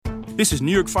This is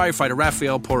New York firefighter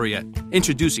Raphael Porriette,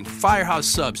 introducing Firehouse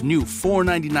Subs' new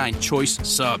 $4.99 choice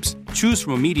subs. Choose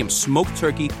from a medium smoked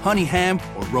turkey, honey ham,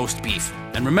 or roast beef.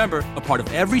 And remember, a part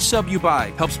of every sub you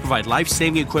buy helps provide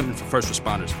life-saving equipment for first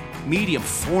responders. Medium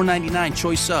 $4.99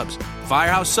 choice subs.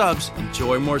 Firehouse Subs.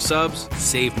 Enjoy more subs,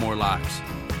 save more lives.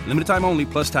 Limited time only,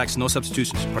 plus tax, no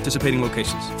substitutions. Participating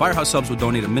locations. Firehouse Subs will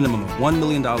donate a minimum of $1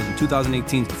 million in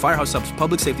 2018 to Firehouse Subs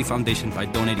Public Safety Foundation by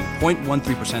donating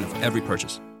 0.13% of every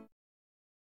purchase.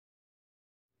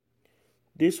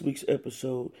 This week's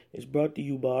episode is brought to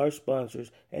you by our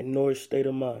sponsors at Norris State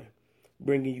of Mind,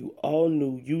 bringing you all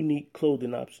new, unique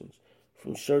clothing options,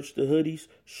 from shirts to hoodies,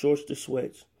 shorts to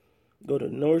sweats. Go to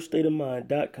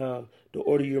norrisstateofmind.com to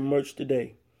order your merch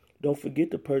today. Don't forget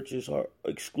to purchase our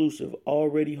exclusive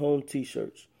Already Home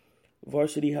t-shirts.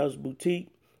 Varsity House Boutique,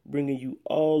 bringing you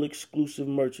all exclusive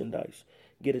merchandise.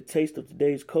 Get a taste of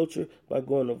today's culture by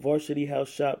going to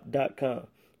varsityhouseshop.com.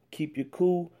 Keep you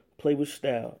cool, play with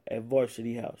style at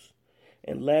Varsity House.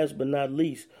 And last but not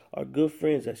least, our good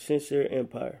friends at Sincere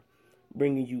Empire,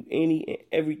 bringing you any and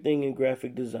everything in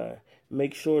graphic design.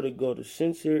 Make sure to go to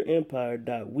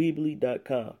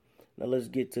sincereempire.weebly.com. Now let's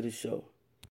get to the show.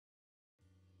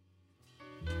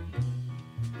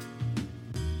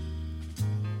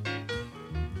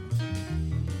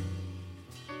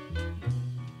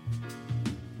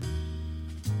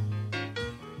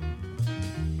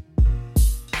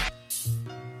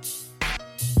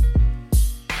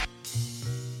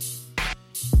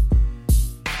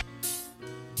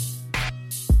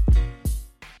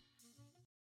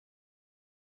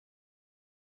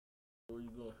 Where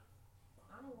you going?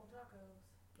 I don't want tacos.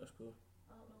 That's cool.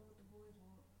 I don't know what the boys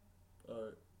want.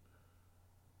 Alright.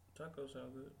 Tacos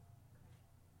sound good.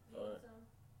 Alright.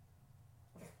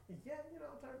 Yeah,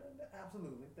 turn that down.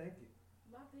 Absolutely. Thank you.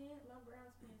 My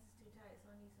Browns pants is too tight,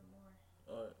 so I need some more.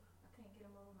 Alright. I can't get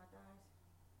them over my thighs.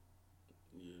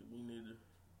 Yeah, me neither.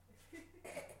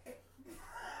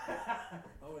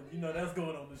 Oh, and that's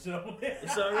going on the show.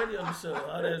 It's already on the show.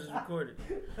 All that is recorded.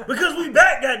 Because we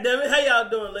back, goddammit. How y'all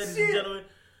doing, ladies and gentlemen?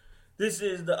 This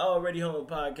is the Already Home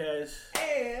podcast.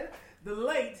 And the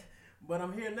late, but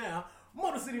I'm here now,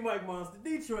 Motor City Mike Monster,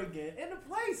 Detroit gang, in the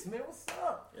place, man. What's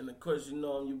up? And of course, I'm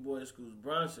your boy, Scoots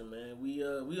Bronson, man. We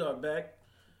are back.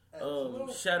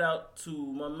 Shout out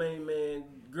to my main man,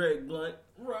 Greg Blunt,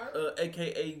 Right.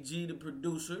 a.k.a. G, the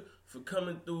producer, for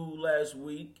coming through last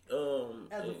week. As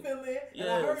a fill-in. Yeah,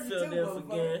 and I heard you filled too, in for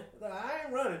motherfucker. Gang. I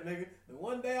ain't running, nigga. The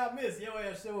one day I miss, your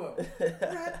ass show up.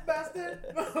 Rat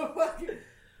bastard. Motherfucker.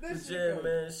 But yeah,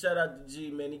 man, shout out to G,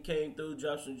 man. He came through,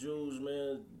 dropped some jewels,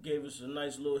 man. Gave us a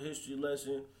nice little history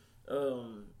lesson.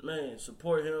 Man,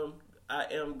 support him.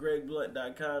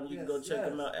 IamGregBlunt.com. You can go check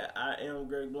him out at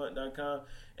IamGregBlunt.com.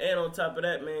 And on top of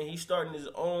that, man, he's starting his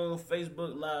own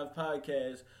Facebook Live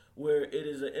podcast where it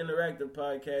is an interactive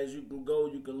podcast. You can go,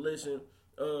 you can listen.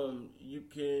 You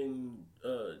can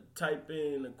type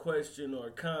in a question or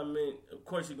a comment. Of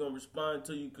course, he's going to respond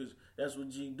to you because that's what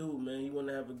G do, man. He want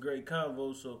to have a great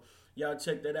convo. So y'all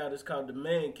check that out. It's called The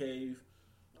Man Cave.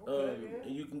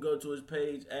 And you can go to his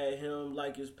page, add him,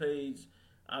 like his page.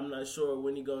 I'm not sure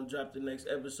when he's going to drop the next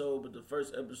episode, but the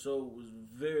first episode was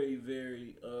very,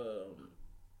 very,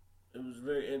 it was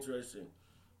very interesting.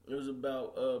 It was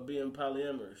about being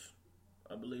polyamorous.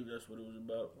 I believe that's what it was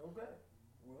about. Okay.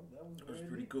 Well, that was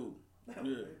pretty cool. That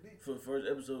Yeah. was deep. For the first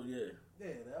episode, yeah.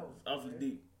 Yeah, that was Awfully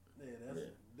deep. Yeah,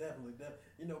 that's definitely.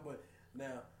 But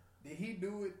now, did he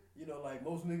do it, like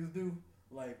most niggas do?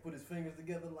 Like, put his fingers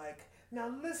together, like, now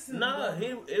listen. Nah,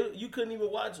 you couldn't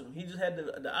even watch him. He just had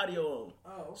the audio on.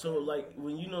 Oh, okay. So, like,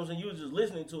 when, you was just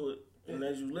listening to it, and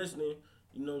as you listening,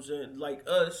 like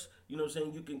us, you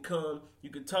can come, you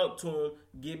can talk to him,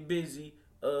 get busy,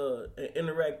 and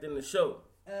interact in the show.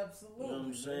 Absolutely. You know what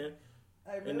I'm saying?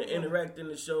 Hey, man, And to interact in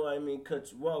the show, I mean cut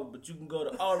you off, but you can go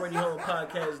to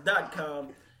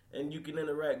alreadyhomepodcast.com and you can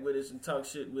interact with us and talk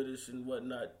shit with us and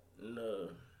whatnot. And,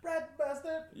 rat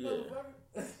bastard, yeah. motherfucker.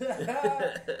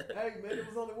 Hey, man, it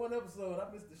was only one episode. I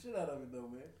missed the shit out of it, though,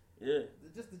 man. Yeah.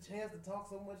 Just the chance to talk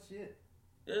so much shit.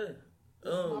 Yeah.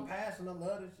 This is my passion. I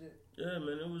love this shit. Yeah,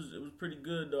 man, it was pretty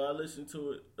good, though. I listened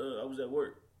to it. I was at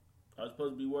work. I was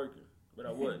supposed to be working, but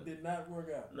I wasn't. It did not work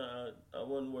out. Nah, I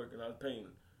wasn't working. I was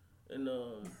painting. And,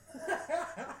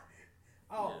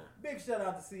 Big shout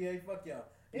out to CA. Fuck y'all.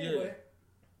 Anyway.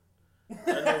 Yeah.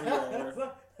 I know y'all are.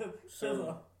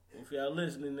 So, if y'all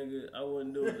listening, nigga, I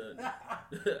wasn't doing nothing.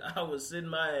 I was sitting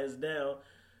my ass down,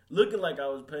 looking like I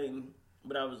was painting,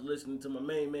 but I was listening to my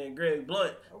main man, Greg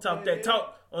Blunt, talk that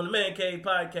talk on the Man Cave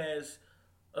podcast,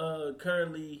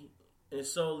 currently and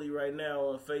solely right now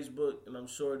on Facebook, and I'm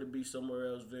sure to be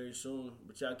somewhere else very soon,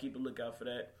 but y'all keep a lookout for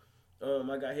that.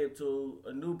 I got hip to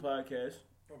a new podcast.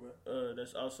 Okay.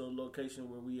 That's also a location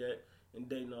where we at in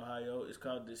Dayton, Ohio. It's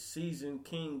called the Seasoned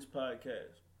Kings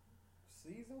Podcast.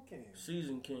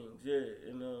 Seasoned Kings, yeah,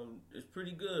 and it's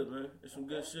pretty good, man. It's some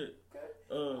good shit.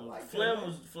 Okay. Like Flam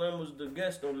was the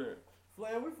guest on there.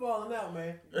 Flam, we falling out,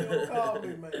 man. You don't call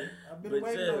me, man. I've been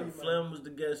waiting on you, man. Flam was the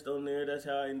guest on there. That's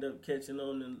how I ended up catching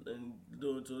on and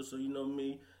doing to it. So you know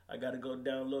me, I got to go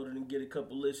download it and get a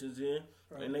couple listens in.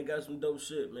 Right. And they got some dope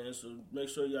shit, man. So make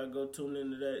sure y'all go tune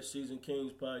into that Seasoned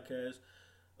Kings podcast.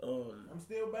 I'm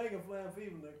still banging Flam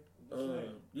Fever, nigga.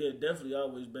 Yeah, definitely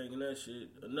always banging that shit.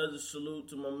 Another salute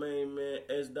to my main man,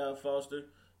 S. Foster.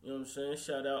 You know what I'm saying?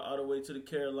 Shout out all the way to the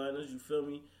Carolinas, you feel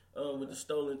me? With the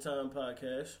Stolen Time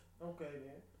podcast. Okay,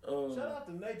 then. Shout out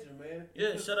to Nature, man.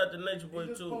 Yeah, shout out to Nature Boy,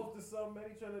 too. He just posted something, man.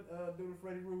 He trying to do the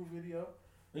Freddie Rouge video.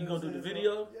 You gonna do the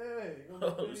video? Yeah, he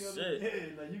gonna do the video. Shit. Yeah,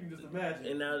 now you can just imagine.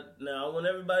 And now I want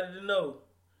everybody to know,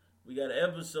 we got an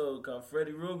episode called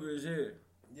Freddie Ruger is Here.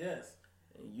 Yes.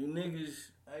 And you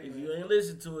niggas, if you ain't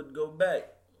listened to it, go back.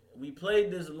 We played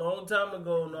this a long time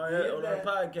ago on our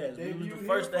podcast. We was the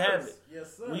first to have it.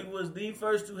 Yes, sir. We was the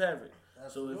first to have it.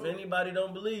 Absolutely. So if anybody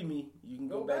don't believe me, you can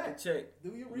go back and check. Do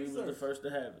your research. We was the first to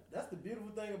have it. That's the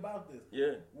beautiful thing about this.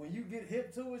 Yeah. When you get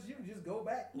hip to us, you can just go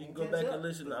back. You can go back and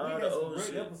listen to all the old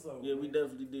shit. Episodes, yeah, we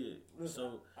definitely did. Listen,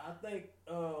 so I think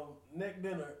Neck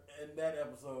Dinner in that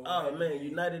episode. Oh man,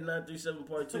 United 937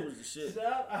 Part 2 is the shit.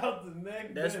 Shout out to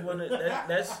Neck Dinner. That's one of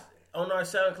that's on our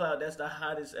SoundCloud. That's the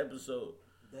hottest episode.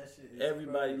 That shit is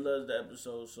Everybody crazy. Loves the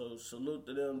episode. So salute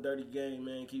to them, Dirty Game,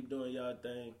 man. Keep doing y'all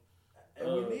thing.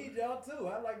 And we need y'all too.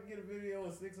 I'd like to get a video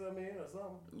with 6 of them in or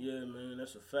something. Yeah, man,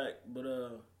 that's a fact. But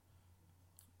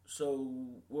so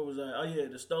what was I? Oh yeah,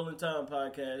 the Stolen Time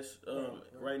podcast.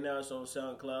 Right now it's on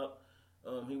SoundCloud.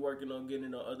 He working on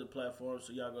getting it on other platforms,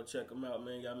 so y'all go check him out,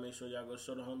 man. Y'all make sure y'all go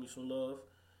show the homies some love.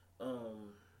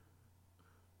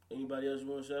 Anybody else you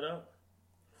want to shout out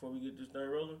before we get this thing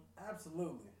rolling?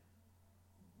 Absolutely.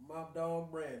 My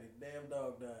dog Brandy. Damn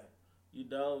dog died. Your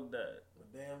dog died.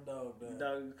 My damn dog died.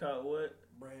 Dog caught what?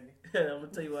 Brandy. I'm gonna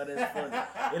tell you why that's funny.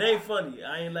 It ain't funny.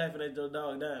 I ain't laughing at your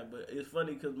dog dying, but it's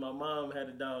funny because my mom had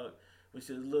a dog which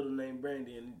is little named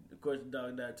Brandy, and of course the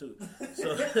dog died too.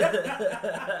 So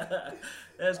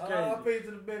that's crazy. I paid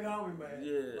to the big homie, man.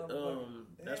 Yeah,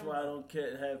 that's why I don't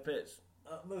have pets.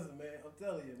 Listen, man, I'm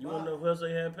telling you. You wanna know who else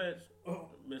ain't had pets?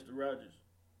 Mr. Rogers.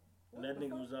 And that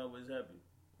nigga was always happy.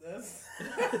 That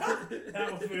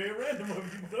was very random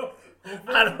of you, though.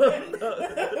 I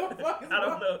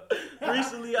don't know.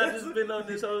 Recently, I just been on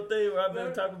this whole thing where I've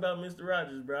been talking about Mr.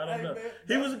 Rogers, bro. I don't know. Man,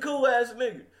 he was a cool ass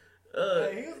nigga. He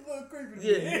was a little creepy.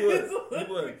 Yeah, he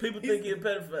was. People think he a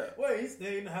pedophile. Wait, he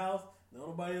stayed in the house.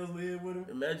 Nobody else lived with him.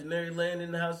 Imaginary land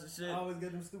in the house and shit. I always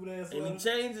get them stupid ass. And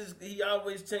he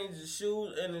always changes his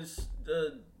shoes and his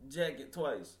jacket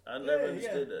twice. I never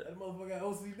understood that. That motherfucker got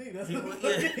OCD. That's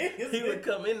he would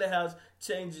come in the house,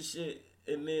 change his shit,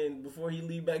 and then before he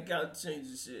leave back out, change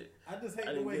his shit. I just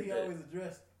hate the way he always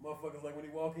addressed motherfuckers. Like when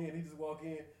he walk in, he just walk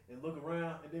in and look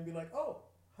around and then be like, "Oh,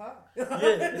 hi." Yeah.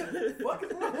 Fuck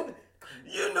is wrong?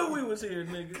 You knew we was here,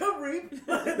 nigga. Come read.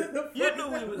 You knew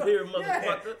we was here,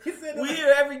 motherfucker. Yeah. We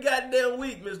here every goddamn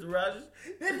week, Mr. Rogers.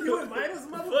 Then you invite us,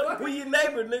 motherfucker. We your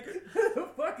neighbor, nigga. The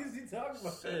fuck is he talking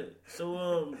about? Shit.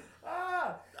 So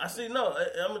I see. No,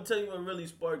 I'm gonna tell you what really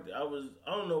sparked it. I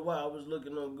don't know why I was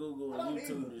looking on Google and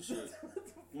YouTube and shit.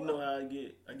 You know how I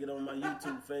get on my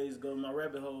YouTube phase, go in my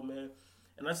rabbit hole, man.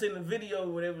 And I seen a video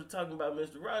where they was talking about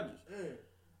Mr. Rogers. Yeah.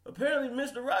 Apparently,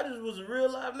 Mr. Rogers was a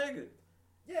real live nigga.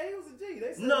 Yeah, he was a G.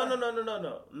 They said No.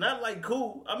 Not like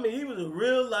cool. I mean, he was a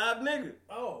real live nigga.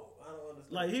 Oh, I don't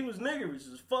understand. Like, he was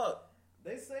niggerish as fuck.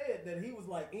 They said that he was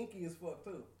like inky as fuck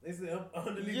too. They said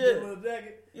underneath the little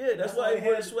jacket. Yeah, that's why he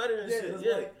wore a sweater and shit.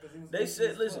 Yeah, they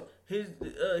said, listen, he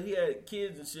had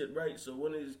kids and shit, right? So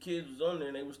one of his kids was on there,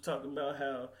 and they was talking about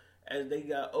how as they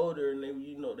got older and they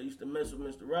used to mess with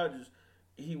Mr. Rogers,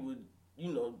 he would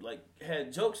like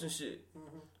had jokes and shit.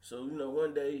 Mm-hmm. So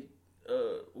one day,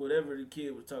 whatever the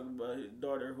kid was talking about, his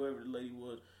daughter, whoever the lady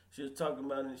was, she was talking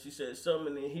about it, and she said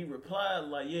something, and he replied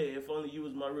like, "Yeah, if only you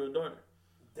was my real daughter."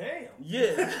 Damn.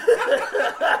 Yeah.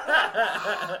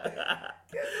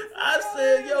 I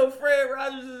said, yo, Fred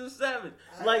Rogers is a savage.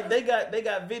 Like they got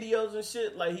videos and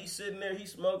shit. Like he's sitting there,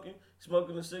 he's smoking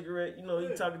a cigarette. He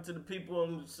talking to the people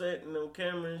on the set and on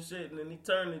camera and shit. And then he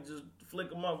turned and just flick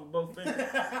them off with both fingers.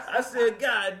 I said,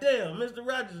 God damn, Mr.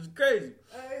 Rogers is crazy.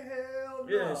 Hey, hell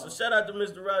no. Yeah, so shout out to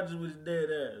Mr. Rogers with his dead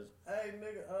ass. Hey,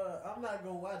 nigga, I'm not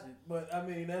gonna watch it, but I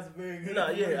mean that's very good. No,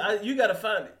 yeah, you gotta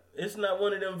find it. It's not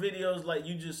one of them videos like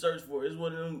you just search for. It's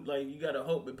one of them like you gotta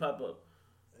hope it pop up.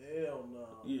 Hell no.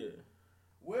 Yeah.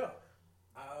 Well,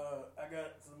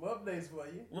 updates for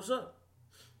you. What's up?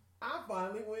 I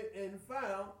finally went and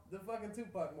found the fucking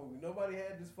Tupac movie. Nobody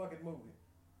had this fucking movie.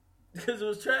 Because it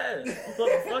was trash.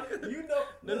 Motherfucker. You know,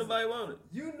 Then nobody wanted it.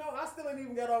 You know, I still ain't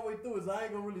even got all the way through it, so I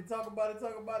ain't gonna really talk about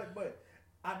it, but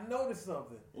I noticed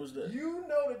something. What's that? You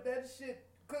know that shit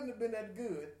couldn't have been that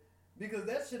good because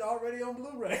that shit already on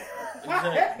Blu-ray.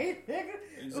 Exactly. Nigga.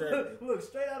 Exactly. Look,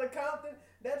 straight out of Compton,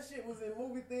 that shit was in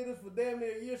movie theaters for damn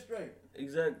near a year straight.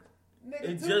 Exactly. Nigga,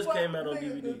 It just came out on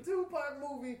nigga, DVD. The Tupac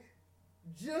movie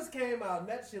just came out, and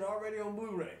that shit already on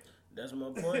Blu-ray. That's my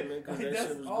point, man, because that That's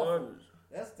shit was awful. garbage.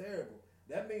 That's terrible.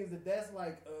 That means that's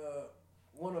like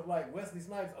one of like Wesley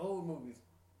Snipes' old movies.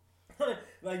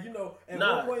 Like, you know, at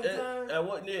one point in time. At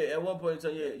one point in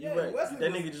time, yeah, you're right. Wesley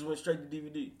That was- nigga just went straight to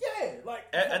DVD. Yeah,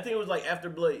 like I think it was like after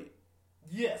Blade.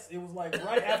 yes, it was like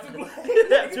right after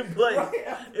Blade. After Blade. Right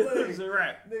after It Blade. was a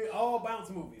wrap. Nigga, all bounce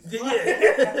movies. Yeah.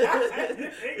 That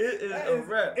It is a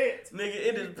wrap. it. Nigga,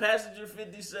 it is Passenger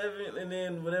 57 and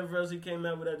then whatever else he came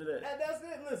out with after that. And that's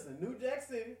it. Listen, New Jack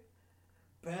City,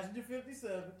 Passenger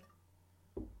 57.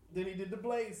 Then he did the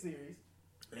Blade series.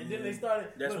 And then they started.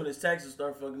 That's when his taxes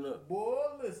start fucking up. Boy,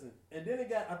 listen. And then it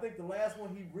got, I think the last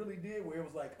one he really did where it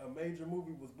was like a major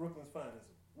movie was Brooklyn's Finest,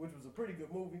 which was a pretty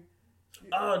good movie.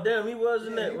 Oh, damn, he was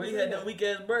in Yeah, that he where he was had in them that. weak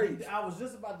ass braids. I was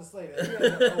just about to say that. He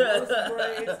had the worst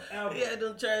braids ever. He had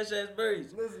them trash ass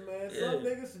braids. Listen, man, some Yeah.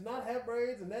 niggas should not have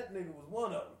braids, and that nigga was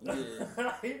one of them.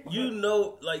 Yeah. You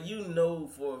know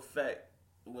for a fact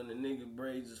when the nigga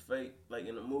braids is fake, like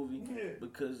in a movie, Yeah.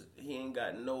 because he ain't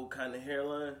got no kind of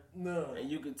hairline. No. And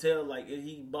you can tell like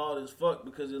he bald as fuck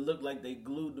because it looked like they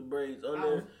glued the braids on I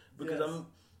there. was- Because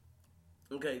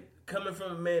yes. coming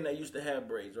from a man that used to have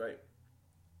braids, right?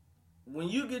 When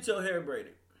you get your hair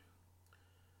braided,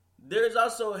 there's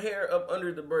also hair up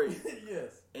under the braid.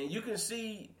 Yes. And you can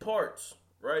see parts,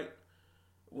 right?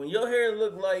 When your hair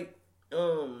look like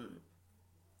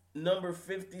number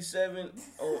 57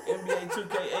 on NBA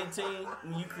 2K18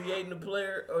 when you creating a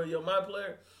player or your my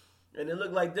player, and it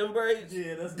look like them braids,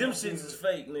 Yeah, that's them not shits good. is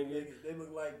fake, nigga. They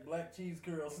look like black cheese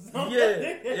curls. Yeah,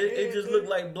 it just look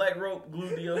like black rope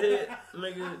glued to your head,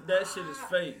 nigga. That shit is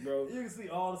fake, bro. You can see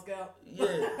all the scalp.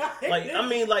 Yeah, like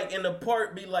in the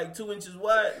part be like 2 inches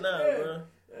wide. Nah, Yeah. bro.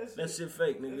 That shit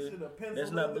fake, nigga. That shit a pencil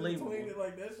That's not in believable. between it,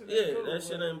 like, that shit Yeah, ain't that cool,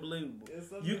 shit bro. ain't believable. It's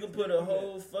something You can to put do a with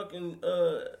whole fucking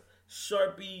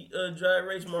Sharpie dry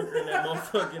erase marker in that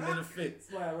motherfucker and it'll fit.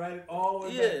 Slide right all the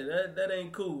way Yeah, back. that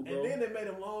ain't cool, bro. And then they made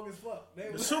them long as fuck. They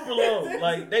was Super long,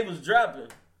 like they was dropping.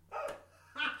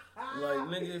 Like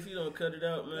nigga, if you don't cut it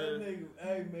out, That man. nigga,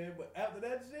 hey man, but after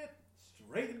that shit,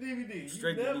 straight to DVD.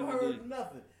 Straight you to never DVD. heard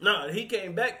nothing. Nah, he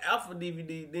came back out for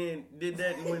DVD, then did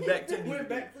that and went back to DVD. Went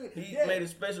back to it, He yeah. made a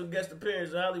special guest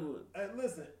appearance in Hollywood. And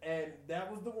listen, and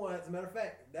that was the one. As a matter of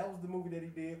fact, that was the movie that he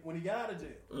did when he got out of jail.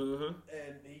 Mm-hmm.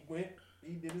 And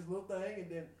he did his little thing, and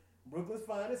then Brooklyn's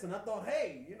Finest. And I thought,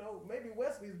 hey, you know, maybe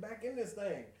Wesley's back in this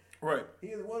thing. Right. He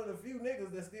is one of the few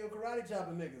niggas that still karate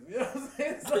chopping niggas. You know what I'm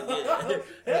saying? So,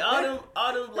 Yeah. Hey, all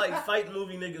them like fight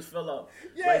movie niggas fell off.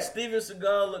 Yeah. Like Steven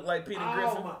Seagal looked like Peter Oh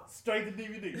Griffin. my, straight to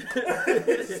DVD. Yeah.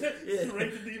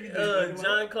 Straight to DVD.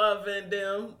 John Claude Van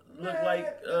Damme looked Man. like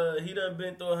he done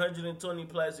been through 120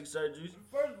 plastic surgeries.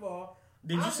 First of all,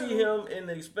 Did you see him in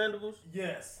the Expendables?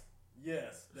 Yes. That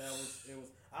was it.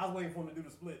 Was I was waiting for him to do the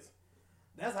splits.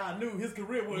 That's how I knew his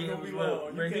career wasn't Yeah, gonna be bro.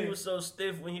 long. Bro, You he can't- was so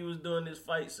stiff when he was doing his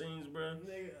fight scenes, bro.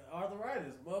 nigga,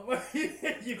 arthritis, motherfucker. You That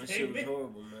can't shit was be-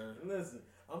 horrible, man. Listen,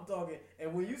 I'm talking,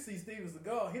 and when you see Steven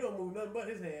Seagal, he don't move nothing but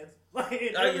his hands. Like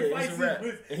in Oh every yeah, fight it's a rap.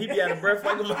 sequence, And he be out of breath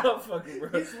like a motherfucker,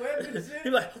 bro. He sweating and shit. He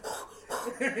like,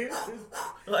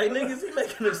 like niggas, he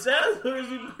making a sound or is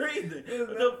he breathing?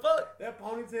 What the fuck? That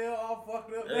ponytail all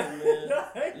fucked up.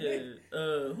 Hey, man.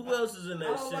 Yeah. Who else is in I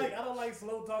that don't shit? like I don't like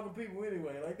slow talking people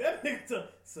anyway. Like that nigga.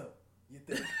 So you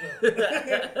think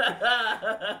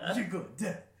you gonna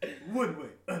die one way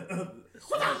or the other?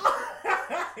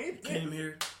 Came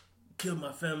here, killed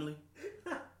my family,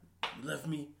 left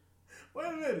me Wait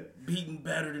a minute. beaten,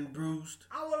 battered, and bruised.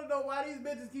 I want to know why these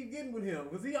bitches keep getting with him.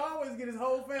 Because he always get his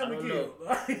whole family I don't killed.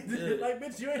 Yeah. Like,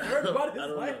 bitch, you ain't heard about his I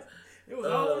don't life. know. It was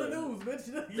all on the news,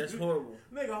 bitch. That's horrible.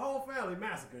 Nigga, whole family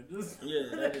massacred. Just, Yeah,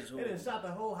 that is They horrible. done shot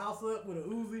the whole house up with a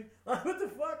Uzi. Like, what the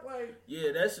fuck? Like,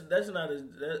 Yeah, that's not as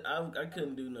I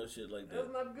couldn't do no shit like that.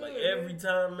 That's not good, Like man. every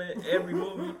time, man, every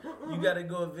movie, you gotta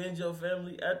go avenge your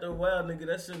family. After a while, nigga,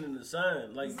 that's sending a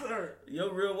sign. Like sir,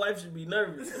 your real wife should be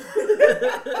nervous.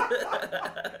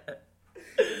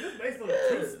 is this based on a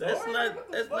true story? That's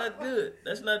What the fuck? not good.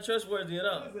 That's not trustworthy at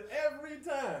all. Listen, every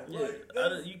time. Yeah, Like,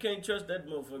 that's- you can't trust that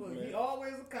motherfucker, look, man. he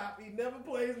always a cop. He never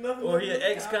plays nothing. Or but he he's an a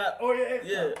ex-cop. Or he an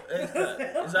ex-cop. Yeah,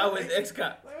 ex-cop. It's always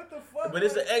ex-cop. Like, what the fuck? But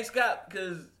it's man? an ex-cop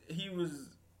because he was.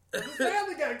 His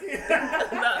family got killed.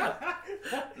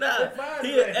 Nah.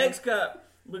 He an ex-cop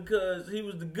because he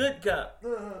was the good cop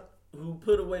who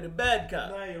put away the bad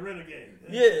cop. Now you're a renegade.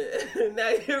 Yeah, now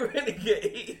you're a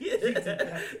renegade.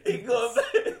 He going back.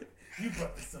 You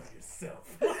brought this on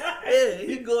yourself. Yeah,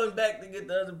 he going back to get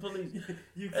the other police.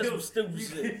 That's some stupid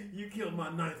shit. You killed my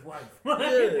 9th wife.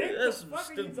 Yeah, that's some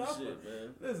stupid shit,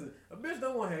 man. Listen, a bitch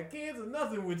don't want to have kids or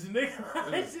nothing with you, nigga.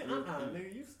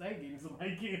 Nigga, you stay getting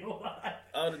somebody killed.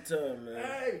 All the time, man.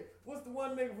 Hey, what's the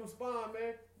one nigga from Spawn,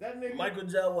 man? That nigga. Michael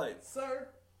J. White. Sir,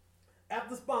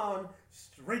 after Spawn,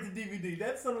 straight to DVD.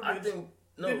 That son of a bitch didn't do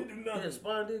nothing. Yeah,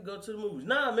 Spawn did go to the movies.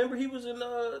 Nah, remember he was in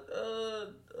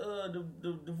the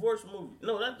divorce movie.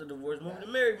 No, not the divorce movie,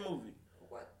 the married movie.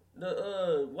 What?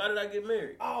 The Why Did I Get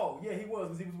Married? Oh, yeah, he was,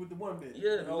 because he was with the one bitch.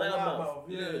 Yeah, the loudmouth.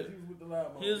 Yeah, he was with the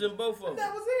loudmouth. He was in both of them.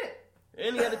 That was it.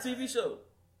 And he had a TV show.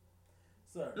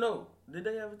 Sir. No, did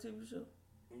they have a TV show?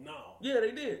 No. Yeah,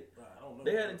 they did. I don't know.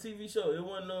 They had a TV show. It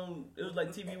wasn't on. It was like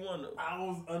TV One though. I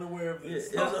was unaware of this.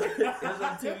 Yeah, it was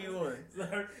on TV One.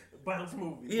 Sir, bounce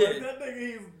movie. Yeah. Like that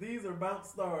nigga, these are bounce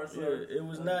stars, sir. Yeah, it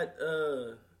was not.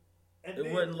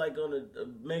 It wasn't like on a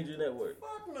major network.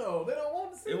 Fuck no, they don't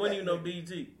want to see it. Wasn't even that no BET.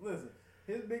 Listen,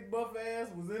 his big buff ass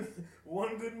was in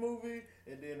one good movie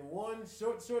and then one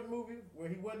short movie where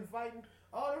he wasn't fighting.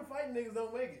 All them fighting niggas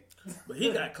don't make it. But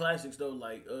he got classics though,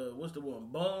 like what's the one?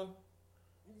 Bone.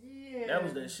 Yeah, that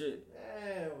was that shit.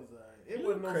 Yeah, it was alright. It You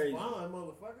wasn't no crazy. Spawn,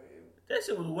 motherfucker. That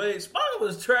shit was way. Spawn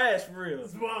was trash for real.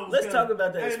 Spawn was Let's kinda, talk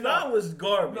about that. Hey, Spawn was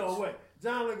garbage. No way.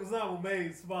 John Leguizamo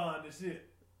made Spawn the shit.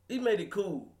 He made it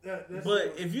cool. That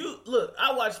but if you look,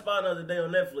 I watched Spawn the other day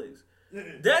on Netflix. Yeah.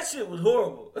 That shit was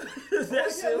horrible.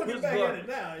 That shit was back garbage. at it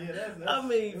now. Yeah, that's I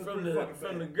mean,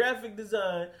 from the graphic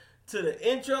design to the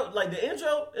intro, like the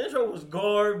intro was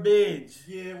garbage.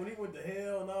 Yeah, when he went to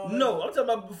hell and all that. No, I'm talking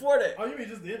about before that. Oh, you mean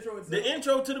just the intro itself? The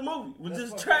intro to the movie was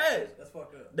That's just fucked up. trash. That's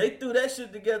fucked up. They threw that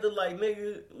shit together like,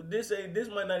 nigga, this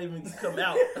might not even come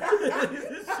out.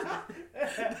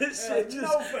 this shit just,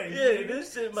 no face, yeah, nigga.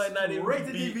 this shit might not Straight even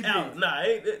to be DVD. out. Nah,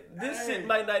 this shit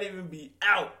might not even be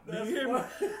out. Do you hear me?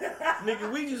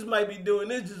 Nigga, we just might be doing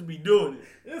this, just be doing it.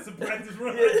 It's a practice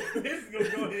run. Yeah. This is gonna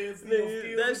go ahead and see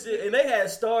Nigga, that shit, and they had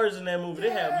stars in that movie. They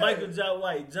had Yeah. Michael J.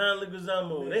 White, John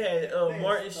Leguizamo. They had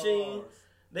Martin Sheen.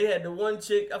 They had the one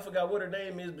chick, I forgot what her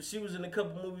name is, but she was in a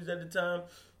couple movies at the time.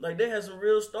 Like, they had some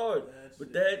real stars.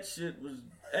 But that shit was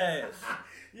ass.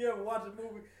 You ever watch a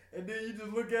movie and then you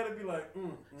just look at it and be like,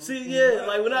 See, yeah,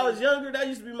 like when I was younger, that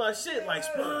used to be my shit. Like,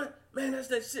 Spawn, man, that's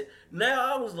that shit.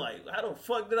 Now I was like, how the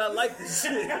fuck did I like this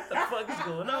shit? What the fuck is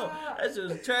going on? That shit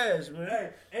was trash, man.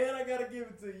 Hey, and I gotta give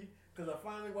it to you, because I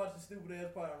finally watched the stupid ass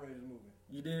Power Rangers movie.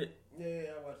 You did?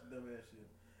 Yeah, I watched the dumb ass shit.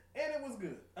 And it was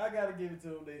good. I gotta give it to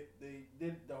them. They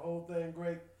did the whole thing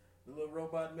great. The little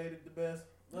robot made it the best.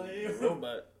 The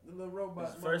robot. The little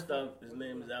robot. First off, his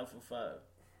name is Alpha 5.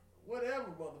 Whatever,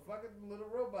 motherfucker. The little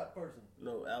robot person.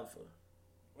 No, Alpha.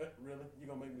 What? Really? You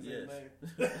gonna make me say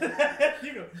Yes. his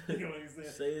name? you gonna make me say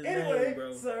it. Say his Anyway, name,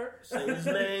 bro. Sir. Say his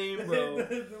name, bro.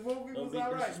 the movie Don't was be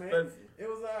alright, man. disrespectful. It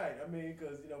was alright. I mean,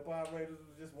 because, Power Rangers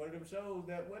was just one of them shows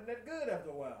that wasn't that good after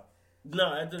a while.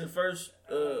 No, after the first,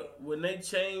 when they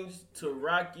changed to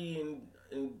Rocky and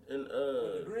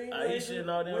the Green Aisha Ranger and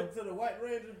all them, went to the White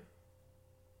Ranger.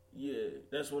 yeah,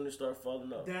 that's when it started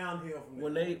falling off. Downhill from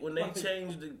When there. they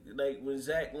changed when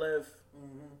Zach left,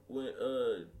 when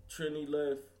Trini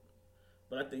left,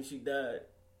 but I think she died.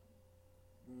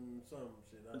 Some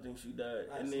shit. I think she died,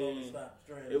 I and slowly then stopped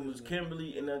straying. it was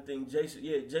Kimberly, and I think Jason.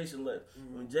 Yeah, Jason left.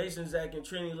 When Jason, Zach, and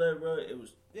Trini left, bro, it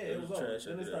was over. trash.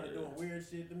 Then they after started that, doing weird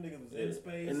shit. Them niggas was in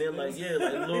space. And then like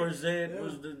Laura Zed It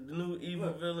was the new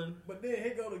evil villain. But then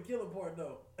here go the killer part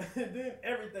though. Then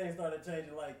everything started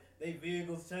changing. Like they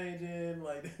vehicles changing.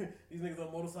 Like these niggas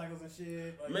on motorcycles and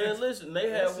shit. Like, Man, listen, they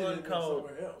had that shit one went called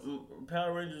somewhere else.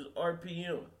 Power Rangers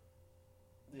RPM.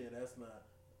 Yeah, that's not.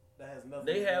 That has nothing.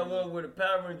 They to had do one where the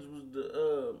Power Rangers was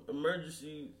the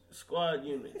emergency squad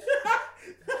units.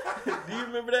 Do you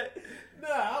remember that? Nah,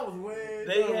 I was way.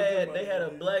 They had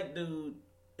a black dude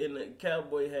in a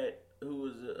cowboy hat who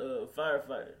was a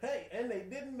firefighter. Hey, and they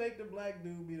didn't make the black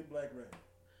dude be the Black Ranger.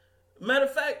 Matter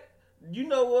of fact,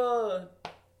 Because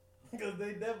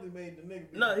they definitely made the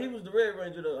nigga. no, he was the Red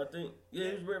Ranger though. I think he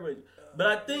was the Red Ranger. But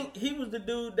I think he was the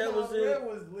dude that was in. Red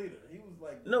was the leader. He was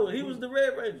like. No, he was the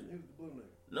Red Ranger. He was the blue nigga.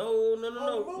 No. the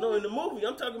No, in the movie.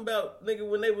 I'm talking about nigga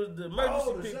when they was the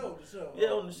emergency the people. show. Yeah,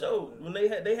 on the show. When they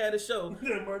had a show.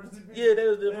 The emergency people. Yeah, they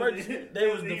was the emergency. They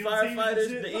was the EMTs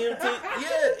firefighters, and the shit. EMT.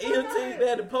 Yeah, EMT. They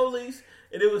had the police,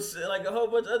 and it was like a whole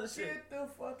bunch of other shit. Get the the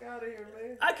fuck out of here,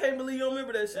 man. I can't believe you don't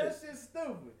remember that shit. That shit's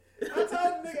stupid. I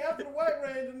told the nigga after the White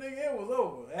Ranger, nigga, it was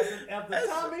over. After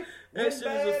Tommy that went shit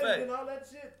bad is a fact. and all that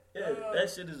shit. Yeah, that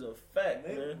shit is a fact,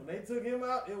 man. When they took him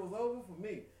out, it was over for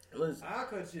me. Listen, I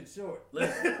cut shit short.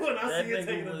 listen, when I that see it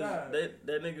taking nigga a was dive.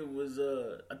 that nigga was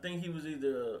I think he was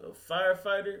either a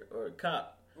firefighter or a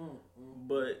cop,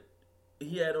 but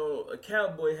he had on a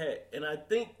cowboy hat, and I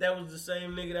think that was the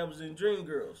same nigga that was in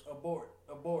Dreamgirls. Abort.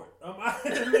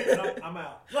 I'm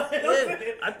out. Yeah,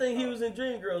 I think he was in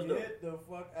Dreamgirls though. Get the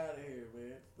fuck out of here,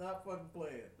 man. Stop fucking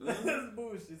playing. This is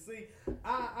bullshit. See,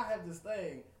 I have this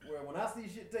thing where when I see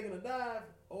shit taking a dive,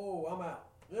 I'm out.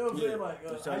 You know what I'm saying? Like,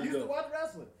 that's I how you used to go. watch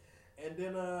wrestling. And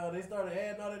then they started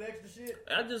adding all that extra shit.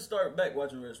 I just started back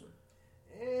watching wrestling.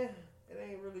 It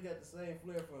ain't really got the same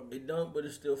flair for me. It don't, but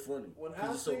it's still funny. When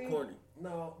Cause it's so corny.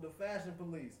 No, the Fashion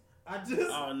Police. I just.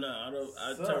 Oh no, I don't.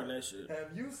 I Son, turn that shit.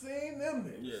 Have you seen them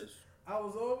niggas? Yes. I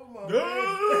was over my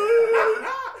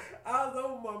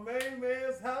main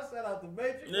man's house. Shout out to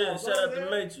Matrix. Yeah, shout out to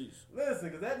Matrix. Listen,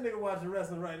 because that nigga watching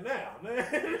wrestling right now, man.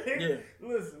 Yeah.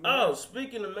 Listen, man. Oh,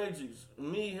 speaking of Matrix,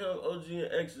 me, him, OG, and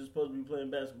X is supposed to be playing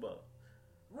basketball.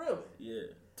 Really? Yeah,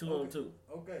 2-on-2.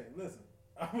 Okay, listen.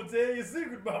 I'm going to tell you a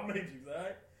secret about Matrix, all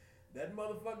right? That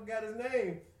motherfucker got his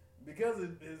name because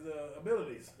of his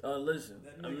abilities. Listen,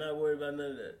 That I'm nigga- not worried about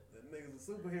none of that. That nigga's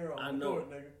a superhero I on the know.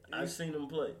 court, nigga. I seen him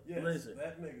play. Yes, Listen,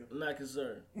 that nigga. I'm not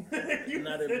concerned. You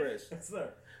Not said- impressed. Sir,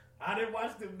 I didn't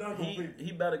watch them dunk on people.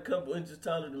 He about a couple inches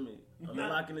taller than me. I'm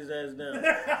locking his ass down.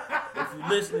 If you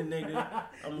listening, nigga,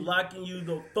 I'm locking you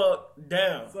the fuck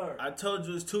down. Sir. I told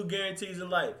you it's 2 guarantees in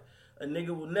life. A nigga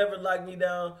will never lock me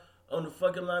down on the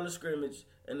fucking line of scrimmage,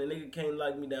 and a nigga can't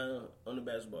lock me down on the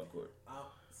basketball court.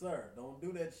 Sir, don't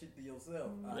do that shit to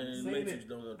yourself. I done Man, seen Matrix it.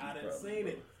 don't want I these done problems, seen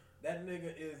bro. it. That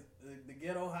nigga is the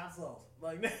ghetto hot sauce.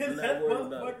 Like, I'm that not worried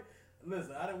about motherfucker. it.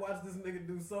 Listen, I done watched this nigga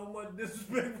do so much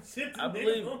disrespectful shit to I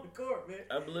believe niggas on it. the court, man.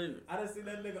 I believe it. I done seen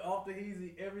that nigga off the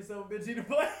easy every son of a bitch he done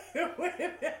played with.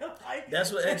 Like,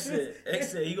 That's what X said.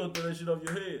 X said he gonna throw that shit off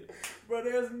your head. Bro,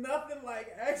 there's nothing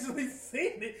like actually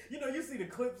seeing it. You know, you see the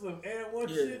clips of and one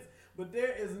Yeah. shits, but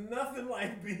there is nothing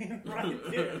like being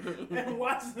right there and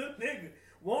watching a nigga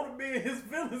want to be in his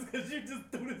feelings because you just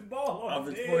threw this ball Off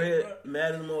his his head, forehead, bro.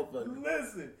 mad as a motherfucker.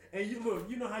 Listen, and you look,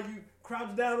 you know how you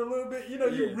crouch down a little bit? You know,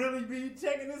 you Yeah. really be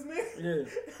checking this nigga?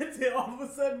 Yeah. Until all of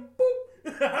a sudden,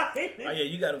 boop. Oh yeah,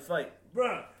 you gotta fight.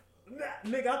 Bruh.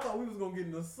 Nigga, I thought we was gonna get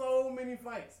into so many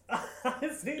fights. I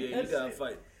seen Yeah, that you gotta shit.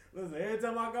 fight. Listen, every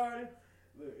time I guard him,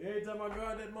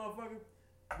 that motherfucker,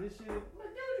 this shit, like, give me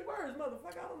the words,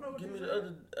 motherfucker. I don't know what Give me this the is.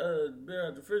 other beer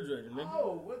out the refrigerator, nigga.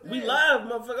 Oh, what the We hell? live,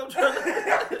 motherfucker. I'm trying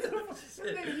This to.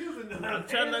 nigga using the I'm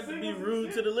trying not to be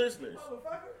rude to the listeners.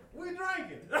 Motherfucker, we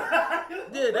drinking.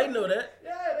 Yeah, they know that.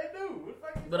 Yeah, they do. What the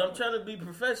fuck you But I'm talking trying to be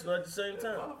professional at the same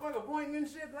time. Motherfucker pointing and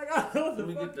shit like I know what the Let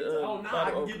me fuck get the, you talking. Oh, now I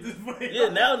bottle can open. get this way. Yeah,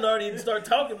 now Nardi start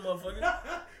talking, motherfucker.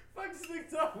 Fuck this nigga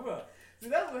talking about. See,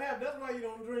 that's what happened. That's why you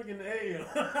don't drink in the AM.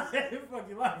 Fuck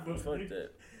your life, bro. Fuck that.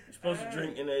 You're supposed to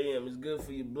drink in the AM. It's good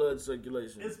for your blood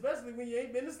circulation. Especially when you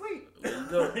ain't been to sleep. There you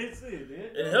go. That's it, man.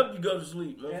 It help you go to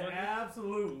sleep, Yeah, motherfucker.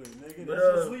 absolutely, nigga. But,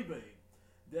 That's your sleep aid.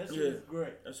 That shit yeah. is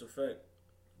great. That's a fact.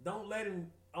 Don't let him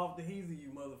off the heezy, you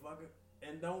motherfucker.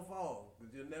 And don't fall,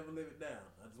 because you'll never live it down.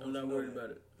 I just want I'm you not to know worried that. about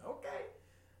it. Okay.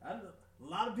 I know. A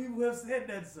lot of people have said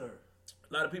that, sir.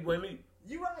 A lot of people ain't me.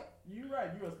 You right. You right.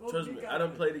 You are supposed Trust to me, be I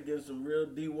done played against some real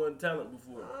D1 talent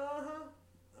before.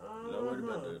 Not worried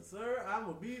about that. Sir, I'm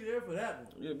going to be there for that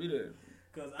one. Yeah, be there.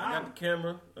 Because I got the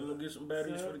camera. I'm gonna get some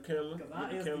batteries for the camera. Because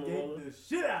I Get the camera instigate rolling. the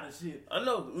shit out of shit. I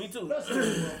know, me too. Especially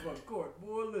in the motherfucking court.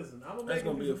 Boy, listen, I'm going to That's make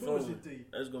gonna him be do a some phone. bullshit to you.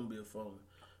 That's gonna be a phone.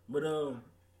 But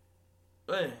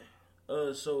man,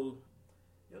 so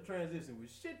Your transition was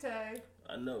shit tag.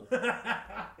 I know.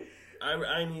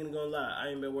 I ain't even gonna lie. I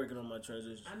ain't been working on my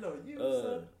transition. I know you,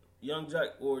 sir. Young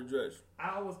Jack wore a dress.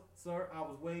 I was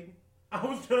waiting. I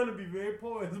was trying to be very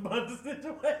poised about the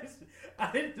situation.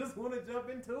 I didn't just want to jump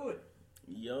into it.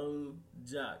 Young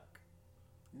Jack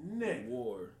Nigga.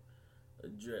 wore a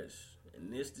dress,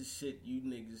 and this the shit you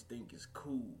niggas think is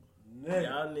cool. Nigga.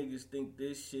 Y'all niggas think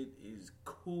this shit is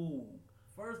cool.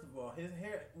 First of all, his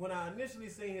hair, when I initially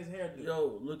seen his hairdo.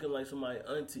 Yo, looking like somebody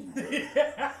auntie, bro.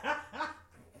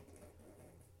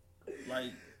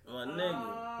 Like my nigga.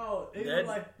 Oh, it That looked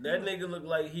like that nigga looked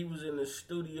like he was in the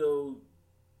studio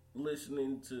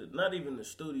listening to, not even the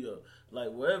studio, like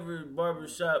wherever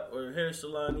barbershop or hair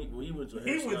salon he went to a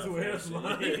hair He salon. went to a hair for that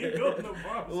salon. shit. He didn't go to no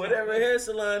barbershop. Whatever hair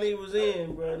salon he was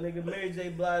in, bro, nigga, Mary J.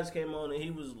 Blige came on and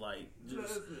he was like,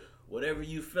 just whatever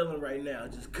you feeling right now,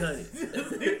 just cut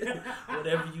it.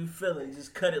 Whatever you feeling,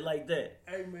 just cut it like that.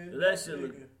 Hey man, That shit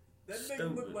look That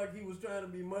nigga looked like he was trying to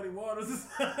be Muddy Waters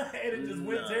and it just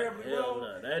went terribly wrong.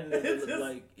 Nah. That nigga looked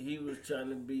like he was trying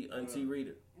to be Auntie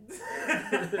Rita.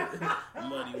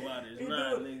 Muddy Waters,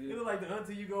 nigga. It looked like the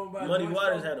auntie you go and buy. Muddy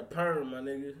Waters had a perm, my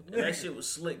nigga. And that shit was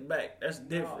slicked back. That's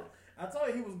different. I told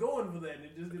you he was going for that and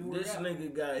it just didn't work out. This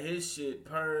nigga got his shit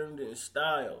permed in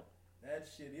style. That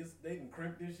shit is, they can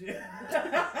crimp this shit.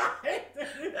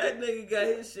 That nigga got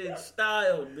his shit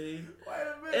styled, B. Wait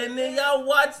a minute. And then y'all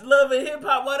watch Love and Hip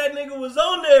Hop while that nigga was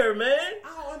on there, man.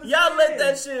 Y'all let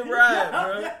that shit ride,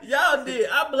 bro. Y'all did.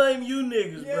 I blame you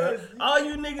niggas, bro. All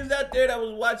you niggas out there that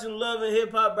was watching Love and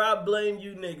Hip Hop, bro, I blame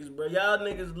you niggas, bro. Y'all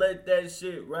niggas let that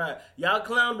shit ride. Y'all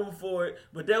clowned them for it,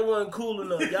 but that wasn't cool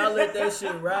enough. Y'all let that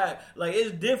shit ride. Like,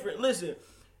 it's different. Listen.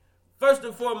 First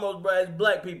and foremost, bro, as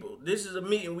black people, this is a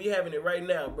meeting. We having it right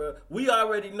now, bro. We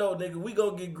already know, nigga, we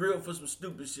gonna get grilled for some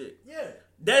stupid shit. Yeah.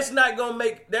 That's not gonna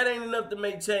make, that ain't enough to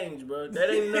make change, bro.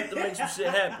 That ain't enough to make some shit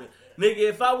happen. Nigga,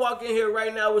 if I walk in here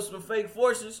right now with some fake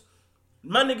forces,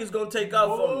 my niggas gonna take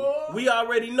off on me. We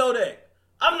already know that.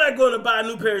 I'm not going to buy a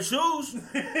new pair of shoes. You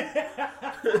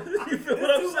feel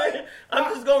what I'm saying?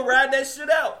 I'm just going to ride that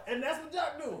shit out. And that's what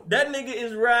Jock doing. That nigga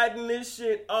is riding this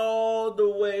shit all the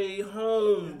way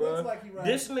home, bro. Like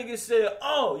this nigga said,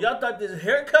 oh, y'all thought this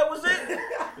haircut was it?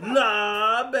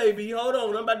 Nah, baby, hold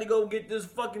on. I'm about to go get this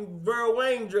fucking Verl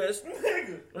Wayne dress.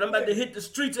 And I'm about to hit the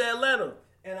streets of Atlanta.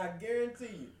 And I guarantee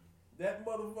you, that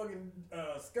motherfucking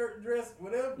skirt dress,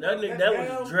 whatever. That nigga, that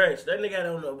was a dress. That nigga had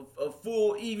on a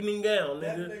full evening gown, nigga.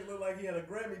 That nigga looked like he had a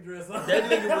Grammy dress on. That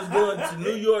nigga was going to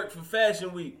New York for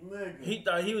Fashion Week. Nigga. He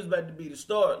thought he was about to be the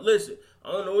star. Listen,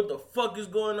 I don't know what the fuck is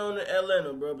going on in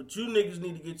Atlanta, bro, but you niggas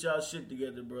need to get y'all shit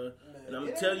together, bro. Man, and I'm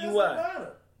gonna tell you why.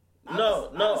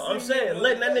 I'm saying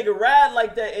letting that nigga ride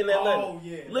like that in Atlanta. Oh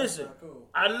yeah. Listen, cool.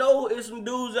 I know there's some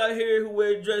dudes out here who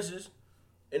wear dresses,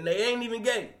 and they ain't even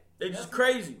gay. They just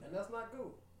crazy. And that's not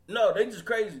cool. No, they just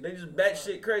crazy. They just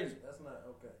batshit crazy. That's not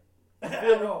okay.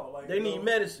 At all. Like, they need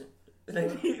medicine.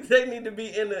 They need to be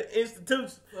in the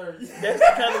institution. That's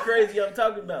the kind of crazy I'm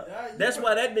talking about. That's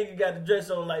why that nigga got the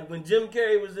dress on. Like when Jim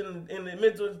Carrey was in the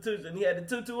mental institution and he had the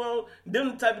tutu on, them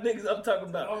the type of niggas I'm talking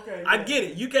about. Okay, I get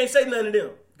it. You can't say none of them.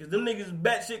 Because them niggas is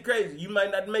batshit crazy. You might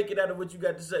not make it out of what you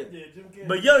got to say. Yeah, Jim Carrey.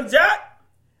 But Young Jock,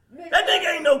 that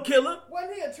nigga ain't no killer.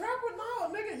 Wasn't he a trapper? No,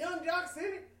 nigga, Young Jock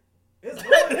City. It's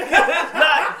not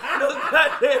no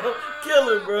goddamn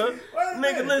killer, bro.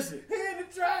 Nigga, listen. He in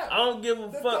the trap. I don't give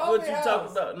a fuck what you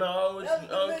talking about. No, I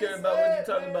don't care about what you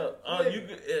talking about.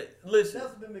 Listen.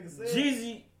 That's what the nigga said.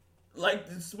 Jeezy like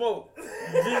to smoke.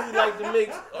 Jeezy like to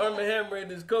mix Arm & Hammer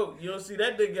in his coke. You don't see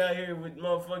that nigga out here with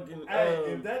motherfucking. Hey,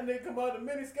 if that nigga come out the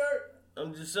miniskirt,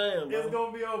 I'm just saying, bro. It's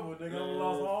gonna be over. They gonna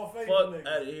lost all faith. Fuck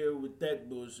out of here with that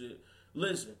bullshit.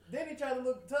 Listen. Then he tried to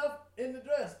look tough in the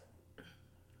dress.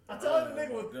 I told the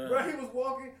nigga, bro, he was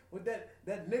walking with that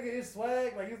nigga his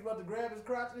swag, like he was about to grab his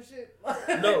crotch and shit.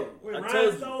 No,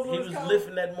 I told you, he was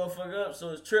lifting that motherfucker up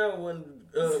so his trail wouldn't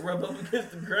rub up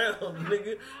against the ground,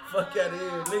 nigga. Fuck out of here,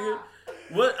 nigga.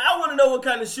 What? I want to know what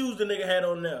kind of shoes the nigga had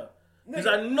on now. Because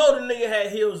I know the nigga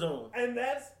had heels on. And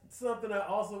that's something I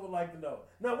also would like to know.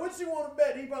 Now, what you want to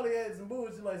bet? He probably had some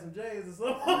bullshit, like some J's or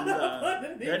something. Nah,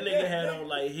 that nigga had on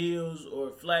like heels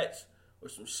or flats. Or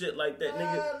some shit like that,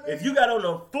 nigga. If you got on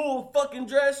a full fucking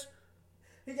dress,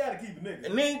 he gotta keep a nigga.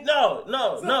 And then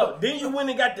no. Then you went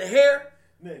and got the hair,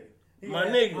 nigga.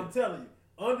 Nigga. I'm telling you,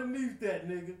 underneath that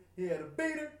nigga, he had a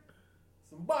beater,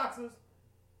 some boxers,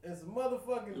 and some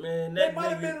motherfucking. Man, that they might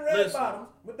have been red bottoms,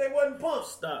 but they wasn't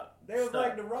pumps. Stop. They was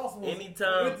like the Ross ones.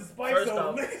 Anytime, with the spikes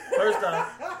on them. First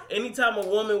off, anytime a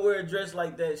woman wear a dress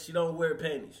like that, she don't wear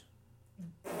panties.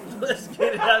 Let's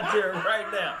get it out there right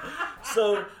now.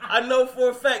 So I know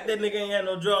for a fact that nigga ain't had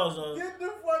no drawers on. Get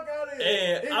the fuck out of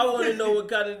here. And I want to know what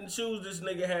kind of shoes this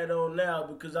nigga had on now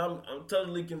because I'm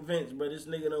totally convinced, bro. This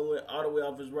nigga done went all the way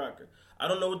off his rocker. I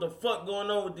don't know what the fuck going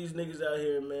on with these niggas out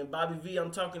here, man. Bobby V, I'm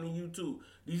talking to you too.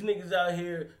 These niggas out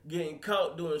here getting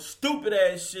caught doing stupid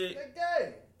ass shit. They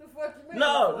gay. The fuck you mean?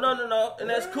 No. And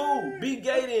that's cool. Be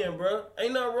gay then, bro.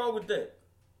 Ain't nothing wrong with that.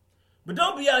 But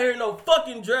don't be out here in no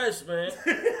fucking dress, man.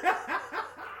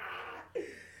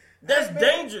 That's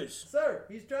dangerous. Sir,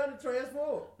 he's trying to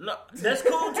transform. No, that's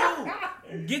cool too.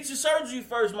 Get your surgery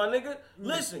first, my nigga.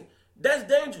 Listen, that's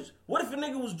dangerous. What if a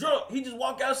nigga was drunk? He just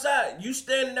walk outside. You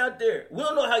standing out there. We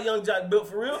don't know how Young Jock built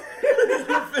for real. You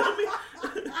feel me?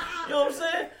 You know what I'm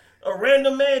saying? A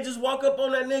random man just walk up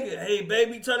on that nigga. Hey,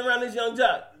 baby, turn around this Young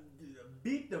Jock.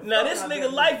 Beat the now this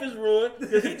nigga life is ruined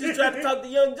because he just tried to talk to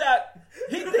Young Jock.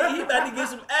 He think he about to get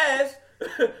some ass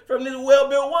from this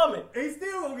well-built woman. He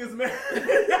still gonna get some ass.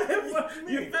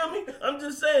 You feel me? I'm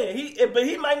just saying. But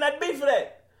he might not be for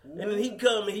that. And then he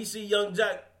come and he see Young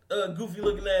Jock, goofy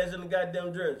looking ass in the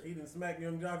goddamn dress. He done smack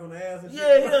Young Jock on the ass and shit.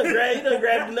 Yeah, he done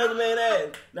grabbed another man's ass.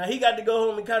 Now he got to go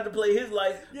home and contemplate his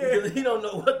life because he don't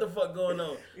know what the fuck going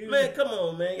on. Man, come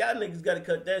on, man. Y'all niggas got to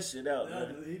cut that shit out,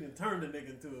 man. He done turned the nigga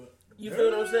into a... You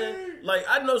feel what I'm saying? Like,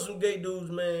 I know some gay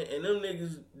dudes, man, and them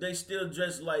niggas, they still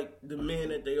dress like the men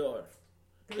that they are.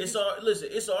 Listen,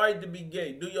 it's alright to be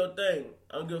gay. Do your thing.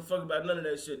 I don't give a fuck about none of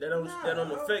that shit. That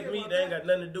don't affect me. That ain't got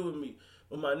nothing to do with me.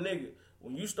 But my nigga,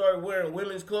 when you start wearing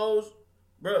women's clothes,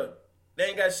 bruh, they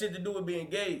ain't got shit to do with being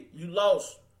gay. You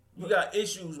lost. You got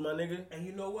issues, my nigga. And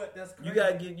you know what? That's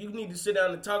crazy. You need to sit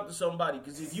down and talk to somebody.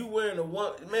 Because if you wearing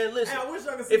man, listen. Hey, I wish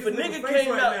I could see if a nigga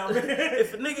came out, now, man.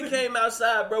 if a nigga came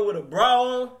outside, bro, with a bra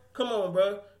on, come on,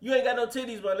 bro. You ain't got no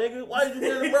titties, my nigga. Why did you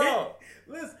wear a bra?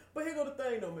 Listen, but here go the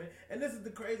thing, though, man. And this is the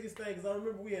craziest thing, because I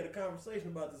remember we had a conversation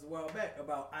about this a while back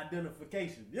about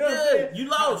identification. You know what I'm saying? You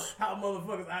lost. How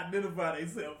motherfuckers identify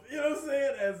themselves. You know what I'm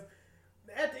saying? As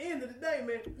at the end of the day,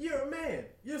 man, you're a man.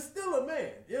 You're still a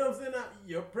man. You know what I'm saying? Now,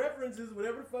 your preferences,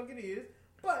 whatever the fuck it is,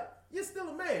 but you're still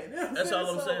a man. You know what That's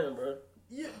all I'm saying, bro.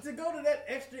 To go to that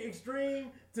extra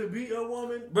extreme to be a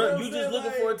woman, bro, you just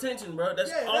looking for attention, bro.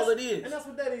 That's all it is. And that's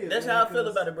what that is. That's how I feel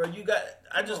about it, bro.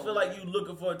 I just feel like you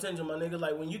looking for attention, my nigga.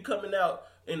 Like when you coming out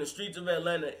in the streets of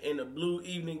Atlanta in a blue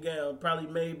evening gown, probably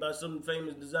made by some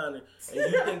famous designer,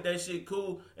 and you think that shit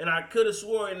cool. And I could have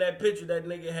swore in that picture that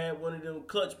nigga had one of them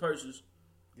clutch purses.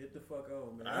 Get the fuck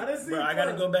on, man. I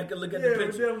gotta go back and look at the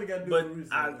picture. We definitely gotta do the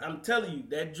research. I'm telling you,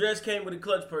 that dress came with a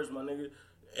clutch purse, my nigga,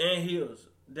 and heels.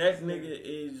 That nigga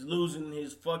is losing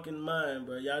his fucking mind,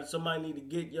 bro. Y'all, somebody need to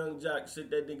get Young Jock, sit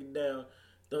that nigga down,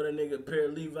 throw that nigga a pair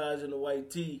of Levi's in a white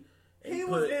tee. He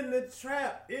was in the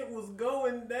trap. It was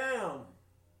going down.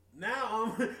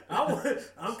 Now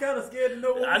I'm kind of scared to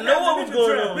know what was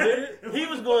going on, nigga. He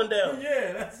was going down.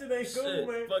 Yeah, that shit ain't cool,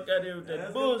 man. Fuck out here with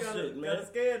that bullshit, man. Kinda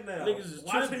scared now. Niggas is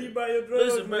watching tripping. you buy your drugs.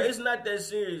 Listen, bro, it's not that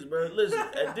serious, bro. Listen,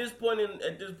 at this point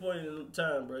in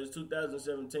time, bro, it's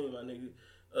 2017, my nigga.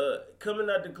 Coming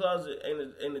out the closet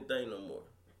ain't a thing no more.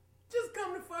 Just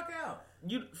come the fuck out.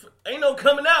 You ain't no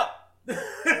coming out.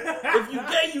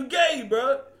 If you gay,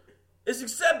 bro. It's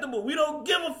acceptable. We don't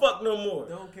give a fuck no more.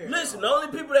 Don't care. Listen, the only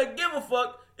people that give a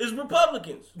fuck is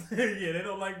Republicans. Yeah, they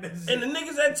don't like that shit. And the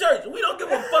niggas at church. We don't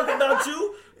give a fuck about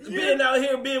you being out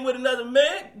here being with another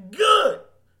man. Good.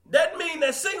 That mean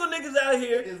that single niggas out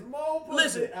here. Is more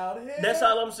pussy out here. That's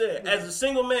all I'm saying. As a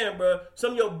single man, bro,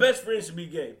 some of your best friends should be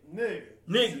gay. Nigga.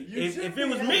 If it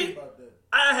was me,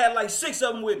 I had like 6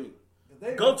 of them with me.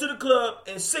 Go to the club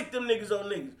and sick them niggas on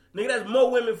niggas. Nigga, that's more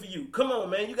women for you. Come on,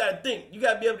 man. You gotta think. You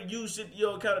gotta be able to use shit to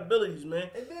your accountabilities, man.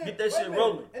 Get that shit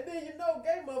rolling. And then you know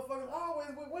gay motherfuckers always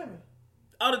with women.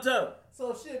 All the time.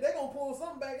 So shit, they gonna pull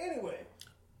something back anyway.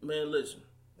 Man, listen.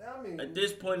 I mean, at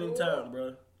this point in time,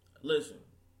 bro, listen.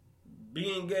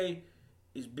 Being gay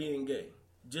is being gay.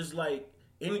 Just like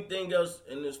anything else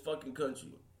in this fucking country.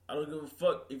 I don't give a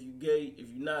fuck if you gay, if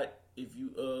you not, if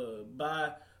you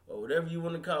bi, or whatever you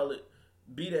want to call it.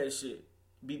 Be that shit.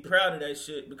 Be proud of that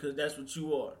shit because that's what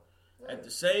you are. Right. At the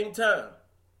same time,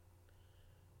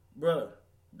 bruh,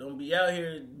 don't be out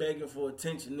here begging for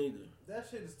attention neither. That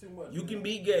shit is too much. You can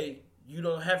be gay. You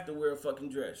don't have to wear a fucking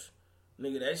dress.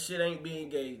 Nigga, that shit ain't being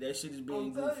gay. That shit is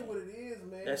being goofy. I'm telling you what it is,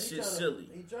 man. That shit's silly.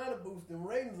 He trying to boost them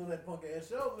ratings on that punk ass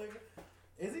show, nigga.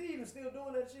 Is he even still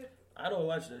doing that shit? I don't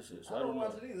watch that shit, so I don't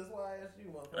watch it either. That's why I asked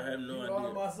you, motherfucker. I have no idea. You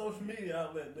on my social media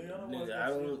outlet, nigga. I don't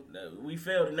watch that shit. We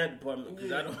failed in that department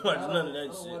because I don't watch none of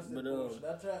that shit.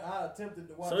 But I attempted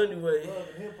to watch so anyway, Love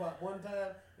and Hip Hop one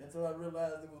time until I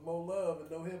realized it was more love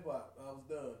and no hip hop. I was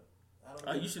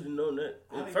done. You should have known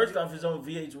that. First off, it's on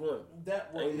VH1.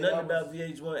 Ain't nothing about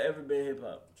VH1 ever been hip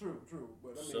hop. True.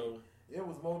 But I mean, it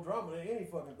was more drama than any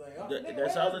fucking thing.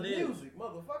 That's all it is. Music,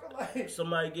 motherfucker. Like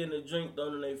somebody getting a drink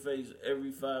thrown in their face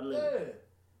every 5 minutes.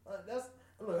 Yeah,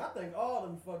 look. I think all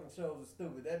them fucking shows are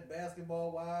stupid. That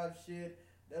Basketball Wives shit,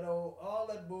 all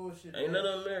that bullshit. Ain't none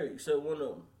of them married except one of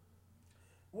them.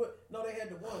 What? No, they had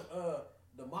the one,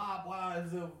 the Mob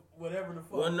Wives of whatever the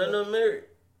fuck. Well, none of them married.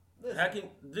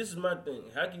 This is my thing.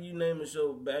 How can you name a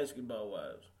show Basketball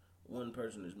Wives? One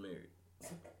person is married.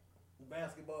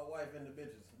 Basketball wife and the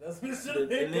bitches. That's what it should have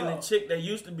been. And then the chick that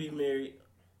used to be married,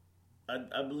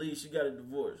 I believe she got a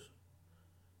divorce.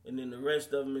 And then the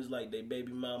rest of them is like they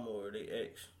baby mama or they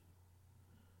ex.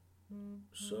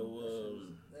 So,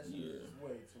 that shit is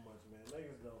way too much, man.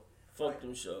 Niggas don't. Fuck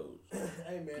them shows.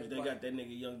 Hey, man. Because they got that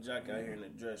nigga Young Jock out here in the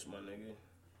dress, my nigga.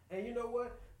 And you know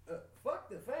what? Fuck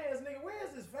the fans, nigga.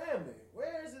 Where's his family?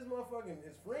 Where's his motherfucking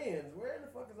his friends? Where the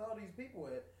fuck is all these people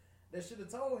at? They should have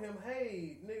told him,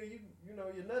 hey, nigga, you know,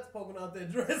 your nuts poking out that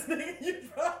dress, nigga. You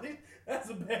probably, that's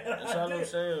a bad idea. That's all I'm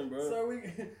saying, bro. Sir,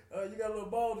 you got a little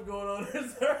bulge going on there,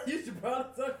 sir. You should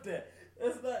probably tuck that.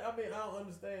 That's not, I mean, I don't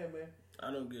understand, man.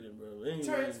 I don't get it, bro. Anyway,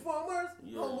 Transformers,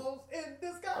 homos in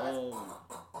disguise.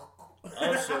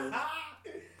 Also,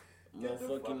 Get the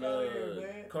fuck out of here,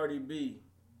 man. Cardi B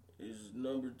is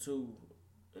number 2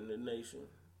 in the nation.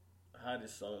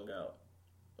 Hottest song out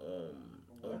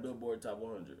on Billboard Top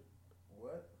 100.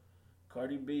 What?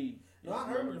 Cardi B is No, I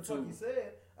heard number what the 2. fuck you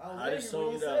said. I was Hottest angry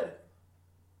when you song said out. it.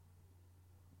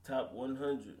 Top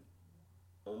 100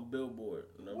 on Billboard.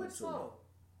 Number Which 2. song?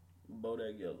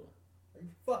 Bodak Yellow. Are you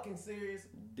fucking serious?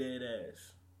 Dead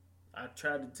ass. I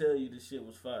tried to tell you this shit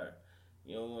was fire.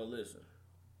 You don't want to listen.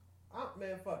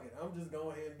 Man, fuck it. I'm just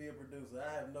going ahead and be a producer.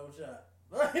 I have no shot.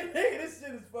 Like, nigga, this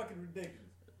shit is fucking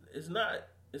ridiculous. It's not.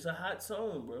 It's a hot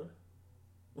song, bro.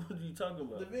 What are you talking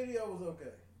about? The video was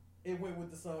okay. It went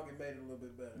with the song and made it a little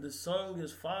bit better. The song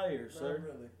is fire, sir. Not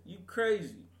really. You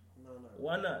crazy. No.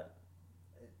 Why not?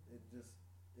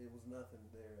 It was nothing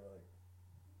there. Like,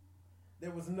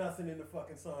 there was nothing in the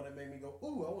fucking song that made me go,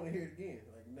 ooh, I want to hear it again.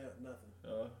 Like, nothing.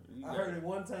 I heard it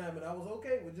one time and I was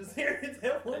okay with just hearing it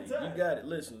that one time. You got it.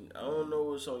 Listen, I don't know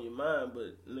what's on your mind,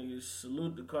 but niggas,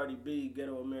 salute to Cardi B,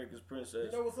 Ghetto America's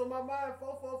Princess. You know what's on my mind?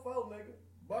 444, nigga.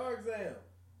 Bar exam.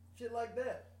 Shit like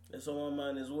that. That's on my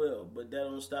mind as well, but that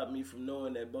don't stop me from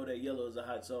knowing that Bodak Yellow is a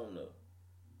hot song, though.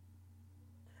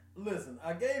 Listen,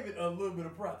 I gave it a little bit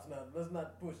of props. Now, let's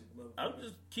not push it, motherfucker. I'm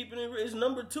just keeping it real. It's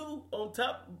number 2 on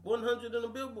top 100 on the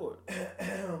Billboard.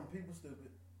 People stupid.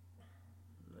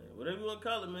 Man, whatever you want to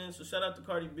call it, man. So shout out to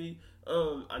Cardi B.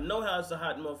 I know how it's a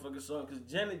hot motherfucking song because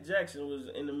Janet Jackson was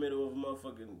in the middle of a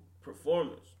motherfucking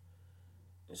performance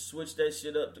and switched that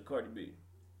shit up to Cardi B.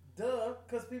 Duh,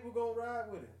 because people gonna ride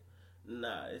with it.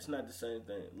 Nah, it's not the same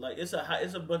thing. Like it's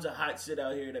a bunch of hot shit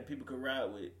out here that people can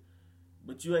ride with,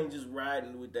 but you ain't just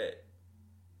riding with that.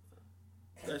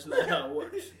 That's not how it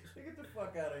works. Get the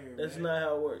fuck out of here, That's man. not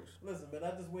how it works. Listen, man,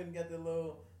 I just went and got that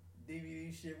little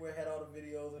DVD shit where it had all the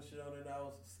videos and shit on it, and I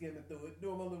was skimming through it,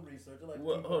 doing my little research. I like to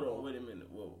keep Hold up on, wait a minute.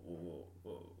 Whoa.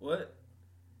 What?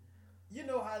 You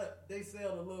know how they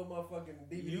sell the little motherfucking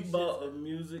DVD You shits? bought a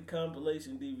music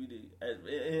compilation DVD.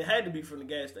 It had to be from the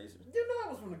gas station. You know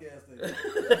I was from the gas station.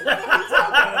 What are you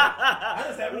talking about? I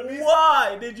just happened to be...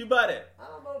 Why did you buy that? I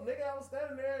don't know, nigga. I was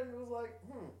standing there and it was like,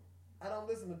 I don't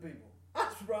listen to people. I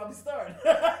should probably start.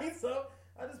 So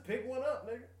I just picked one up,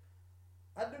 nigga.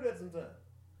 I do that sometimes.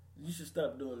 You should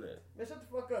stop doing that. Man, shut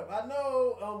the fuck up. I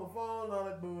know on my phone, all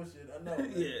that bullshit. I know.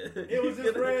 Man. Yeah. It was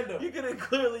just random. You could have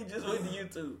clearly just went to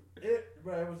YouTube. It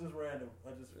was just random.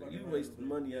 I just fucking You wasting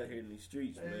money out here in these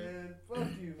streets, man. And fuck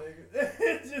you, nigga.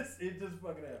 It just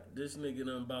fucking happened. This nigga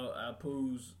done bought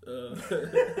Apu's,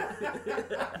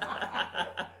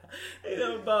 he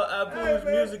done bought Apu's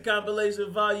music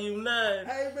compilation volume 9.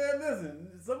 Hey, man, listen.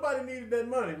 Somebody needed that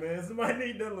money, man. Somebody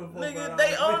need that little Nigga,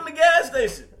 they own the gas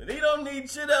station. He don't need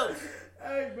shit else.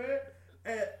 Hey, man.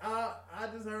 And I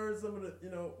just heard some of the,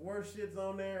 worst shits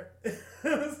on there. You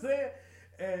know what I'm saying?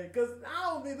 And because I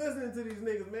don't be listening to these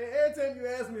niggas, man. Every time you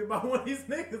ask me about one of these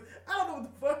niggas, I don't know what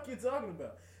the fuck you're talking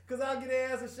about. Because I'll get their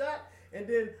ass a shot, and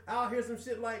then I'll hear some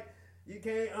shit like, you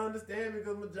can't understand me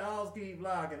because my jaws keep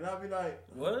locking. And I'll be like,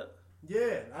 What?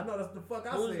 yeah, I know that's the fuck I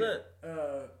Who's said.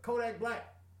 that? Kodak Black.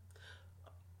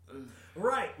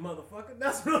 Right, motherfucker.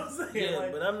 That's what I'm saying. Yeah,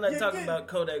 like, but I'm not talking about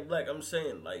Kodak Black. I'm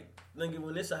saying, like, nigga,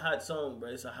 when it's a hot song, bro,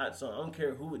 it's a hot song. I don't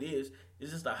care who it is.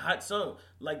 It's just a hot song.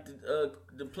 Like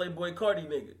the Playboy Cardi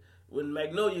nigga. When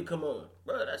Magnolia come on.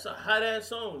 Bro, that's a hot-ass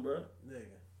song, bro.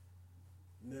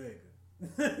 Nigga.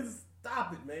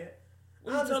 Stop it, man.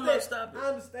 What you talking about, stop it? I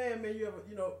understand, man.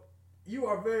 You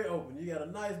are very open. You got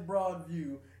a nice broad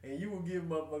view, and you will give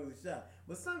motherfuckers a shot.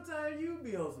 But sometimes you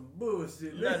be on some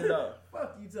bullshit. Not man. at all.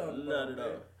 Fuck you talking about, Not at man.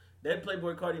 all. That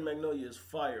Playboy Cardi Magnolia is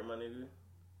fire, my nigga.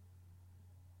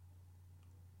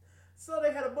 So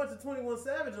they had a bunch of 21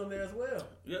 Savage on there as well.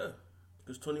 Yeah,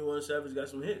 because 21 Savage got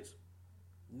some hits.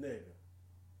 Nigga.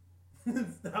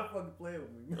 Stop fucking playing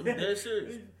with me, I'm man. dead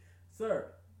serious.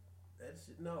 Sir, that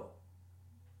shit, no.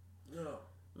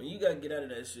 Man, you gotta get out of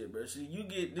that shit, bro. See, you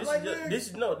get this like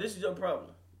this is your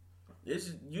problem.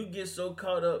 You get so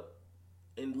caught up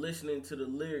in listening to the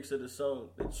lyrics of the song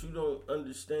that you don't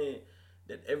understand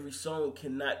that every song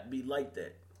cannot be like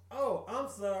that. Oh, I'm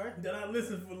sorry that I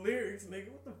listen for lyrics, nigga.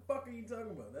 What the fuck are you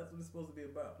talking about? That's what it's supposed to be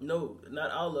about. No,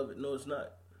 not all of it. No, it's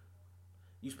not.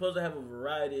 You're supposed to have a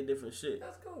variety of different shit.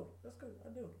 That's cool. I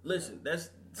do. Listen, this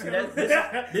is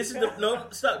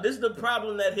the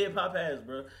problem that hip hop has,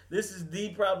 bro. This is the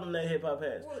problem that hip hop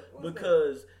has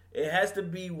because it has to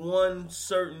be one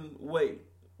certain way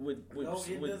with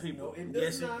people.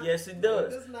 Yes, it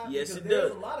does. Yes, it does.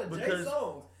 There's a lot of Jay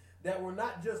songs that were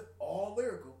not just all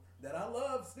lyrical that I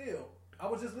love still. I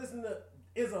was just listening to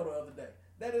Izzo the other day.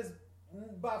 That is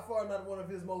by far not one of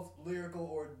his most lyrical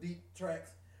or deep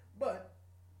tracks, but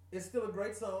it's still a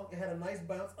great song. It had a nice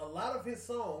bounce. A lot of his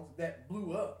songs that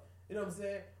blew up, you know what I'm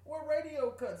saying, were radio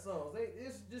cut songs.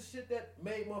 It's just shit that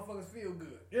made motherfuckers feel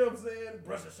good. You know what I'm saying?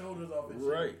 Brush your shoulders off and shit.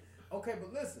 Right. Okay,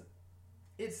 but listen.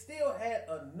 It still had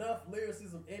enough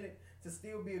lyricism in it to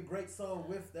still be a great song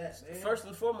with that, man. First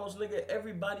and foremost, nigga,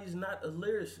 everybody's not a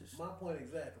lyricist. My point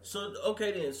exactly. So,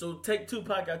 okay then. So take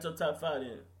Tupac out your top 5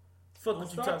 then. Fuck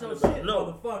what you talking about. Shit,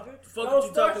 no. Motherfucker. Fuck Don't what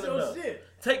you talking your about. Shit.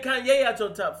 Take Kanye out your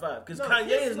top 5. Because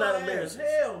Kanye is not a lyricist.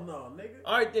 Hell no, nigga.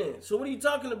 Alright then. So what are you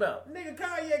talking about? Nigga,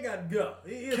 Kanye got go.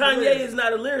 Kanye is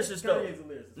not a lyricist though. Kanye's a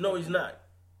lyricist. No, he's not.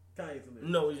 Kanye's a lyricist.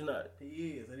 No, he's not. He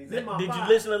is. And he's in my Did five.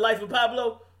 you listen to Life of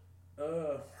Pablo?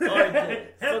 Alright then.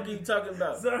 Fuck are you talking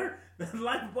about? Sir, the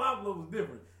Life of Pablo was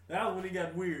different. That was when he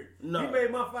got weird. No. He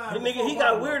made my 5. Nigga, he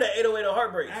got weird at 808 on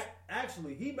Heartbreaks.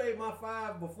 Actually, he made my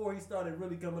 5 before he started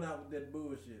really coming out with that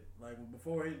bullshit. Like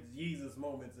before his Jesus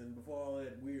moments and before all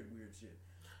that weird shit.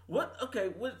 What?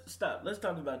 Okay, stop. Let's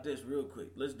talk about this real quick.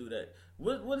 Let's do that.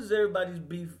 What is everybody's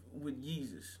beef with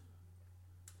Yeezus?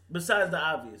 Besides the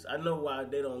obvious. I know why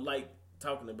they don't like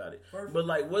talking about it. But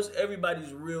like, what's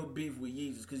everybody's real beef with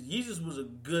Yeezus? Because Yeezus was a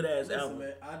good-ass album.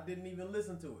 Man, I didn't even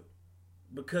listen to it.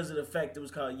 Because of the fact it was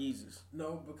called Yeezus.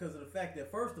 No, because of the fact that,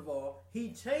 first of all,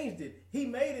 he changed it. He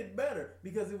made it better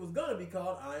because it was going to be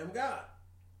called I Am God.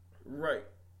 Right.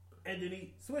 And then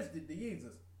he switched it to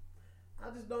Yeezus. I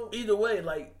just don't... Either way,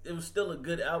 like, it was still a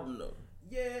good album, though.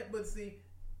 Yeah, but see,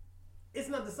 it's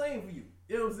not the same for you.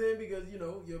 You know what I'm saying? Because, you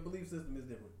know, your belief system is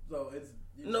different. So it's...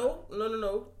 No.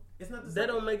 It's not the same. That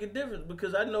don't make a difference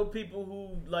because I know people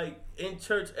who, like, in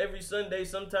church every Sunday,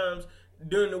 sometimes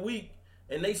during the week,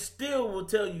 and they still will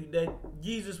tell you that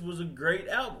Yeezus was a great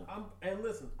album. And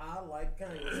listen, I like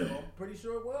Kanye, so I'm pretty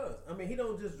sure it was. I mean, he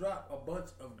don't just drop a bunch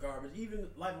of garbage. Even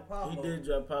Life of Pablo. He did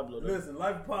drop Pablo, though. Listen,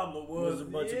 Life of Pablo was a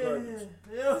bunch of garbage.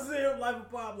 You know what I'm saying? Life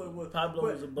of Pablo was. Pablo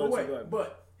was a bunch of garbage.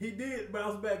 But he did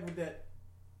bounce back with that.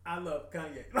 I love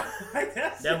Kanye. Like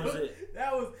that was it.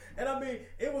 That was, and I mean,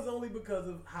 it was only because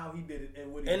of how he did it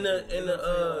and what he and did.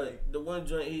 The one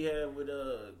joint he had with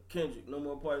Kendrick, No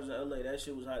More Parties in LA, that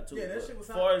shit was hot too. Yeah, that shit was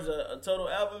hot. As far as a total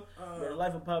album, the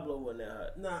Life of Pablo wasn't that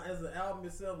hot. Nah, as an album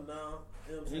itself, nah.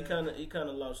 You know what I'm he kind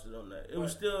of lost it on that. It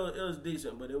was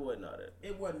decent, but it wasn't all that.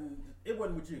 It wasn't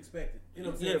what you expected. You know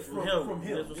what I'm saying? Yeah, from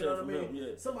him. That's You know what I mean? Yeah.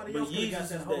 Somebody but else could have got Yeezus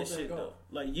that whole is that thing shit going. though.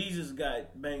 Like Yeezus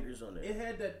got bangers on there. It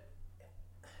had that.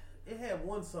 It had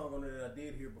one song on there that I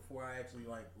did hear before I actually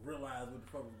like realized what the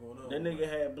fuck was going on. That nigga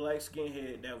had Black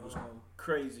Skinhead that was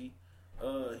crazy.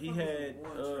 He had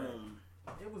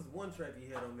it was one track he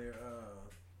had on there.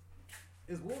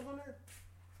 Is Wolves on there?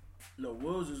 No,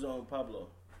 Wolves is on Pablo.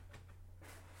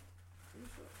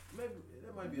 Maybe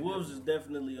that might be. Wolves is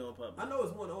definitely on Pablo. I know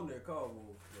it's one on there called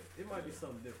Wolves, but it might be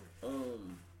something different.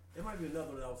 It might be another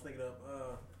one that I was thinking of.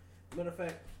 Matter of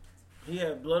fact, he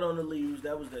had Blood on the Leaves.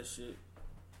 That was that shit.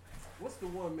 What's the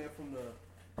one, man, from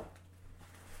the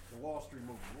Wall Street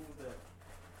movie? What was that?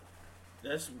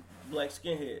 That's Black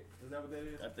Skinhead. Is that what that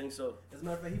is? I think so. As a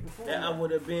matter of fact, he performed that. I would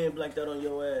have been Black That on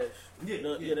Your Ass. Yeah,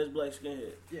 that's Black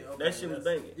Skinhead. Yeah, okay, that shit was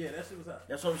banging. Yeah, that shit was hot.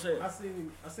 That's what I'm saying.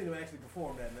 I seen him actually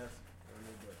perform that, and that's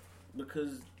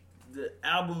because the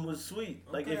album was sweet.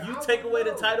 Okay, like if you take away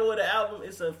the title of the album,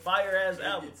 it's a fire ass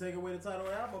album. You take away the title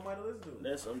of the album, I might have listened to it.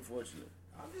 That's unfortunate.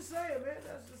 I'm just saying, man.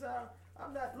 That's just how.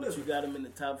 I'm not. But you got him in the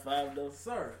top 5 though,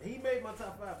 sir. He made my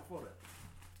top 5 before that.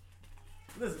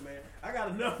 Listen, man. I got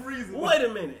enough reasons. Wait a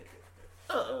minute.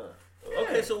 Yeah.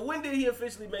 Okay, so when did he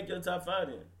officially make your top 5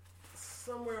 then?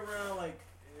 Somewhere around like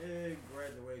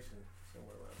graduation.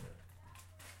 Somewhere around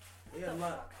there. Yeah, a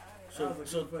lot.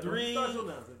 So 3.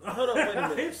 Hold on, wait a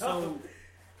minute. So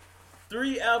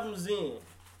 3 albums in,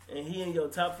 and he in your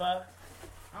top 5.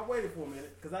 I waited for a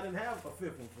minute because I didn't have a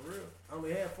 5th one for real. I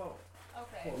only had 4.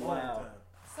 Okay. For a long time.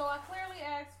 So I clearly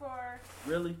asked for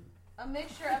really a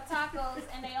mixture of tacos,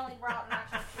 and they only brought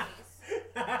nacho cheese.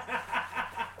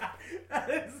 That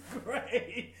is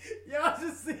great. Y'all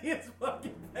should see his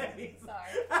fucking face.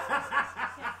 Sorry.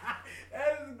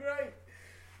 That is great.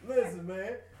 Listen,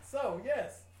 man. So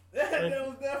yes, that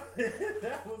was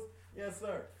definitely yes,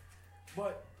 sir.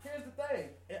 But here's the thing: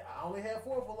 I only had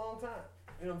 4 for a long time,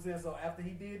 You know what I'm saying? So after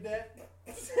he did that,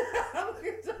 look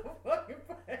at your fucking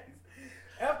face.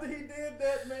 After he did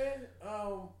that, man,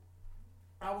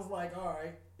 I was like, all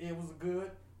right, it was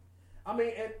good. I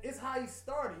mean, and it's how he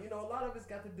started. You know, a lot of it's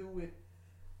got to do with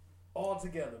all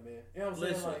together, man. You know what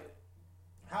I'm saying? Like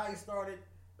how he started,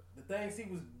 the things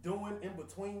he was doing in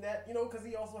between that. You know, because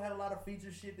he also had a lot of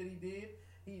feature shit that he did.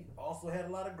 He also had a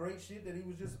lot of great shit that he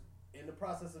was just in the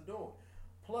process of doing.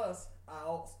 Plus, I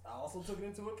also took it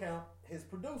into account his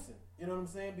producing. You know what I'm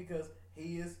saying? Because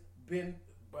he has been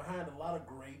behind a lot of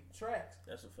great tracks.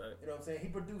 That's a fact. You know what I'm saying? He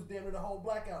produced damn near the whole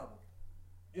Black album.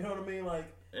 You know what I mean?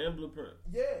 Like, and Blueprint.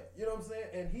 Yeah, you know what I'm saying?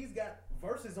 And he's got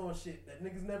verses on shit that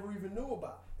niggas never even knew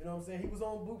about. You know what I'm saying? He was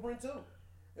on Blueprint too. You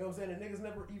know what I'm saying? And niggas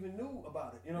never even knew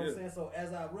about it. You know what I'm saying? So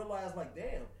as I realized, like,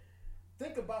 damn,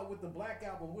 think about what the Black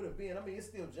album would have been. I mean, it's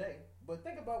still Jay, but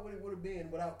think about what it would have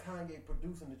been without Kanye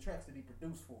producing the tracks that he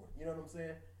produced for it. You know what I'm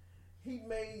saying? He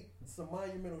made some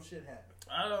monumental shit happen.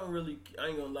 I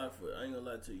ain't gonna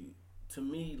lie to you. To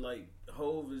me, like,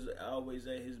 Hove is always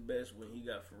at his best when he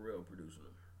got Pharrell producing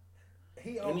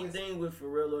him. Anything with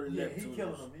Pharrell or the Neptunes, he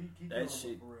killing him. He that killing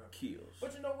shit him kills.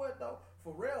 But you know what though?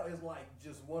 Pharrell is like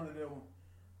just one of them.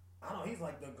 I don't know. He's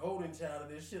like the golden child of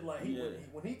this shit. Like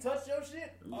when he touch your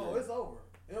shit, oh, it's over.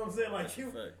 You know what I'm saying?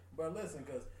 Like But listen,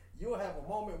 because you'll have a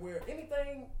moment where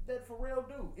anything that Pharrell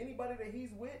do, anybody that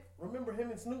he's with, remember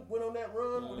him and Snoop went on that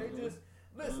run where they just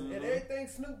listen and everything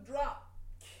Snoop dropped,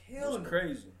 killing. It's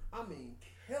crazy. I mean,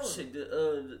 killing. Shit,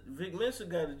 Vic Mensa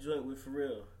got a joint with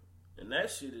Pharrell, and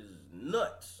that shit is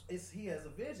nuts. He has a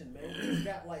vision, man. He's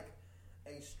got like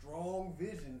a strong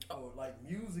vision for like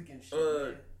music and shit.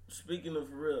 Man. Speaking of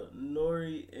Pharrell,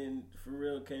 Nori and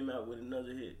Pharrell came out with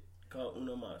another hit called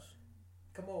Uno Mas.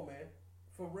 Come on, man.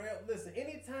 Pharrell, listen,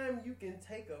 anytime you can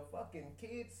take a fucking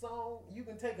kid song, you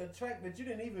can take a track that you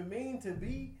didn't even mean to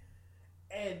be,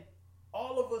 and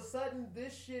all of a sudden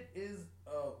this shit is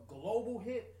a global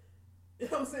hit. You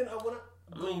know what I'm saying?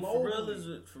 Pharrell is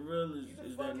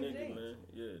that nigga, genius. man.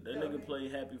 Yeah, that nigga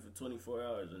played Happy for 24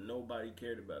 hours and nobody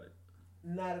cared about it.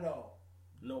 Not at all.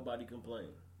 Nobody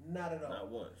complained. Not at all.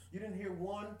 Not once. You didn't hear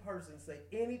one person say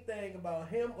anything about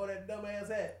him or that dumbass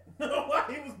hat. Why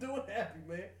he was doing Happy,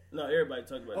 man. No, everybody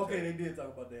talked about that. Okay, they did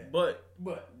talk about that.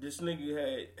 But this nigga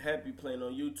had Happy playing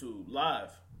on YouTube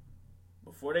live.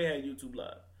 Before they had YouTube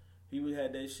live. He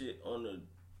had that shit on a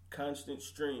constant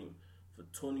stream for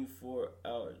 24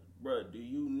 hours. Bruh, do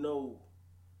you know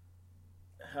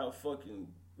how fucking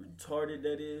retarded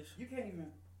that is? You can't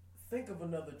even think of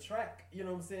another track, you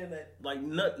know what I'm saying, that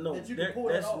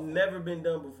that's never been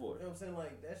done before. You know what I'm saying?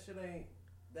 Like, that shit ain't...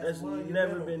 That's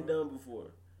never been done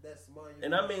before. That's monumental.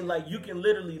 And I mean, like, you can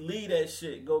literally leave that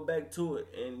shit, go back to it,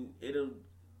 and it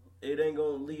ain't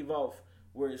gonna leave off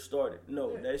where it started.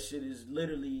 No, that shit is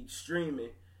literally streaming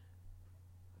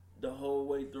the whole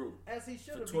way through. As he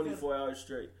should have. For 24 hours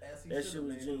straight. That shit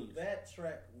was genius. That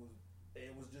track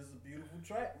was just a beautiful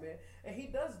track, man. And he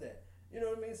does that. You know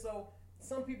what I mean? So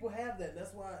some people have that.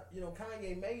 That's why, you know,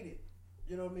 Kanye made it.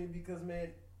 You know what I mean? Because,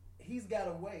 man, he's got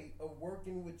a way of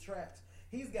working with tracks.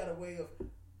 He's got a way of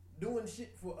doing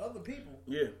shit for other people.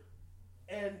 Yeah.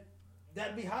 And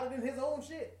that'd be hotter than his own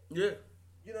shit. Yeah.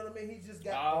 You know what I mean? He just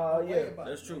got a way about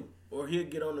that's true. Or he'll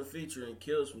get on the feature and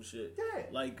kill some shit. Yeah.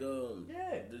 Like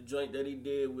the joint that he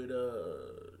did with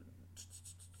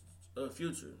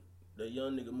Future. That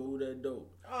young nigga moved that dope.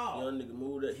 Oh. Young nigga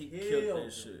moved that. He killed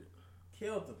that shit.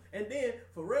 Killed him. And then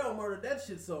Pharrell murdered that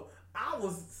shit. So I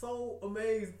was so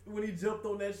amazed when he jumped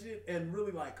on that shit and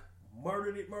really like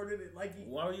murdered it. Like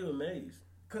Why were you amazed?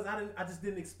 Because I just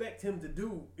didn't expect him to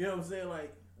do. You know what I'm saying?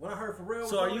 Like when I heard Pharrell.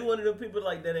 So are you one of the people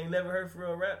like that ain't never heard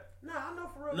Pharrell rap? Nah, I know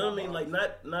Pharrell. No, I mean like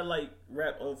not like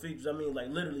rap on features. I mean like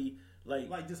literally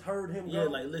like just heard him. Yeah,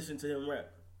 like listen to him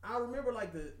rap. I remember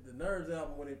like the Nerds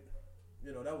album when it,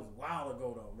 you know, that was a while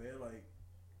ago though, man. Like,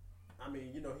 I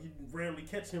mean, you know, you rarely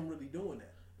catch him really doing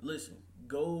that. Listen,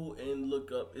 go and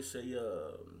look up. It's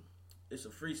a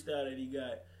freestyle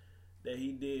that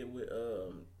he did with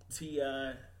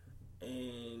T.I.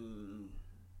 and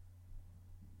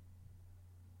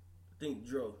I think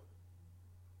Dro.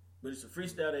 But it's a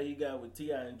freestyle that he got with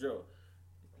T.I. and Dro.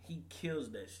 He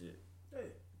kills that shit. Yeah.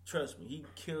 Trust me, he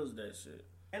kills that shit.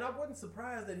 And I wasn't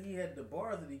surprised that he had the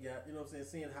bars that he got, you know what I'm saying,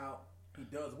 seeing how he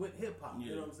does with hip-hop,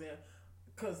 you know what I'm saying?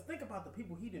 Because think about the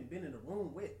people he done been in the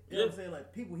room with. You know what I'm saying?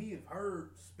 Like, people he have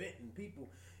heard spitting, people.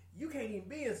 You can't even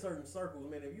be in certain circles,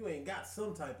 man, if you ain't got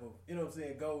some type of, you know what I'm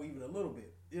saying, go even a little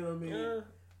bit. You know what I mean? Yeah,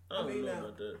 I don't know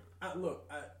about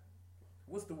that.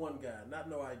 What's the one guy? Not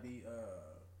No ID,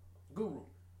 Guru.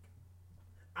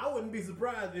 I wouldn't be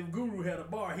surprised if Guru had a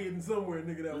bar hidden somewhere,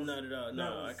 nigga. That was Not at all.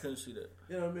 No, was- I couldn't see that.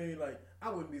 You know what I mean? Like, I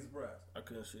wouldn't be surprised. I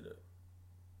couldn't see that.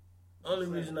 Only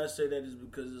reason I say that is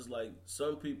because it's like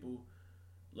some people,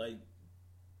 like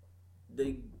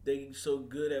they so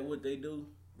good at what they do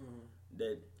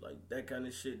that like that kind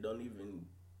of shit don't even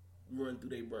run through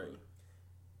their brain.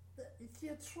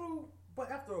 Yeah, true. But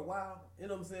after a while, you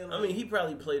know what I'm saying? I mean, he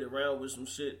probably played around with some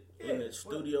shit in the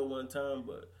studio one time,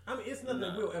 but I mean, it's nothing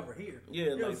that we'll ever hear. yeah, You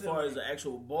know like what as I'm far saying? as the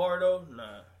actual bar though,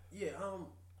 nah. Yeah,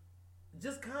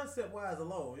 just concept wise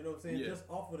alone, you know what I'm saying? Yeah. Just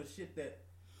off of the shit that,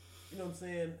 you know what I'm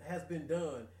saying, has been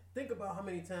done. Think about how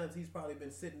many times he's probably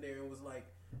been sitting there and was like,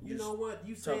 you Just know what,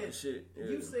 you talking said shit. Yeah.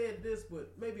 you said this,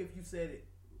 but maybe if you said it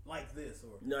like this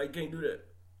or No, you can't do that.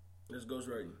 That's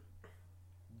ghostwriting.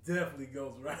 definitely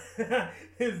goes right.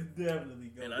 It's definitely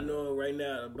goes. And I know right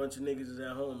now a bunch of niggas is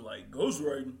at home like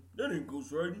ghostwriting. That ain't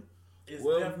ghostwriting. It's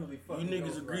Well, definitely fucking you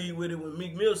niggas ghostwriting. agreed with it when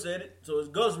Meek Mill said it, so it's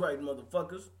ghostwriting,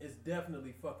 motherfuckers. It's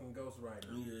definitely fucking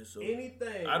ghostwriting. Yeah, so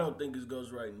Anything. I don't think it's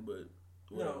ghostwriting, but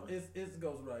No, whatever. it's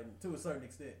ghostwriting to a certain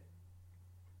extent.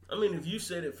 I mean, if you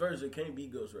said it first, it can't be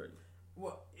ghostwriting.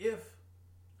 Well, if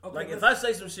okay, Like if let's- I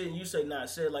say some shit and you say, "Nah,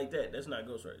 say it like that," that's not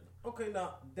ghostwriting. okay,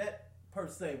 now that per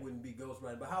se wouldn't be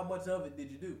ghostwriting, but how much of it did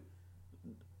you do?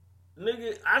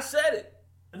 Nigga, I said it.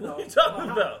 No, What you talking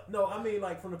but about? No, I mean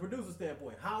like from the producer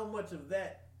standpoint, how much of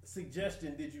that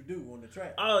suggestion did you do on the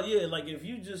track? Oh yeah, like if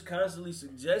you just constantly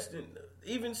suggesting,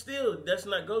 even still, that's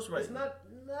not ghostwriting. It's not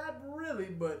really,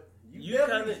 but You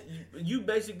kind of you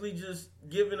basically just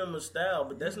giving them a style,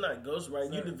 but that's not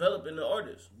ghostwriting. You Sir. developing the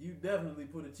artist. you definitely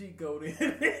put a cheat code in.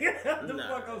 What the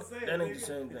Nah, fuck I'm saying? that ain't nigga? the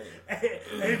same thing.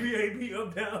 ABAB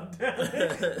up down down. What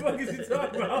the fuck is you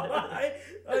talking about?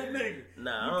 Like nigga.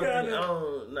 Nah, you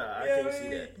I can't see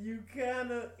that. You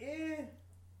kind of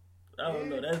I don't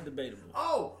know. That's debatable.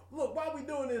 Oh, look, while we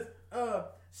doing this,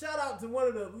 shout out to one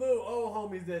of the little old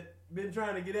homies that been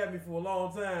trying to get at me for a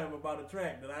long time about a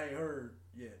track that I ain't heard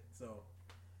yet. So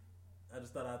I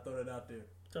just thought I'd throw that out there.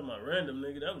 Talking about random,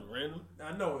 nigga. That was random.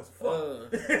 I know it's fun.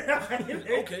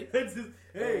 okay. It's just,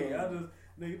 hey, I just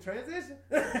nigga transition.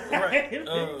 Right.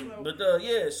 So- But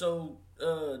yeah, so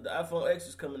the iPhone X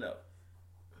is coming out.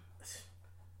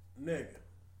 nigga,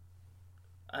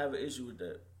 I have an issue with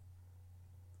that.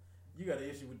 you got an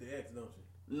issue with the X, don't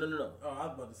you? No. Oh, I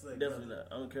was about to say Definitely not.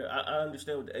 I don't care. I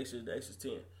understand what the X is. The X is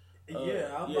 10.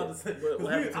 Yeah, I was about to say. But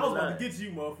what happened to I was the about 9? to get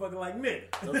you, motherfucker, like nigga.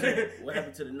 I'm saying, what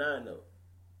happened to the 9 though?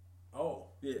 Oh.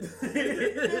 Yeah.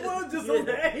 It was just on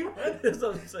the A. That's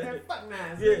what I'm saying. Man, fuck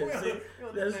nines. Yeah, We don't- see, we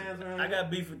don't do that's, nines around I here.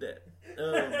 got beef with that.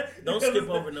 Don't skip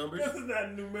over numbers. This is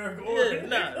not numerical Yeah, order.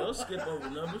 nah, don't skip over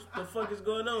numbers. What the fuck is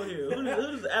going on here? Who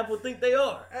does Apple think they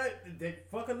are? They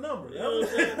fucking number. You know what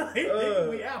I'm saying? They think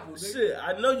we Apple. Nigga. Shit,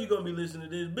 I know you're gonna be listening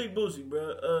to this. Big Boosie,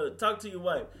 bro. Talk to your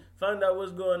wife. Find out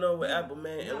what's going on with Apple,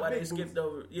 man, and Not why they Big skipped Boosie.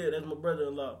 over. Yeah, that's my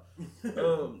brother-in-law.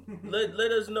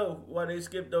 Let us know why they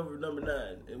skipped over number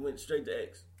 9 and went straight to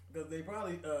X. Because they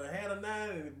probably had a 9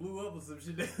 and it blew up or some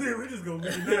shit. We're just gonna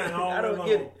get the 9 all I don't along.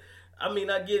 get it. I mean,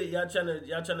 I get it. Y'all trying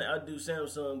to outdo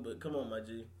Samsung, but come on, my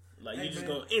G. Like Hey, you just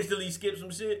man. gonna instantly skip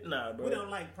some shit? Nah, bro. We don't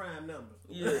like prime numbers.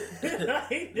 Yeah.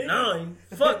 9?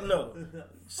 Fuck no.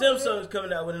 Samsung's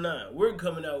coming out with a 9. We're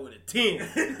coming out with a 10.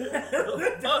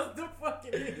 That's Fuck. the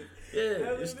fucking is. Yeah, That's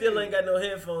it what still is. ain't got no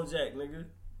headphone jack, nigga.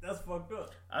 That's fucked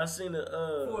up. I seen For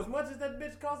a as much as that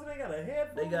bitch costing, they got a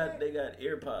headphone. they got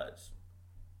AirPods.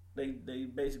 They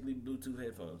basically Bluetooth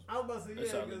headphones. I was about to say,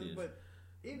 That's yeah, all it is. but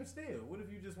even still, what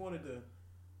if you just wanted to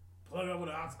plug up with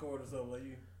an aux cord or something like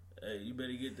you? Hey, you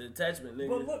better get the attachment, nigga.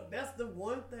 But look, that's the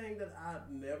one thing that I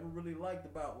never really liked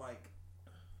about like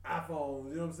iPhones.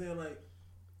 You know what I'm saying? Like,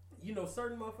 you know,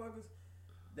 certain motherfuckers,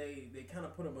 they kind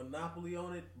of put a monopoly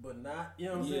on it, but not. You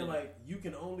know what I'm saying? Yeah. Like, you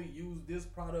can only use this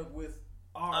product with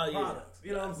our Oh, yeah. products.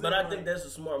 You know what I'm saying? But I Like, think that's a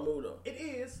smart move, though. it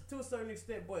is to a certain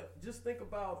extent. But just think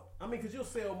about, I mean, because you'll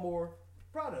sell more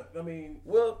product. I mean,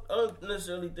 Well, I don't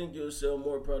necessarily think you'll sell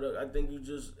more product. I think you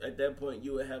just at that point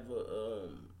you would have a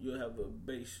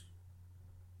base.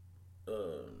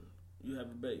 You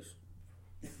have a base.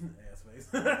 ass face.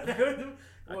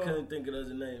 I couldn't think of the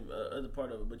other name, other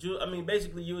part of it. But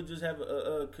basically, you would just have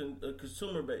a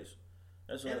consumer base.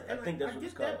 That's what I think that's what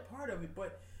it's get called. that part of it,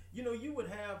 but you know, you would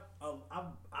have.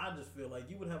 I just feel like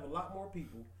you would have a lot more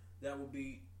people that would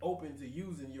be open to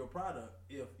using your product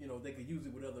if you know they could use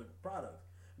it with other products.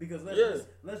 Because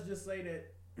let's just say that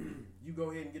you go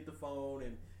ahead and get the phone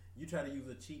and you try to use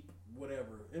a cheap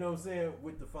whatever, you know what I'm saying,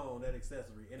 with the phone, that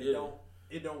accessory, and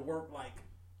it don't work like,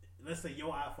 let's say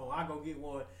your iPhone, I go get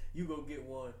one, you go get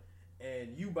one,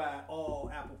 and you buy all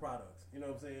Apple products, you know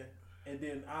what I'm saying? And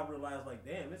then I realized, like,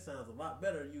 damn, it sounds a lot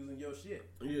better using your shit.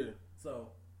 Yeah. So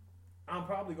I'm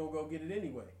probably gonna go get it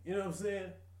anyway. You know what I'm saying?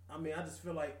 I mean, I just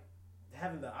feel like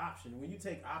having the option. When you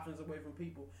take options away from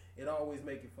people, it always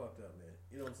make it fucked up, man.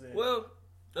 You know what I'm saying? Well,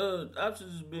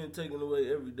 options is being taken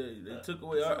away every day. They took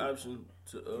away our option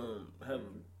to have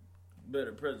a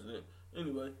better president.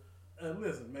 Anyway.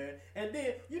 Listen, man. And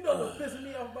then, you know what's pissing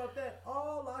me off about that?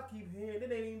 All I keep hearing,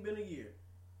 it ain't even been a year.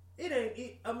 It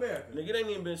ain't America. Nigga, it ain't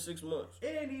even been 6 months.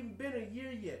 It ain't even been a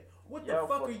year yet. What Y'all the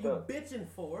fuck are fucked you up. bitching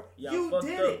for? Y'all You fucked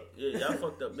did up. it. Yeah, y'all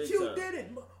fucked up big You time. did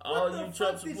it. All What you the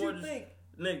Trump fuck did supporters, you think?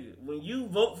 nigga, when you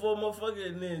vote for a motherfucker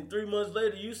and then 3 months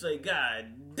later you say, God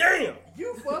damn,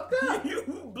 You fucked up. you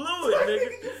blew it,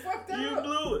 nigga. You fucked up. You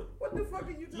blew it. What the fuck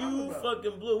are you talking You about?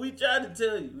 fucking blew. We tried to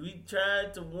tell you. We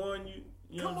tried to warn you.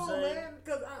 You Come know on, what I'm saying? man.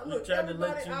 Because We look, tried to let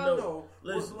everybody you I know. know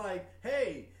was Listen. like,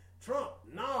 hey, Trump,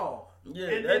 no. Yeah,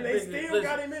 and that they nigga- still listen,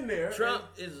 got him in there. Trump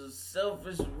is a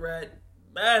selfish rat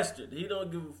bastard. He don't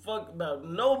give a fuck about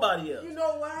nobody else. You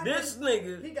know why? This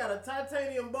nigga. He got a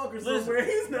titanium bunker Listen, somewhere.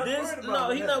 He's not worried about no,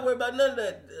 that. he's not worried about none of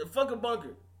that. Fuck a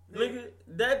bunker. Nigga,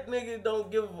 that nigga don't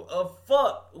give a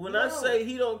fuck. When I No. say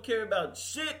he don't care about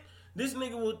shit, this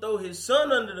nigga will throw his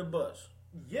son under the bus.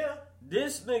 Yeah.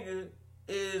 This nigga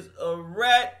is a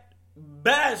rat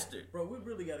bastard. Bro, we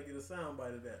really got to get a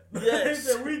soundbite of that. Yes.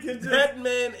 That we can just... That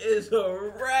man is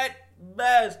a rat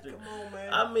bastard. Come on,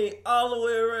 man. I mean, all the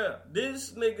way around.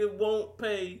 This nigga won't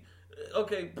pay.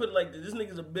 Okay, put it like this. This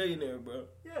nigga's a billionaire, bro.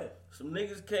 Yeah. Some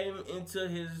niggas came into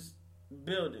his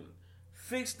building,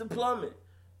 fixed the plumbing,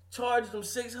 charged him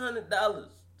 $600.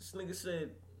 This nigga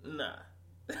said, nah.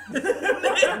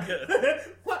 Nigga.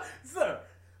 What? Sir,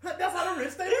 that's how the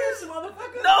rich stay rich,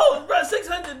 motherfucker. No, bro,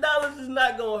 $600 is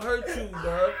not gonna hurt you,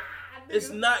 bro. It's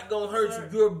not gonna hurt Sir.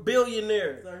 you. You're a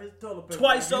billionaire. Sir, his toilet paper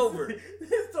Twice might be- over.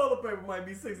 His toilet paper might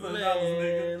be $600, Man,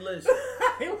 nigga. listen.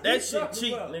 What That you shit talking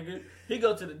cheap, about? nigga. He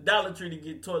go to the Dollar Tree to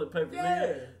get toilet paper, Yeah.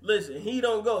 nigga. Listen, he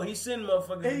don't go. He send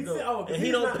motherfuckers And he to go. said, oh, 'cause and he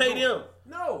he's don't not pay going. them.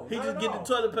 No, He not just at get all. the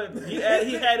toilet paper. He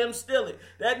had him steal it.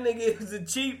 That nigga is a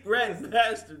cheap rat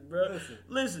bastard, bro.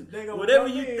 Listen, they gonna whatever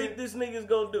come you in. think this nigga's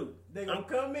gonna do, They gonna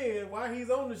come in while he's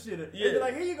on the shit. They Yeah. be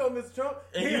like, here you go, Mr. Trump.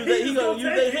 and He he gonna use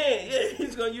take their it. hand. Yeah,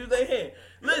 he's gonna use their hand.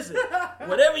 Listen,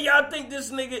 whatever y'all think this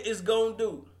nigga is gonna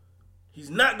do, he's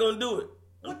not gonna do it.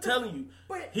 I'm What the- telling you.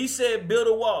 but- He said build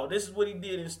a wall. This is what he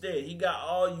did instead. He got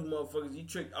all you motherfuckers. He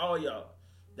tricked all y'all.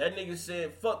 That nigga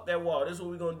said, fuck that wall. This is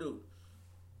what we gonna do.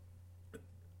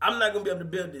 I'm not gonna be able to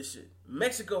build this shit.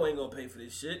 Mexico ain't gonna pay for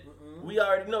this shit. We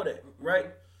already know that,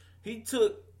 right? He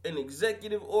took an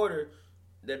executive order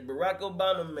that Barack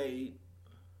Obama made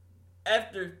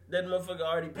after that motherfucker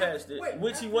already passed it, Wait,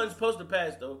 which he after- wasn't supposed to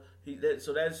pass though.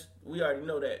 So that's we already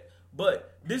know that.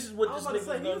 But this is what I was this about to nigga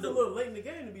say, was he gonna was a do. little late in the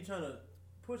game to be trying to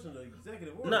push an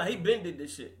executive order. Nah, he been did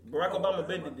this shit. Barack Oh, Obama okay.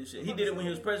 been did this shit. He did it when he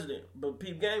was president. But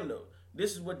peep game though.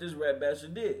 This is what this rat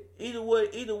bastard did. Either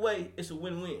way, it's a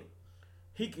win-win.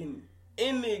 He can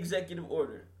end the executive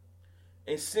order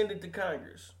and send it to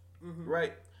Congress.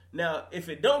 Right? Now, if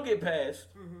it don't get passed,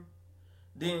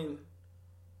 then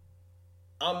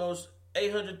almost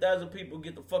 800,000 people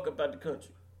get the fuck up out the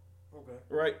country. Okay.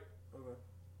 Right?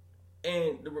 Okay.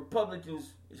 And the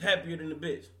Republicans is happier than the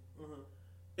bitch.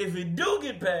 If it do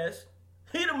get passed,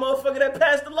 he the motherfucker that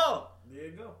passed the law. There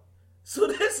you go. So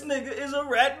this nigga is a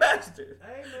rat bastard.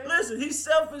 Hey, man. Listen, he's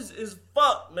selfish as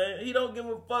fuck, man. He don't give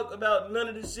a fuck about none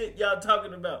of the shit y'all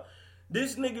talking about.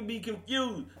 This nigga be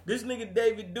confused. This nigga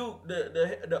David Duke,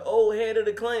 the old head of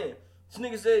the Klan. This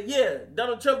nigga said, yeah,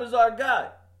 Donald Trump is our guy.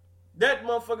 That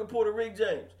motherfucker Puerto Rick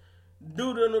James.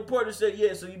 Dude on the reporter said,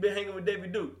 yeah, so you been hanging with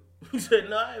David Duke. He said,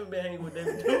 no, I haven't been hanging with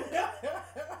David Duke.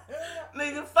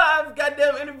 Nigga, 5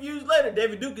 goddamn interviews later,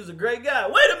 David Duke is a great guy.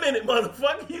 Wait a minute,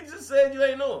 motherfucker. You just said you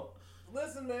ain't know him.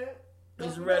 Listen, man. He's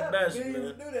That's a what rat happens. bastard,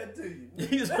 Billions man. do that to you.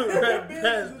 He's a rat Billions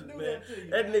bastard, do man. that to you.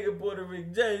 That nigga Puerto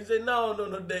Rick James said, no, I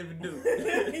don't know David Duke. yeah,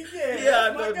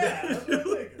 I that's know my guy. David That's my Duke.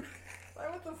 nigga. Like,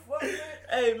 what the fuck, man?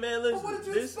 Hey, man, But what listen. did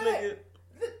you This expect? nigga...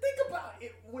 Think about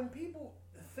it. When people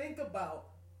think about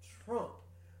Trump,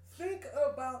 think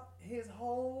about his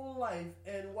whole life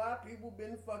and why people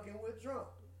been fucking with Trump.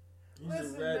 He's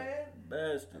Listen, a rat man.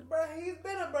 bastard. Bro, he's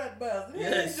been a rat bastard. He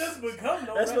Yes. ain't just become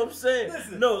no That's rat. what I'm saying.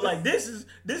 Listen, No, like this is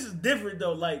different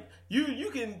though. Like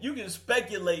you can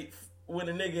speculate when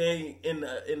a nigga ain't in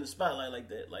the spotlight like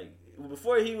that. Like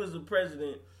before he was the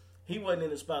president, he wasn't in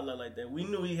the spotlight like that. We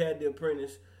knew he had The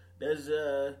Apprentice. That's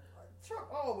Trump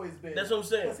always been. That's what I'm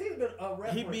saying. 'Cause he's been a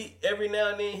rat. he be every now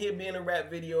and then he'll be in a rap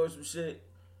video or some shit.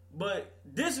 But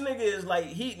this nigga is like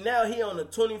he on a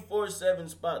 24/7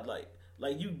 spotlight.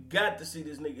 Like you got to see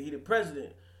this nigga. He the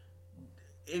president.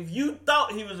 if you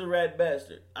thought he was a rat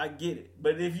bastard, I get it.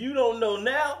 But if you don't know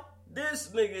now, this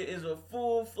nigga is a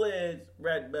full-fledged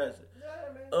rat bastard.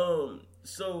 Yeah, man.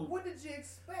 So what did you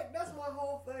expect? That's my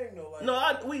whole thing, though. Like,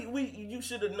 no, you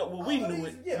should have known. Well, we knew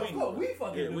it. Yeah, of course, we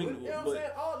fucking knew it. You know what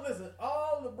I'm saying?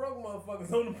 All the broke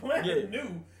motherfuckers on the planet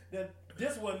knew that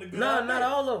this wasn't a good idea. Not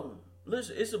all of them.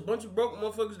 Listen, it's a bunch of broke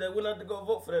motherfuckers that went out to go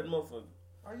vote for that motherfucker.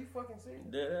 Are you fucking serious?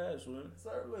 Dead ass, man.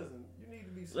 Sir, listen, you need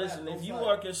to be slapped. Listen, if you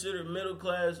are considered middle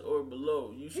class or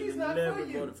below, you should have never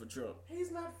voted for Trump.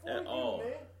 He's not for at you, all.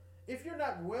 man. If you're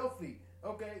not wealthy,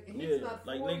 okay, he's not for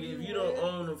like, you, nigga, if you don't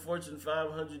own a Fortune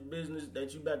 500 business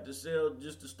that you about to sell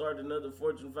just to start another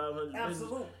Fortune 500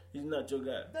 business, he's not your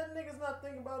guy. That nigga's not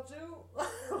thinking about you.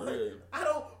 Yeah. I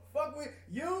don't fuck with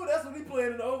you. That's what he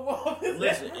playing in the Oval Office.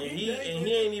 Listen, and he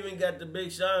ain't even got the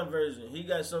Big Sean version. He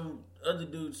got some other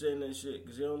dude saying that shit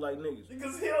because he don't like niggas.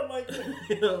 Because he don't like niggas.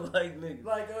 He don't like niggas.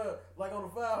 Like on the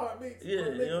 5 Heartbeats.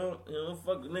 Yeah, he don't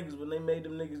fuck with niggas when they made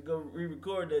them niggas go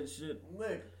re-record that shit.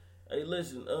 Nigga. Hey,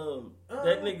 listen,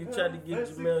 that nigga tried to get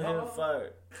Jamel Hill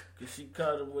fired because she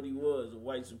called him what he was, a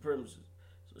white supremacist.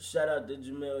 So shout out to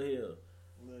Jamel Hill.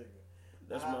 Nigga.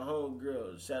 That's my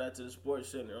homegirl. Shout out to the Sports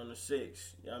Center on the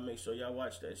 6th. Y'all make sure y'all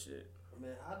watch that shit.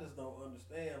 Man, I just don't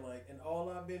understand. Like, and all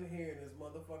I've been hearing is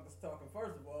motherfuckers talking.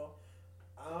 First of all,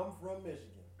 I'm from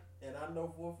Michigan, and I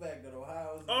know for a fact that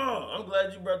Ohio is. Oh, I'm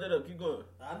glad you brought that up. Keep going.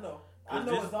 I know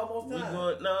it's almost time. We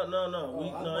going,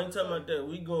 no. I ain't talking about that.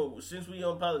 We going, since we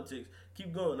on politics.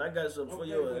 Keep going. I got something for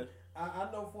your ass.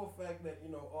 I know for a fact that,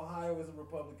 Ohio is a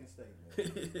Republican state,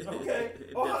 man. Okay?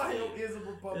 Ohio is a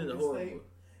Republican state.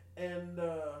 And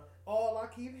all I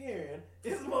keep hearing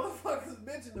is motherfuckers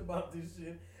bitching about this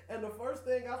shit. And the first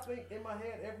thing I think in my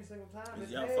head every single time is,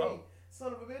 hey, fault.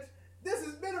 son of a bitch, this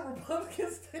has been a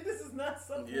Republican state. This is not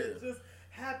something that just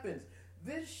happens.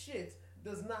 This shit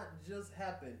does not just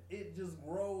happen. It just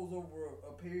grows over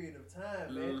a period of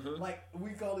time, man. Mm-hmm. Like,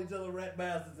 we call each other rat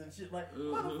bastards and shit. Like,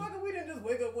 motherfucker, we didn't just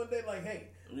wake up one day like, hey,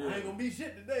 I ain't gonna be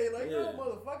shit today. Like, no,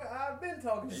 motherfucker, I've been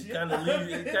talking shit.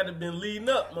 It kind of been leading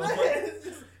up, motherfucker.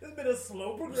 It's been a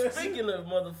slow progression. Speaking of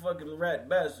motherfucking rat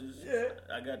bastards,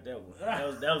 I got that one.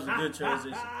 That was a good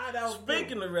transition.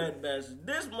 Speaking of rat bastards,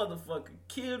 this motherfucker,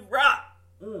 Kid Rock.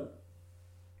 That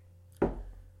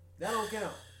don't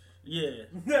count. Yeah,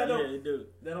 it do.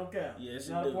 That don't count. Yes, it's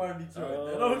not a part of Detroit.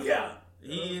 That Oh, don't count.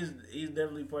 He's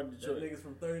definitely part of Detroit. That nigga's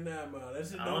from 39 Mile. That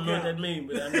shit don't count. I don't know what that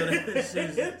means, but I know that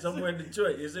shit's somewhere in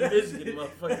Detroit. It's in Michigan,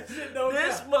 motherfucker.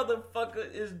 This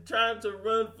motherfucker is trying to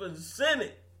run for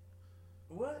Senate.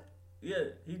 What?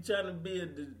 Yeah, he trying to be a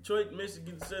Detroit,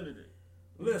 Michigan senator.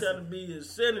 He's trying to be a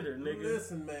senator, nigga.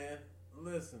 Listen, man.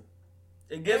 Listen.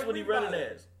 And guess what he running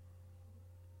as?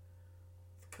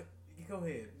 Go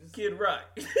ahead. Kid Rock.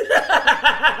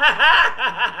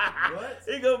 What?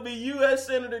 He gonna be U.S.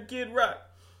 Senator Kid Rock.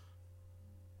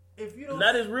 If you don't,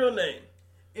 not his real name.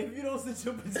 If you don't sit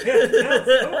your potatoes down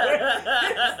somewhere,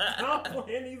 stop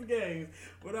playing these games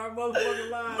with our motherfucking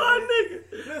lives. My nigga.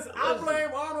 Listen, I blame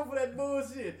Arnold for that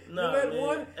bullshit. Nah,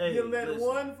 you let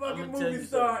one fucking movie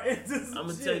star into some I'm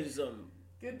gonna tell you something.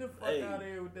 Get the fuck out of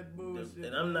here with that bullshit.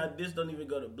 And I'm not. This don't even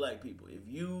go to black people. If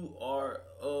you are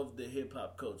of the hip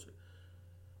hop culture.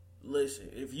 Listen,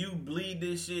 if you bleed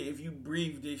this shit, if you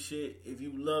breathe this shit, if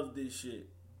you love this shit,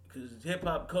 because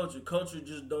hip-hop culture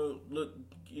just don't look,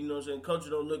 you know what I'm saying, culture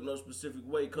don't look no specific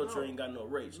way, culture ain't got no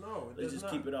race. Let's just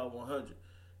keep it all 100.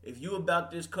 If you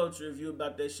about this culture, if you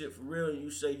about that shit for real, and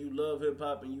you say you love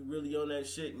hip-hop and you really on that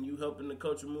shit and you helping the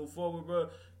culture move forward, bro,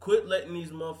 quit letting these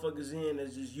motherfuckers in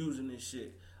that's just using this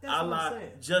shit. That's what I'm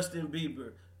saying. Justin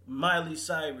Bieber, Miley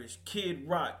Cyrus, Kid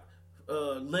Rock,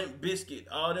 Limp Bizkit,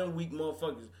 all them weak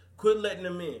motherfuckers. Quit letting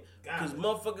them in. Because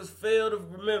motherfuckers fail to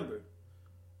remember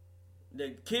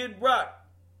that Kid Rock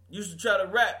used to try to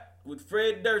rap with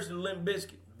Fred Durst and Limp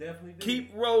Bizkit. Definitely did.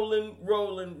 Keep rolling.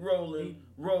 Definitely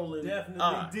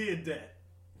did that.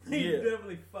 He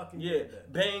definitely fucking did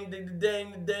that. Bang,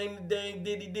 dang,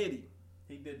 diddy.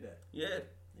 He did that. Yeah.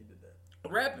 He did that.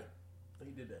 Rapping.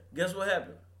 He did that. Guess what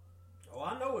happened? Oh,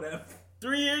 I know what happened.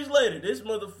 3 years later, this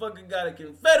motherfucker got a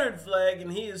Confederate flag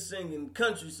and he is singing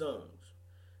country songs.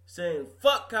 Saying,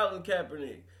 fuck Colin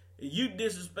Kaepernick. You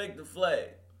disrespect the flag.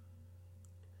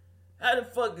 How the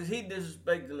fuck is he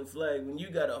disrespecting the flag when you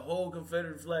got a whole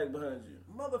Confederate flag behind you?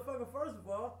 Motherfucker, first of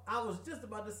all, I was just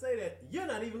about to say that you're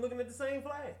not even looking at the same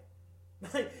flag.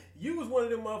 Like, you was one of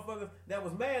them motherfuckers that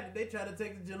was mad that they tried to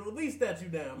take the General Lee statue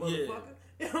down, motherfucker.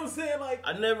 Yeah. You know what I'm saying? Like,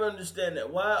 I never understand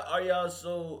that. Why are y'all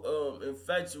so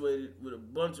infatuated with a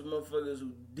bunch of motherfuckers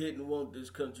who didn't want this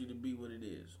country to be what it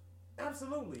is?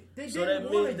 Absolutely. They so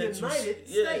didn't want a United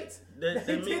States. That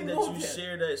means that you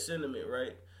share that sentiment,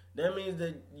 right? that means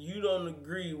that you don't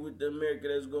agree with the America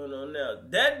that's going on now.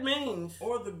 That means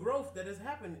or the growth that has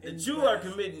happened. That you are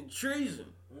committing treason.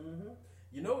 Mm-hmm.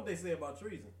 You know what they say about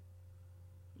treason?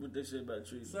 What they say about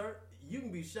treason? Sir, you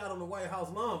can be shot on the White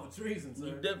House lawn for treason, sir.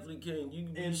 You definitely can. You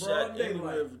can be In shot broad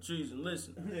anywhere daylight. for treason.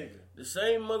 Listen, Nigga. the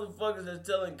same motherfuckers that's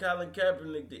telling Colin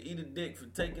Kaepernick to eat a dick for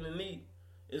taking a knee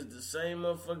is the same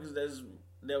motherfuckers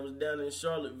that was down in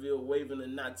Charlottesville waving a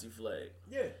Nazi flag.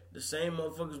 Yeah. The same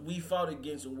motherfuckers we fought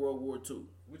against in World War II.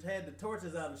 Which had the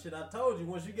torches out and shit. I told you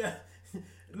once you got...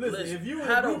 Listen, if you in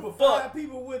how a the group of fuck- 5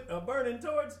 people with a burning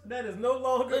torch, that is no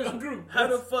longer a group. How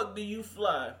the fuck do you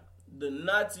fly the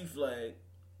Nazi flag,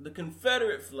 the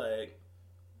Confederate flag,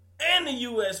 and the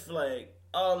U.S. flag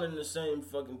all in the same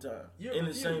fucking time? You're in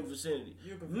confused. the same vicinity.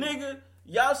 You're confused. Nigga,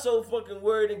 y'all so fucking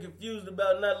worried and confused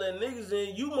about not letting niggas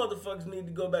in, you motherfuckers need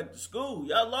to go back to school.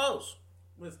 Y'all lost.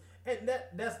 Listen, and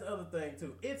that's the other thing,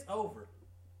 too. It's over.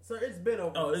 Sir, it's been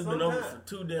over Oh, for it's some been over time. for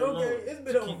too damn long. Okay, it's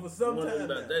been over Keep for some wondering time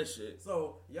about now. that shit.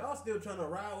 So, y'all still trying to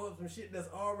rile up some shit that's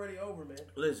already over, man.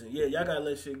 Listen, yeah, y'all gotta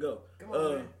let shit go. Come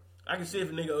on, man. I can see if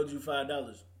a nigga owed you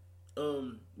 $5.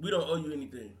 We don't owe you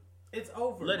anything. It's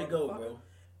over. Let it go, motherfucker. bro.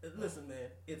 Listen, man,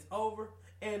 it's over.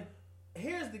 And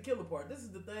here's the killer part. This is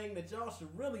the thing that y'all should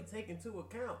really take into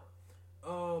account.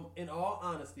 In all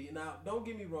honesty, now don't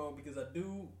get me wrong, because I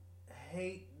do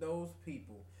hate those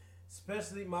people,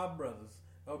 especially my brothers.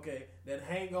 Okay, that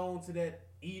hang on to that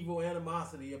evil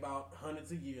animosity about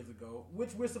hundreds of years ago,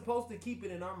 which we're supposed to keep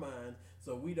it in our mind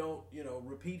so we don't,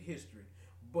 repeat history.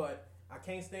 But I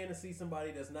can't stand to see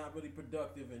somebody that's not really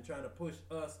productive and trying to push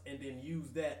us and then use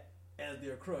that as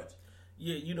their crutch.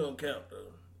 Yeah, you don't count though.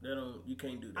 You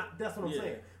can't do that. That's what I'm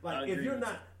saying. I Like, if agree you're with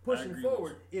not you. I pushing agree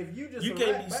forward, with if you just you a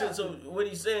can't rat be sitting. So bastard- what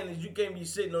he's saying is you can't be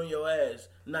sitting on your ass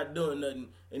not doing nothing,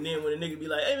 and then when a nigga be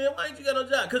like, "Hey man, why ain't you got no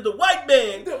job?" Because the white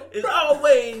man is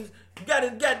always got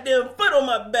his goddamn foot on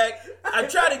my back. I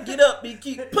try to get up, he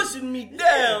keep pushing me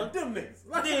down. Them niggas.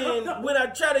 Then when I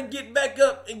try to get back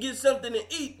up and get something to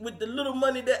eat with the little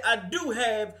money that I do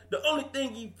have, the only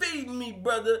thing he feeding me,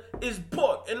 brother, is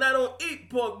pork. And I don't eat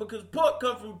pork because pork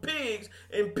come from pigs,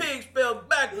 and pigs spelled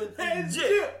backwards Hey, is it's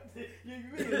jip. Jip. You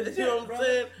You know what I'm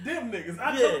saying? Them niggas.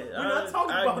 Yeah, We're not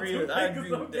talking I about agree them with- I niggas,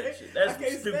 agree with that okay? shit. That's I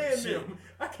can't stupid stand shit. them.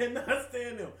 I cannot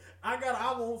stand them.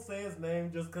 I won't say his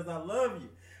name just because I love you.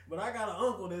 But I got an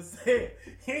uncle that said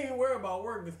he ain't worried about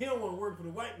work because he don't want to work for the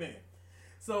white man.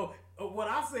 So what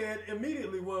I said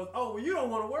immediately was, "Oh, well, you don't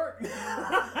want to work."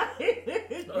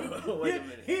 Wait a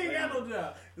minute. He ain't got no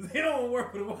job. He don't want to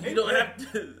work for the white man. You don't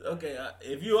have to. Okay,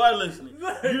 if you are listening,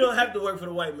 you don't have to work for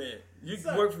the white man. You can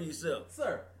Sir. work for yourself.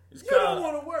 Sir, It's you called, don't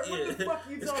want to work. What the fuck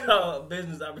are you it's talking called about?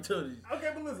 business opportunities.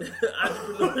 Okay, but listen.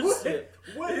 Entrepreneurship.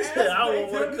 What He said, I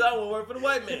aspect want of to work for the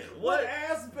white man. What What?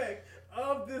 aspect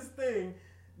of this thing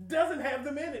doesn't have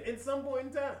them in it at some point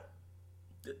in time?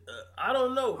 I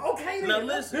don't know. Okay, now then.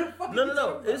 listen. What the fuck No, you no, no.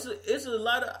 talking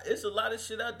about? It's a lot of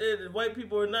shit out there that white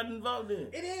people are not involved in.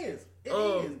 It is. It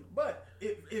Um, is. But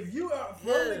if you are from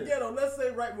Yeah. the ghetto, let's say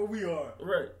right where we are,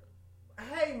 Right.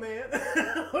 hey man,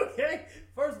 okay.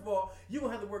 First of all, you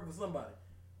gonna have to work for somebody.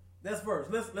 That's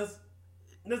first.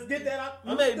 Let's get that out.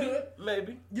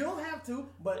 Maybe. You don't have to,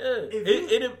 but Yeah. if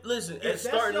you, Listen. if At that's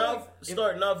starting your- off,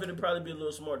 it'd probably be a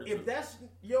little smarter. if too. that's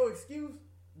your excuse,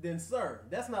 then sir,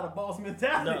 that's not a boss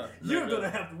mentality. No, You're no. gonna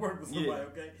have to work with somebody, Yeah,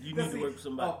 okay? you 'Cause need to see, work with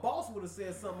somebody. A boss would have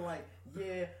said something like,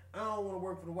 "Yeah, I don't want to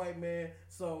work for the white man,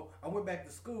 so I went back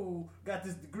to school, got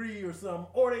this degree or something,"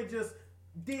 or they just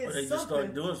did Or they something. just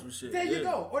started doing some shit. There you Yeah.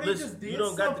 go. Or they Listen, just did you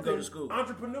don't got to go to something school.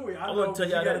 Entrepreneurial. I I know want to tell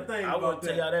y'all you got a that. thing I about want to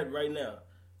tell that. y'all that right now.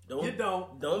 You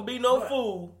don't. Don't be no But-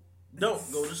 fool.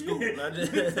 Don't go to school. Not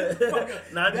just,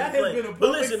 Fucker, not that just has playing. been a But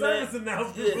public listen, man. service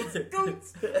announcement for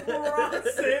Scoots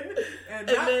Bronson and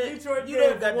Hey not man, Detroit you Jam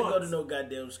don't got to once. go to no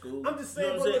goddamn school. I'm just You know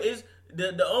saying, what I'm but saying?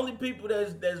 It's the only people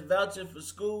that's vouching for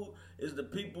school is the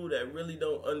people that really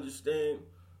don't understand,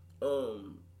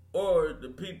 or the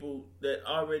people that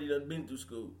already done been through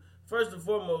school. First and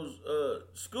foremost,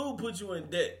 school puts you in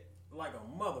debt. Like a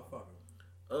motherfucker.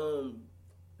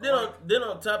 Then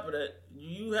on top of that,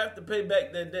 you have to pay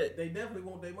back that debt. They definitely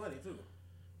want their money too.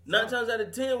 9 times out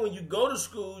of 10, when you go to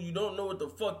school, you don't know what the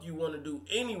fuck you want to do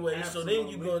anyway. So then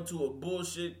you Absolutely. go into a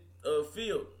bullshit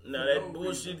field. Now For that no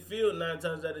bullshit reason. field, 9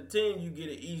 times out of 10, you get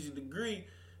an easy degree.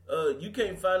 You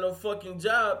can't find no fucking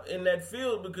job in that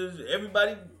field because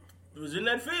everybody was in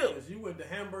that field. Because you went to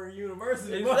Hamburg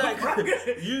University. Exactly.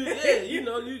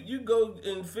 motherfucker. you go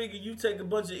and figure you take a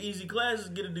bunch of easy classes,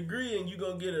 get a degree, and you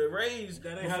gonna get a raise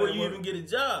That ain't how before that you work. even get a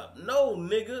job. No,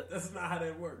 nigga. That's not how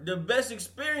that works. The best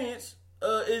experience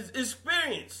is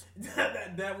experience.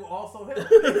 that will also help.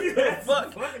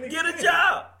 Fuck, get a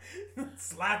job.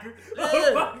 Slacker.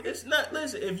 Yeah, it's not.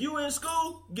 Listen, if you in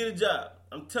school, get a job.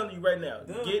 I'm telling you right now,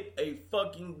 get a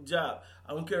fucking job.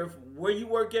 I don't care where you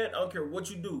work at. I don't care what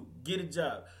you do. Get a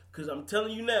job. Because I'm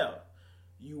telling you now,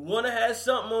 you want to have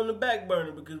something on the back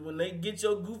burner because when they get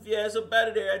your goofy ass up out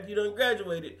of there after you done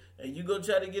graduated and you go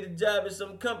try to get a job at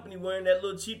some company wearing that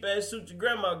little cheap ass suit your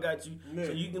grandma got you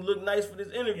so you can look nice for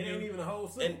this interview. It ain't even a whole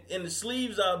suit. And the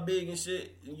sleeves are big and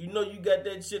shit. And you know you got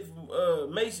that shit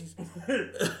from Macy's.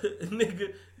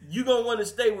 Nigga, you gonna want to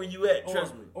stay where you at,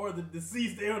 trust me. Or the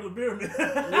deceased elder Beerman.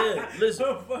 Yeah, listen,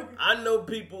 I know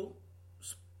people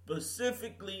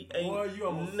specifically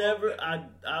ain't never. I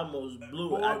almost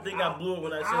blew it. I think I blew it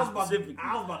when I said specifically.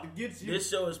 I was about to get you. This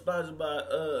show is sponsored by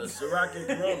Ciroc and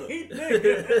Corona.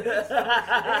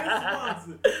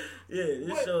 Yeah,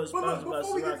 this show is sponsored by Ciroc and Corona.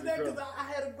 Before we get to that, because I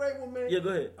had a great one, man. Yeah, go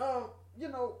ahead. You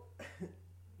know,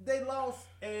 they lost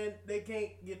and they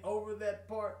can't get over that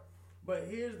part. But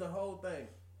here's the whole thing.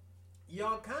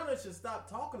 Y'all kind of should stop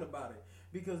talking about it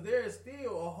because there is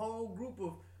still a whole group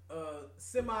of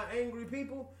semi-angry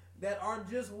people that are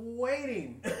just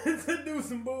waiting to do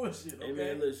some bullshit. Okay? Hey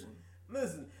man,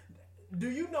 listen. Do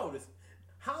you notice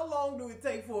how long do it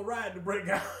take for a ride to break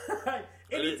out? Right?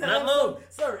 Anytime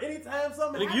something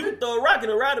happens, you can throw a rock in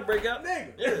a ride to break out.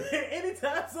 Nigga, yeah.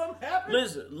 Anytime something happens,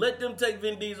 listen. Let them take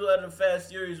Vin Diesel out of the Fast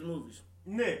Furious movies.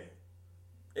 Nigga,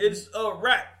 it's a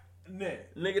wrap.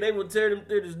 Nigga, they will tear them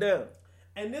theaters down.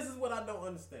 And this is what I don't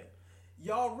understand.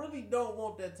 Y'all really don't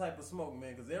want that type of smoke,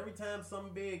 man, because every time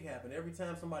something big happens, every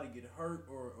time somebody get hurt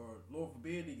or Lord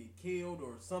forbid they get killed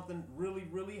or something really,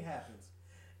 really happens,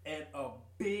 and a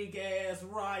big-ass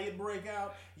riot break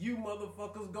out, you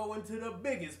motherfuckers go into the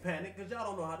biggest panic because y'all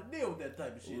don't know how to deal with that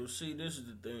type of shit. Well, see, this is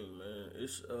the thing, man.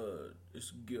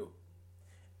 It's guilt.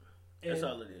 That's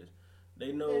all it is.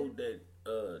 They know that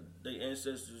their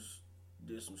ancestors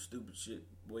did some stupid shit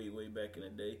way back in the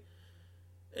day.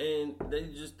 And they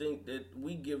just think that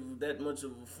we give that much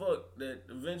of a fuck that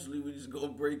eventually we just gonna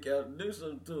break out and do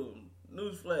something to them.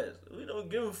 Newsflash, we don't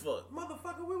give a fuck.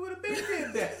 Motherfucker, we would have been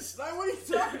did that. Like, what are you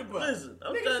talking about? Listen,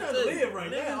 I'm niggas trying to live right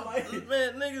now. Like,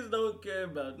 man, niggas don't care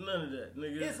about none of that,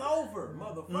 nigga. It's over,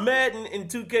 motherfucker. Madden and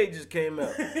 2K just came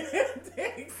out.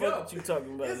 Fuck what you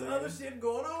talking about, There's man. other shit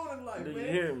going on in life, Do man.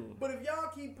 you hear me? But if y'all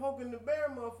keep poking the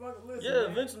bear, motherfucker, listen. Yeah,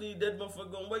 man, eventually that motherfucker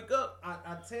gonna wake up.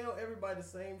 I tell everybody the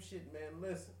same shit, man.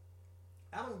 Listen.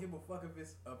 I don't give a fuck if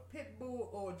it's a pit bull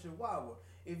or a chihuahua.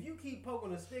 If you keep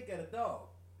poking a stick at a dog,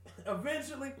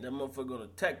 eventually that motherfucker gonna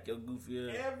attack your goofy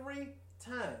ass. Every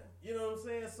time. You know what I'm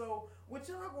saying? So with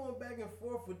y'all going back and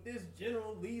forth with this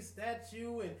General Lee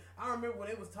statue, and I remember when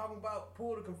they was talking about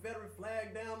pull the Confederate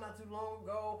flag down not too long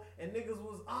ago, and niggas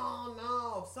was, oh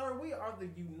no, sir, we are the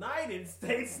United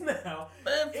States now.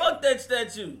 Man, fuck that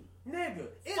statue. Nigga.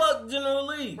 Fuck General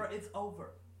Lee. Bro, it's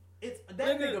over. It's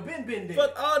that nigga been dead.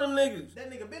 Fuck all them niggas.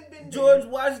 That nigga been dead. George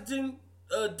Washington,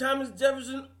 Thomas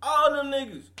Jefferson, all them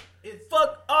niggas.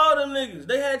 Fuck all them niggas.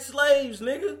 They had slaves,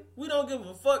 nigga. We don't give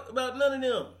a fuck about none of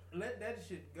them. Let that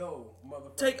shit go,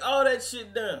 motherfucker. Take all that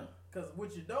shit down. Because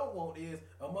what you don't want is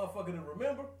a motherfucker to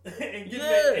remember and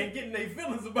getting their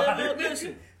feelings about it.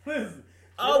 Listen.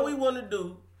 All we want to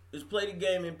do is play the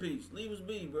game in peace. Leave us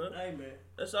be, bro. Hey, man.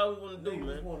 That's all we want to do, man.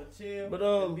 We just want to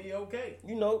chill and be okay.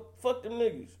 You know, fuck them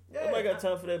niggas. Yeah, Nobody got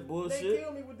time for that bullshit. They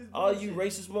kill me with this bullshit. All you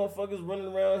racist motherfuckers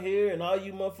running around here and all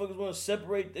you motherfuckers want to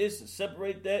separate this and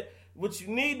separate that. What you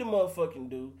need to motherfucking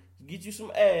do is get you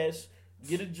some ass,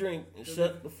 get a drink, and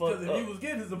shut the fuck up. Because if you was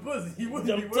getting some pussy, you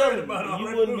wouldn't be worried about all that bullshit.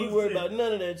 You wouldn't be worried about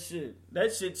none of that shit.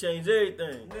 That shit changed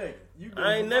everything. Nigga,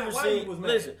 I ain't never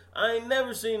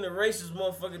seen a racist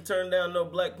motherfucker turn down no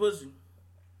black pussy.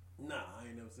 Nah, I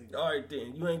ain't never seen that. Alright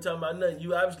then, you ain't talking about nothing.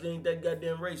 You obviously ain't that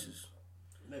goddamn racist.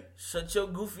 Nigga. Shut your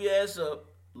goofy ass up.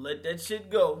 Let that shit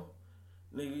go.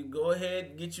 Nigga, go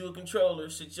ahead, get you a controller,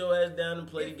 sit your ass down and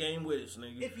play the game with us,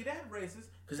 nigga. If you that racist.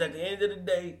 Because at the end of the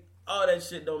day, all that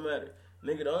shit don't matter.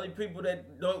 Nigga, the only people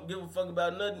that don't give a fuck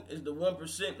about nothing is the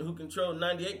 1% who control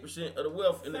 98% of the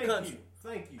wealth in the country.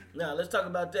 Thank you. Now, let's talk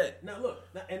about that. Now, look,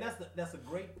 and that's a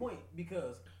great point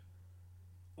because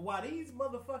while these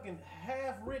motherfucking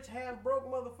half-rich,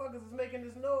 half-broke motherfuckers is making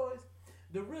this noise,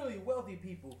 the really wealthy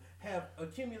people have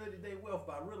accumulated their wealth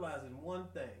by realizing one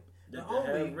thing. That the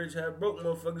half-rich, half-broke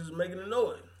motherfuckers is making a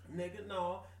noise. Nigga,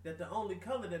 no, that the only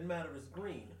color that matters is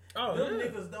green. Oh, them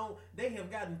niggas don't, they have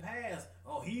gotten past,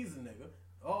 oh, he's a nigga.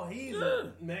 Oh, he's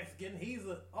a Mexican.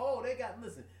 They got,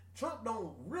 listen, Trump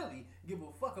don't really give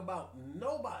a fuck about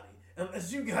nobody.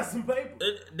 unless you got some paper.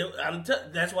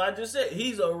 That's why I just said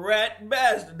he's a rat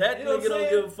bastard. That You know nigga don't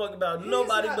give a fuck about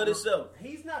nobody but himself.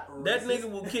 He's not racist. That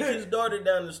nigga will kick his daughter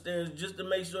down the stairs just to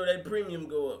make sure that premium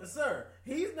go up. Sir,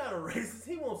 he's not a racist.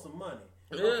 He wants some money.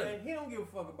 Yeah. Okay? He don't give a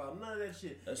fuck about none of that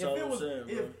shit. That's all I'm saying,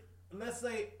 bro. Let's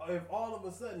say if all of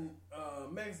a sudden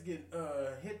Mexican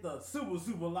hit the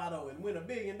super lotto and win $1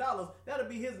 billion, that'll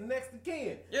be his next of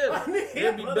kin. Yeah,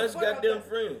 they'll be best goddamn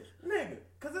friends. Nigga,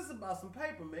 because it's about some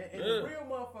paper, man. And the real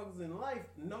motherfuckers in life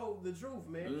know the truth,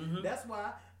 man. Mm-hmm. That's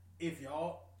why if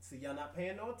y'all not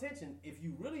paying no attention, if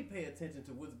you really pay attention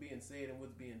to what's being said and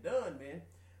what's being done, man,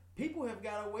 people have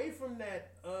got away from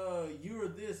that you're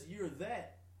this, you're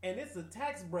that. And it's a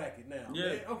tax bracket now,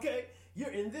 man. Okay?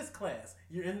 You're in this class.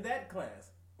 You're in that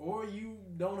class. Or you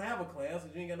don't have a class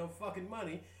because you ain't got no fucking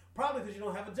money. Probably because you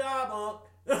don't have a job,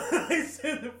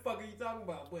 the fuck are you talking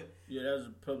about? But yeah, that's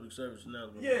a public service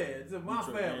announcement. yeah, it's my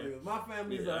family. My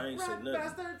family's I ain't said nothing.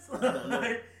 bastards.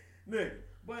 Nigga.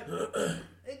 But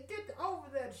get over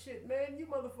that shit, man. You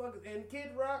motherfuckers. And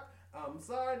Kid Rock, I'm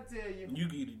sorry to tell you. You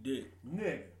get a dick.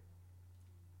 Nigga.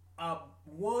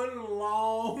 One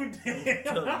long day.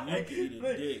 You can eat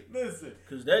a dick. Listen.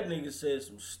 Because that nigga said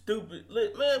some stupid...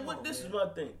 Man, this is my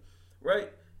thing,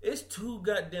 right? It's too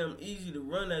goddamn easy to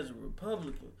run as a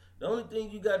Republican. The only thing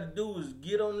you got to do is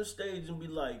get on the stage and be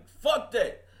like, fuck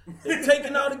that. They're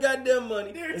taking all the goddamn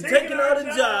money. They're taking all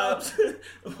the jobs.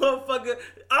 Motherfucker,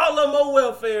 all of them on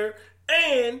welfare.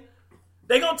 And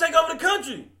they going to take over the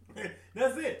country.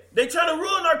 That's it. They trying to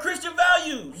ruin our Christian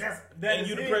values. And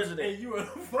you the president. And you a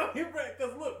fucking president.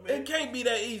 Because look, man. It can't be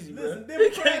that easy, Listen, bro.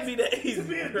 It can't be that easy, to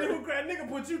be a bro. Democrat, nigga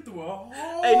put you through a whole...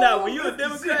 Hey, now, when you a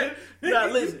Democrat... Now,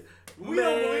 listen. We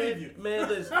don't believe you. Man,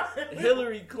 listen.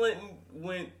 Hillary Clinton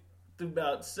went through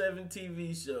about 7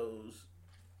 TV shows.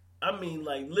 I mean,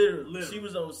 like, literally. She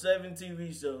was on 7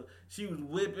 TV shows. She was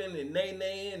whipping and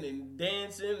nay-naying and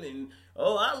dancing and,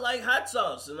 oh, I like hot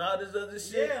sauce and all this other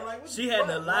shit. Yeah, like, she had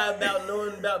to lie about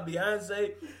knowing about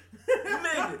Beyonce.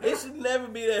 Nigga, it should never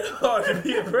be that hard to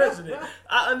be a president.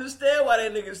 I understand why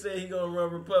that nigga said he gonna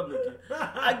run Republican.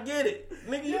 I get it.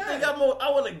 Nigga, you think I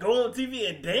want to go on TV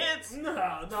and dance?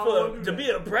 No, to be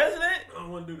a president? I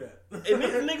don't want to do that. And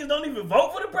these niggas don't even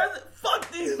vote for the president?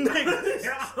 Fuck these niggas.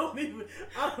 I don't even.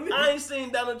 I ain't seen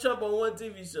Donald Trump on one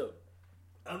TV show.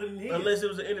 Other than his. Unless it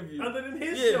was an interview. Other than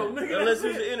his show, nigga. Unless it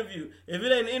was an interview. If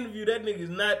it ain't an interview, that nigga's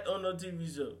not on no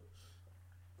TV show.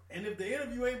 And if the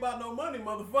interview ain't about no money,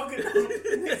 motherfucker,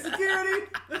 security,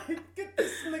 get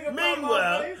this nigga.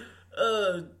 Meanwhile,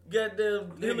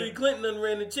 goddamn Hillary Clinton done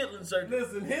ran the chitlin circuit.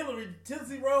 Listen, Hillary,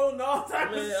 Tootsie Roll and all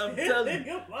types of shit. I'm telling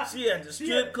you, she at the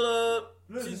strip club.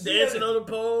 She's dancing on the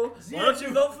pole. Why don't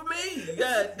you vote for me?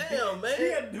 God damn, man. She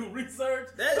had to do research.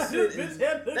 That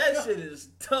shit is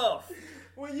tough.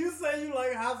 When you say you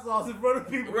like hot sauce in front of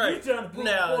people, right. you trying to prove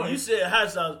now, a point. You said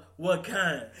hot sauce. What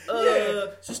kind?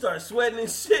 She started sweating and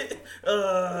shit.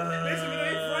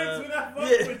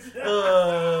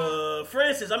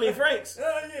 Francis. I mean Franks.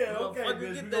 Yeah, okay,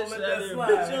 bitch. Get We that gonna shit let out that there, slide.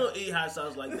 bitch. You don't eat hot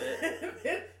sauce like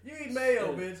that. You eat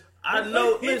mayo, bitch. I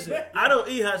know. Listen, I don't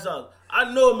eat hot sauce.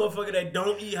 I know a motherfucker that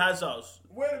don't eat hot sauce.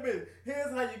 Wait a minute.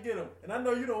 Here's how you get them. And I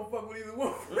know you don't fuck with either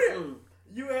one.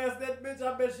 You asked that bitch,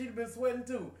 I bet she'd been sweating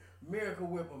too. Miracle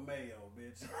Whip or mayo,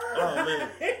 bitch. Oh, man.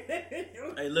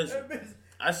 Hey, listen.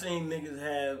 I seen niggas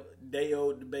have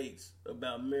day-old debates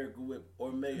about Miracle Whip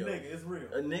or mayo. Nigga, it's real.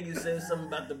 A nigga said something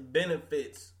about the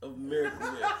benefits of Miracle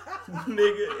Whip.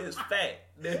 Nigga, it's fat.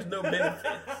 There's no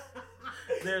benefits.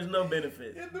 There's no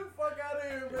benefit. Get the fuck out of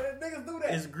here, man. Niggas do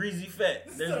that. It's greasy fat.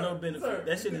 There's no benefit. Sir.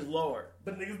 That shit is lard.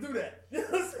 But niggas do that. You know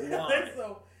what I'm saying? Why?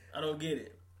 So, I don't get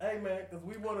it. hey, man, because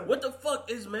we want to... What the fuck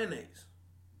is mayonnaise?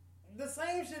 The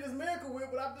same shit as Miracle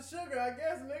Whip without the sugar, I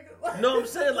guess, nigga. Like, No, I'm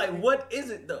saying, like, what is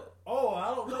it, though? Oh,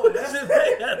 I don't know. That's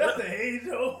the age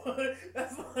old.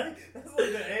 That's like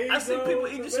the age. I see people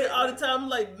eat this shit all the time. time,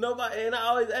 like, nobody, and I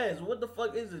always ask, what the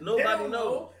fuck is it? Nobody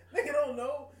knows. Nigga don't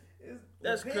know.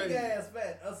 That's pig crazy. ass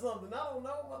fat or something. I don't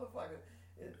know, motherfucker.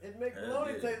 It makes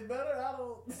bologna taste better. I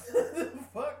don't.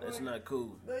 Fuck. That's like, not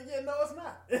cool. Yeah, no, it's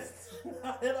not. It's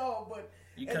not at all. But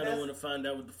You kind of want to find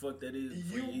out what the fuck that is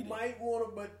before you eat might want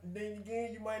to, but then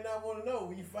again, you might not want to know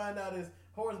when you find out it's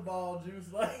horseball juice.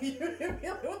 Like,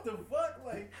 what the fuck?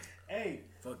 Like, hey.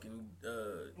 Fucking,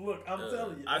 look, I'm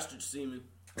telling you. ostrich semen.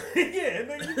 Yeah,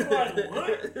 nigga, you like,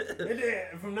 what? And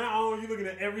then from now on, you looking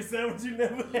at every sandwich you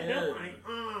never had. Yeah.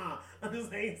 I'm like, I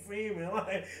just ain't seen it.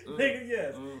 Like, nigga,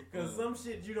 yes. Because some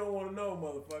shit you don't want to know,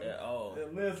 motherfucker. At all.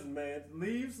 And listen, man,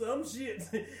 leave some shit.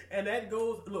 And that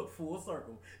goes, look, full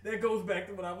circle. That goes back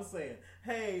to what I was saying.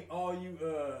 Hey, all you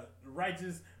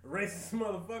righteous, racist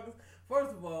motherfuckers.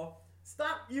 First of all,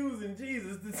 Stop using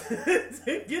Jesus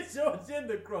to get your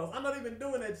agenda across. I'm not even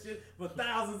doing that shit for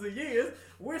thousands of years.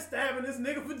 We're stabbing this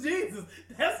nigga for Jesus.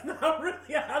 That's not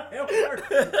really how that works.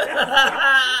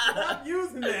 Stop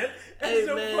using that as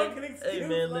your fucking excuse. Hey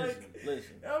man, like,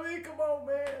 listen. I mean, come on,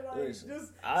 man. Like, Listen,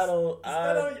 just I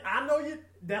know you.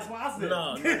 That's why I said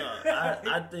no.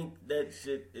 I think that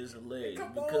shit is hilarious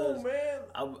Come because on,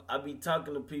 man. I be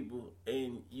talking to people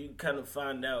and you kind of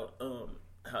find out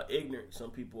how ignorant some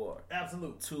people are.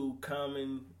 Absolutely. To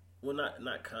common, well,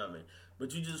 not common,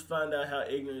 but you just find out how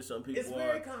ignorant some people are. It's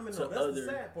very common, though. That's the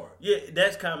sad part. Yeah,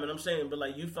 that's common. I'm saying, but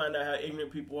like you find out how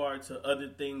ignorant people are to other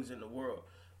things in the world.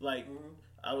 Like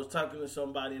I was talking to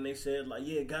somebody and they said, like,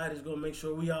 yeah, God is gonna make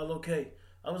sure we all okay.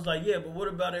 I was like, yeah, but what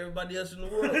about everybody else in the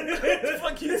world? What the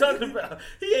fuck you talking about?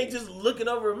 He ain't just looking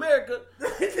over America.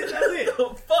 That's it.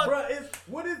 The fuck? Bruh,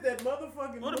 what is that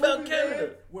motherfucking What movie, about Canada? man,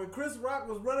 where Chris Rock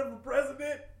was running for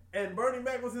president and Bernie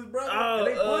Mac was his brother and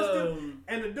they punched him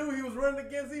and the dude he was running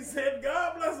against, he said,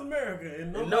 God bless America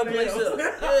and no place else.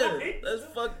 Yeah, that's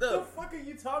fucked up. The fuck are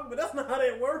you talking about? That's not how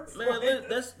that works. Man, like,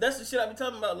 that's the shit I be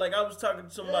talking about. Like I was talking to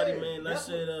somebody, Yeah, man,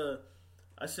 and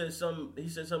I said something, he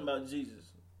said something about Jesus.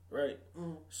 Right,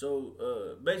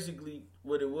 so basically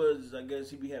what it was is I guess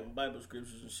he be having Bible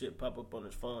scriptures and shit pop up on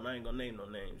his phone. I ain't gonna name no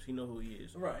names. He know who he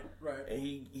is. Right. And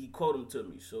he quote them to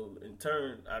me. So in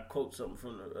turn, I quote something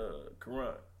from the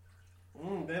Quran.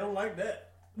 They don't like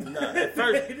that. Nah,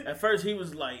 at first he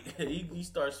was like, he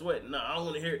started sweating. Nah, I don't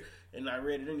want to hear it, and I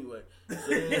read it anyway. So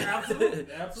then, Absolutely.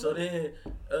 So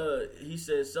then he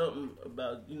said something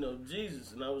about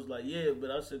Jesus, and I was like, yeah, but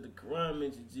I said the Quran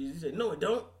mentions Jesus. He said, no, it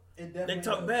don't. They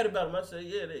talk bad about him. I said,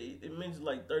 yeah, it mentions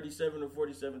like 37 or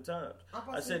 47 times.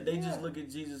 I said they just look at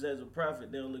Jesus as a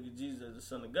prophet. They don't look at Jesus as the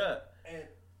Son of God. And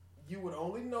you would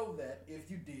only know that if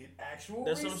you did actual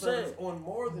That's research on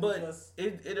more than just...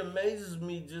 It amazes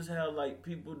me just how like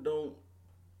people don't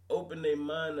open their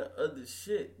mind to other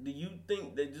shit. Do you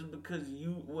think that just because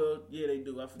yeah, they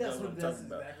do. I forgot what I'm talking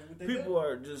about. Exactly people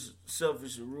are just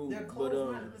selfish and rude. They're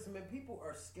closed-minded. Listen, man, people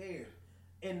are scared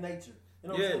in nature. You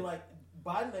know what I'm saying? Like,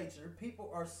 by nature,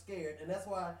 people are scared, and that's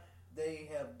why they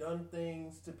have done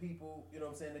things to people, you know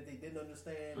what I'm saying, that they didn't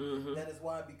understand. That is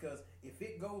why, because if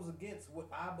it goes against what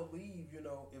I believe,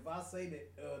 if I say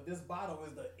that this bottle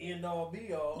is the end-all,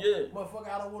 be-all, motherfucker,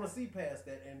 I don't want to see past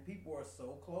that. And people are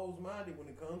so closed-minded when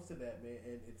it comes to that, man.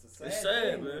 And it's a sad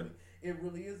thing, man. Really. It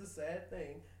really is a sad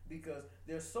thing because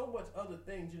there's so much other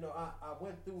things. I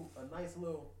went through a nice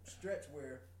little stretch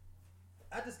where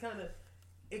I just kind of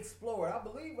explored. I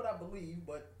believe what I believe,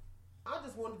 but I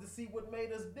just wanted to see what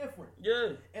made us different. Yeah.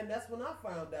 And that's when I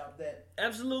found out that...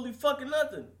 Absolutely fucking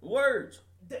nothing. Words.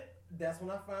 That's when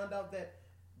I found out that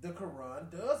the Quran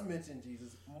does mention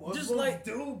Jesus. Muslims just like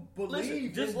do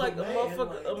believe just like a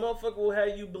motherfucker will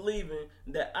have you believing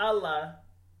that Allah,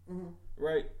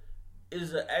 right,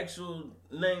 is an actual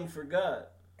name for God.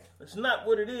 That's not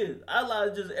what it is. Allah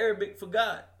is just Arabic for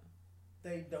God.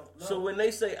 They don't know. So when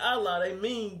they say Allah, they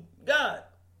mean God.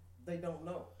 They don't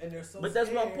know. And they're so But scared.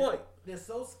 that's my point. They're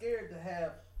so scared to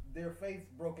have their faith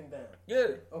broken down. Yeah.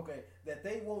 Okay. That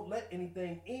they won't let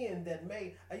anything in that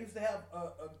may... I used to have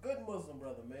a good Muslim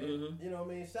brother, man. You know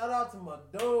what I mean? Shout out to my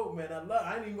dude, man.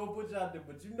 I ain't even gonna put you out there,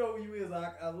 but you know who you is.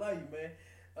 I love you, man.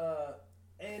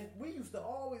 And we used to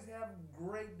always have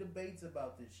great debates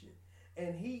about this shit.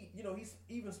 And he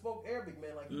even spoke Arabic,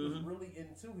 man. Like he was really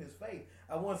into his faith.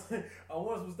 I once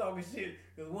was talking shit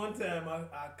because one time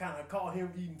I kind of caught him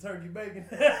eating turkey bacon.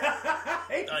 That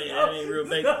ain't real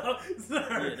bacon.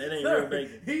 Sir, that ain't real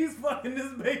bacon. He's fucking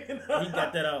this bacon up. He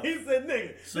got that out. He said,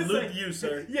 "Nigga, salute to you,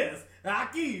 sir." Yes,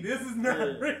 Aki, this is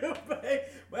not real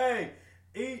bacon.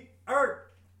 Hey,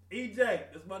 EJ,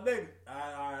 that's my nigga.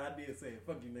 I did say it.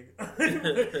 Fuck you,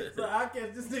 nigga. So I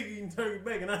catch this nigga eating turkey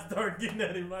bacon. I started getting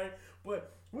at him, right?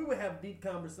 But we would have deep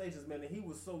conversations, man. And he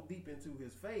was so deep into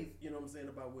his faith, you know what I'm saying,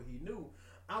 about what he knew.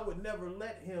 I would never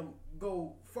let him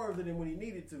go further than what he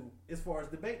needed to as far as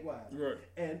debate-wise. Right.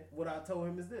 And what I told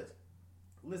him is this.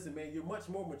 Listen, man, you're much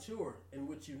more mature in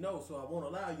what you know, so I won't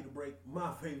allow you to break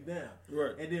my faith down.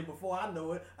 Right. And then before I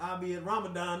know it, I'll be at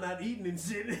Ramadan not eating and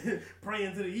shit,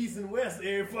 praying to the east and west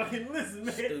every fucking listen,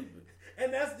 man. Stupid.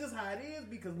 And that's just how it is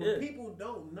because when people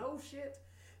don't know shit,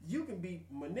 you can be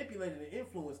manipulated and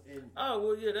influenced. That's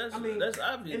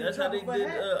obvious. That's how they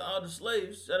did all the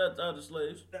slaves. Shout out to all the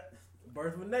slaves.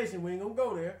 Birth of a Nation, we ain't gonna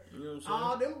go there. You know what I'm saying?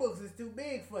 All them books is too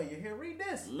big for you. Here, read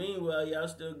this. Meanwhile, y'all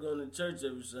still going to church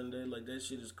every Sunday. Like, that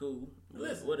shit is cool.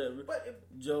 Listen, whatever. But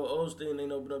Joe Osteen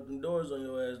ain't opened up them doors on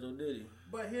your ass, though, did he?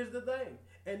 But here's the thing.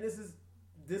 And this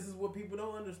is what people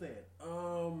don't understand.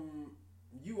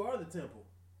 You are the temple.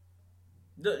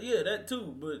 Yeah, that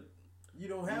too. But You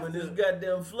don't have when to. this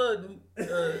goddamn flooding,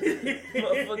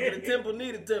 motherfucker, the temple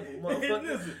need a temple, motherfucker.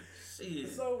 Listen, shit.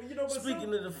 so, you know, but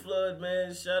Speaking of the flood,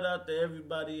 man, shout out to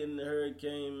everybody in the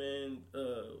hurricane, man.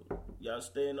 Y'all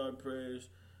stay in our prayers.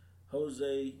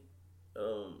 Jose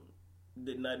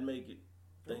did not make it.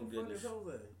 Thank goodness.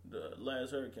 Jose? The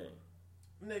last hurricane.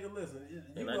 Nigga, listen.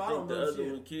 And I think the other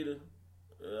one, Kita,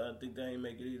 I think they ain't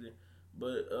make it either.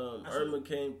 But Irma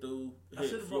came through,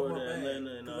 hit Florida,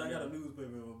 Atlanta, and all that. I got a newspaper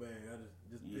in my bag. I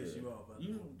just piss you off.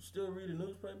 You still read a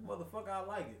newspaper? Motherfucker, I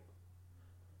like it.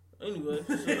 Anyway,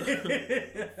 so,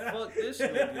 fuck this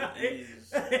nigga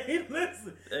is. Hey,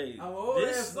 listen. Hey, I'm an old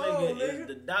this ass soul, nigga is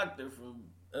the doctor from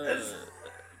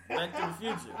Back to the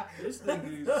Future. This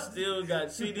nigga still got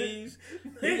CDs.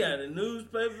 He got a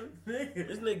newspaper.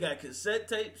 This nigga got cassette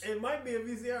tapes. It might be a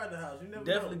VCR at the house. You never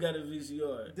Definitely know. got a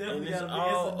VCR. Definitely and it's got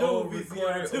all it's a dual old VCR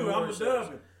recorded too. I'm award a shows.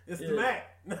 dubbing. It's Yeah. the Mac.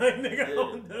 Nigga, Yeah.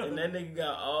 I'm dubbing. And that nigga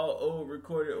got all old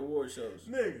recorded award shows.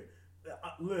 Nigga,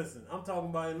 listen, I'm talking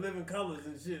about in living colors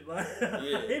and shit. Like, Yeah,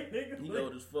 nigga, he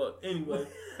old as fuck. Anyway,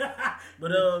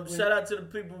 but when- shout out to the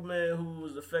people, man, who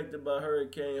was affected by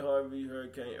Hurricane Harvey,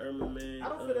 Hurricane Irma, man. I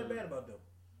don't feel that bad about them.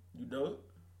 You don't?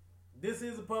 This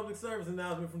is a public service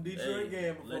announcement from Detroit Hey,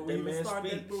 again before let we that even man start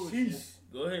speak. that bullshit. Sheesh.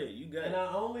 Go ahead, you got And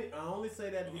it. I only say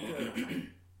that because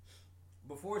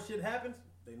before shit happens,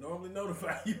 they normally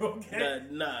notify you. Okay.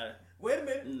 Nah. Wait a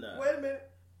minute. Nah. Wait a minute.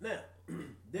 Now,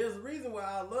 there's a reason why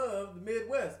I love the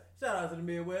Midwest. Shout out to the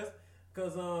Midwest,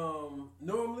 because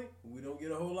normally we don't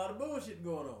get a whole lot of bullshit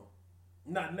going on.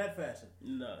 Not in that fashion.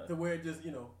 Nah. To where it just,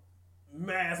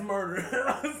 mass murder,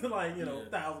 like,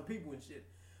 1,000 people and shit.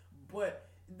 But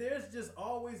there's just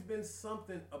always been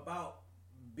something about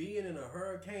being in a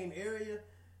hurricane area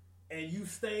and you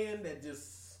staying that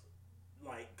just,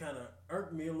 like, kind of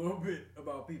irked me a little bit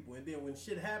about people. And then when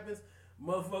shit happens,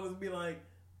 motherfuckers be like,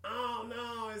 oh,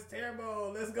 no, it's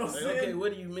terrible. Let's go sit. Okay,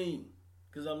 what do you mean?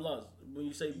 Because I'm lost. When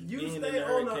you say You being in stay the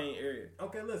on a- hurricane area.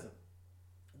 Okay, listen.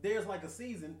 There's like a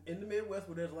season in the Midwest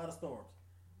where there's a lot of storms.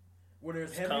 Where there's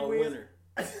It's heavy called winds. winter.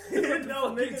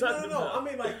 No, fuck you nigga, talking no. about? I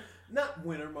mean, like, not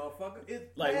winter, motherfucker.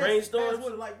 It's Like past- rainstorms? past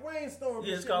winter, like rainstorms.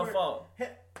 Yeah, and it's shit called where- fall.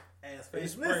 Ass face.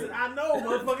 It's spring. Listen, I know,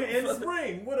 motherfucker, in the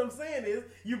spring. What I'm saying is,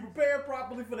 you prepare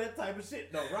properly for that type of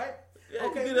shit, though, right? Yeah,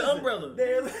 you get an umbrella.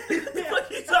 There's,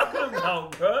 What you talking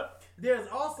about, bro? there's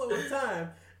also a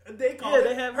time they call Yeah, it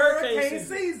they have hurricane hurricane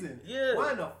season. Yeah.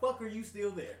 Why the fuck are you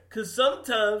still there? Because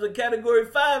sometimes a Category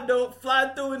 5 don't fly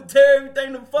through and tear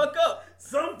everything the fuck up.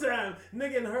 Sometimes,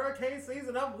 nigga, in hurricane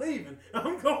season, I'm leaving.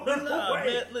 I'm going Nah, away.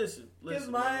 man, listen. Kiss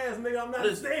my ass, nigga. I'm not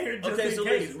Listen. staying here just Okay, in so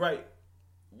case. listen, right.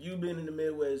 You been in the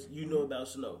Midwest, you know about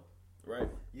snow, right?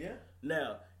 Yeah.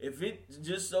 Now, if it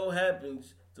just so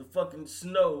happens to fucking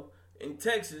snow in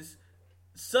Texas,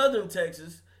 southern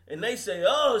Texas, and they say,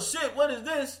 oh shit, what is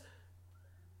this?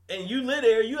 And you live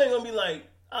there, you ain't gonna be like,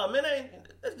 oh man,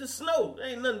 that's just snow. That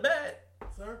ain't nothing bad,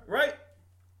 Sir, right?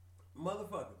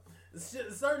 motherfucker.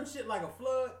 Certain shit like a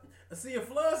flood. See, a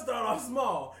flood start off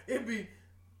small. It'd be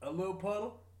a little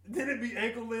puddle. Then it'd be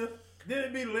ankle length. Then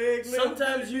it'd be leg length.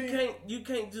 Sometimes then it'd you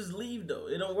can't just leave though.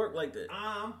 It don't work like that.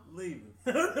 I'm leaving.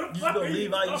 You just gonna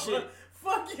leave all your shit.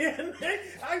 Fuck yeah, nigga.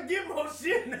 I can get more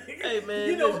shit, nigga. Hey man,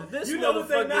 You know- listen, this you know what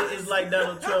they motherfucker not- is like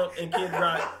Donald Trump and Kid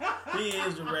Rock. He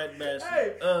is a rat bastard.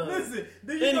 Hey, listen.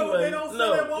 Do you know what anyway, they don't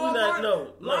no, sell at we Walmart? not-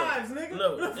 no, Lives, nigga.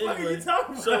 no, What the fuck are anyway, you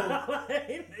talking so- about? Like,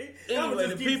 Anyway, just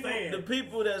the keep people, saying. the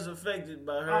people that's affected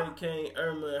by Hurricane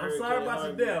Irma and I'm Hurricane sorry about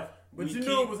Harvey, your death, but we you keep,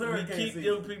 knew it was hurricane We keep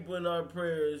season. them people in our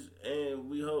prayers, and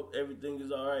we hope everything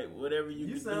is all right. Whatever you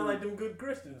You can sound do, like them good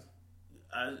Christians.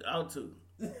 I ought to.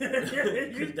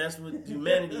 Because that's what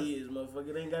humanity is, motherfucker.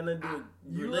 It ain't got nothing to do with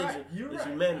You religion. right. You It's right.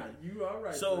 humanity. You all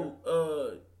right.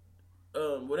 So,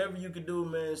 whatever you could do,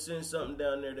 man, send something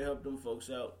down there to help them folks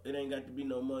out. It ain't got to be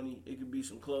no money. It could be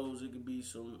some clothes. It could be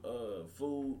some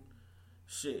food.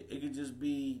 Shit. It could just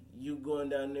be you going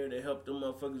down there to help them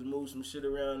motherfuckers move some shit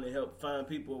around and help find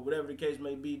people or whatever the case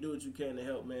may be. Do what you can to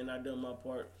help, man. I done my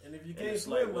part. and if you in can't a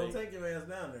slight swim, way. don't take your ass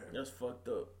down there. That's fucked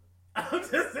up. I'm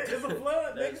just saying, it's a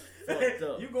flood, That's nigga. fucked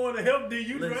up. You going to help? Do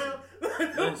you Listen, drown?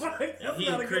 Listen, That's and he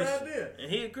not a a good Christian. idea.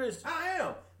 And he a Christian. I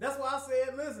am. That's why I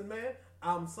said, listen, man.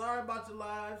 I'm sorry about your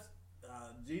lives.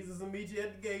 Jesus will meet you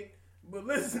at the gate. But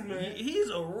listen, man. He's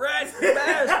a rat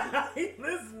bastard.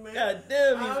 Listen, man. God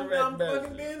damn, he's a I'm rat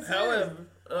fucking being bastard. serious. However,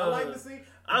 I like to see.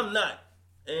 I'm not.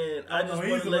 And I Oh, just no,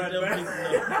 want he's to a let rat them people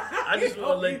bastard. know. I just want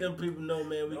to let Don't them people know,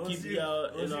 man. We don't keep you- y'all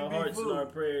don't in you our be hearts and fooled. our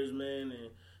prayers, man. And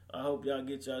I hope y'all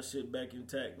get y'all shit back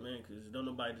intact, man. Because don't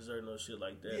nobody deserve no shit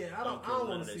like that. Yeah, I don't care none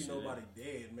want of to that see shit. nobody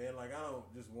dead, man. Like, I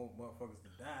don't just want motherfuckers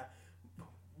to die.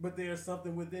 But there's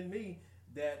something within me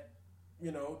that,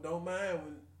 don't mind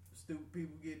when stupid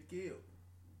people get killed.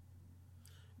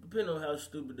 Depending on how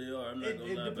stupid they are, I'm not gonna lie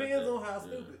It about depends that. on how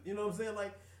stupid. You know what I'm saying?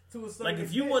 Like to a certain Like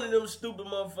if you extent. one of them stupid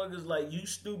motherfuckers, like you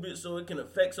stupid, so it can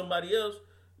affect somebody else.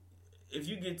 If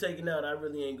you get taken out, I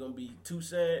really ain't gonna be too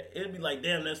sad. It'd be like,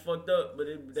 damn, that's fucked up, but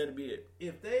that'd be it.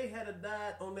 If they had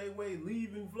died on their way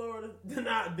leaving Florida, then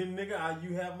nigga,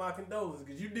 you have my condolences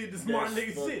because you did the smart That's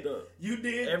nigga fucked shit. up. You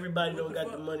did. Everybody what don't got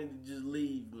fuck? the money to just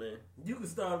leave, man. You can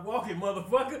start walking,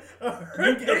 motherfucker.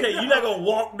 Okay, you're not gonna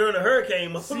walk during a hurricane,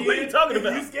 motherfucker. What are you talking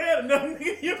about? You scared of nothing,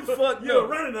 nigga. Fuck You're no.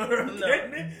 running a hurricane,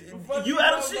 nigga. No. Fuck You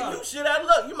out of talking shit. about? You shit out of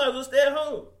luck. You might as well stay at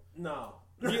home. No.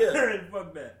 Yeah.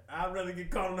 Fuck that. I'd rather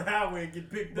get caught on the highway and get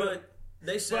picked up. But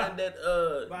they said that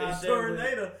by they a said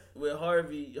tornado. with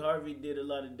Harvey did a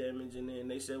lot of damage, and then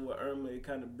they said with Irma it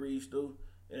kind of breezed through.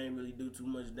 It ain't really do too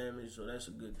much damage, so that's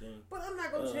a good thing. But I'm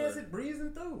not gonna chance it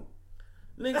breezing through.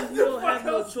 Nigga, you don't have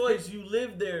no Fuck choice. You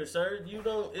live there, sir. You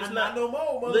don't. It's I'm not no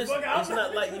more, motherfucker. Listen, I'm it's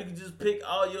not like you can just pick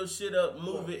all your shit up,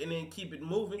 move it, and then keep it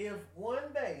moving. If one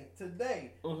day,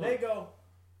 today, Mhm. they go,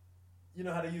 you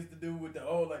know how they used to do with the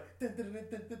old, like,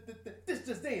 this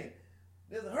just in.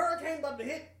 There's a hurricane about to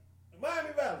hit Miami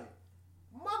Valley.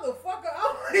 Motherfucker,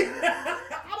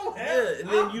 I don't have Yeah, and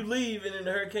then you leave, and then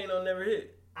the hurricane don't never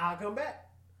hit. I'll come back.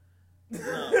 Nah,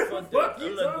 fuck that. you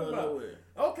I'm not talking going about? nowhere.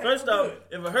 Okay. First good. off,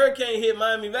 if a hurricane hit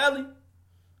Miami Valley,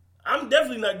 I'm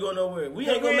definitely not going nowhere. We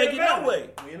ain't gonna We make in it the no valley. way.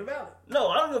 We in the valley. No,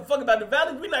 I don't give a fuck about the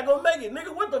valley. We not gonna make it,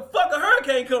 nigga. What the fuck a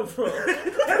hurricane come from? What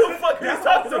the fuck are you That's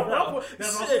talking also- about?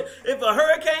 that's Shit, also- if a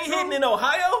hurricane hitting in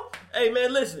Ohio, hey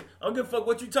man, listen. I don't give a fuck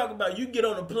what you talking about. You get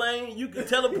on a plane, you can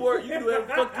teleport, you can do whatever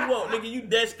the fuck you want, nigga. You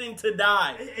destined to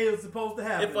die. It was supposed to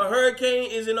happen. If a hurricane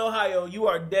is in Ohio, you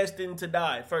are destined to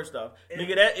die. First off,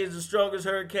 nigga, that is the strongest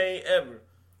hurricane ever.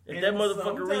 If that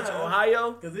motherfucker reach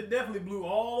Ohio, because it definitely blew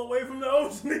all the way from the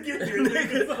ocean to get here,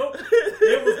 nigga. So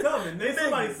it was coming.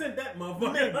 Somebody sent that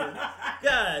motherfucker.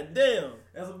 god damn.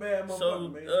 That's a bad motherfucker, So,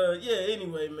 man. yeah.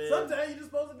 Anyway, man. Sometimes you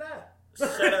just supposed to die.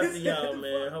 Shout out to y'all,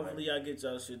 man. Hopefully y'all get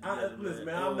y'all shit together. Listen,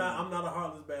 man, I'm not a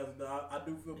heartless bastard. I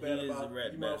do feel bad He is about a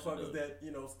rat you bastard, motherfuckers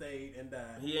though. that stayed and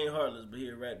died. He ain't heartless, but he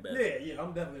a rat bastard. Yeah,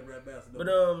 I'm definitely a rat bastard. But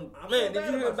I feel man, did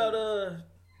bad you hear about you.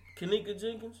 Kanika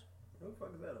Jenkins? Who the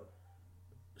fuck is that? Up?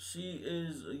 She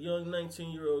is a young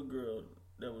 19-year-old girl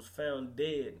that was found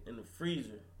dead in the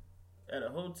freezer at a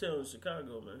hotel in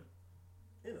Chicago, man.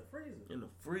 In the freezer. In the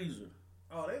freezer.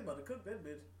 Oh, they about to cook that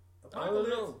bitch. I don't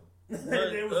know.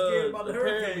 They was scared about the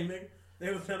apparently- hurricane, nigga.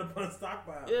 They was trying to put a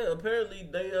stockpile. Yeah, apparently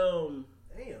they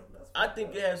Damn, that's. I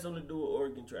think it has something to do with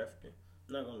organ trafficking.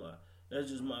 Not gonna lie. That's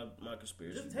just my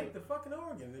conspiracy. Just take the fucking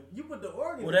organ. You put the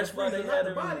organ. Well, that's why they had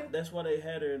the body. her. That's why they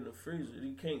had her in the freezer.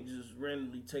 You can't just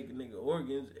randomly take a nigga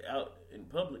organs out in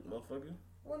public, motherfucker.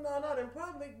 Well, no, not in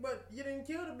public, but you didn't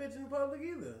kill the bitch in public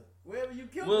either. Wherever you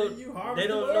killed Well, her, you they harvested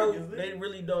don't the know. organs. They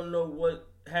really don't know what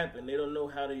happened. They don't know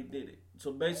how they did it.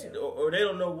 So basically, or they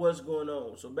don't know what's going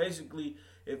on. So basically,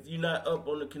 if you're not up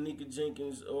on the Kanika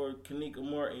Jenkins or Kanika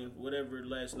Martin, whatever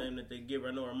last name that they give her,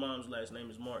 I know her mom's last name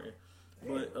is Martin,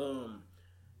 but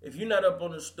if you're not up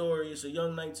on the story, it's a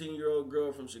young 19-year-old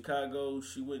girl from Chicago.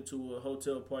 She went to a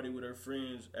hotel party with her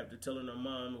friends after telling her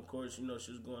mom, of course, you know,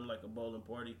 she was going like a bowling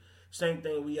party. Same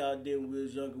thing we all did when we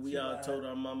was younger. We all told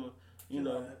our mama, you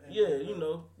know, you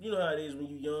know how it is when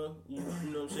you young. You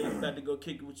know what I'm saying? You got to go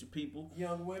kick it with your people.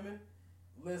 Young women,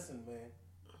 listen, man.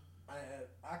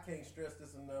 I can't stress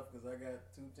this enough because I got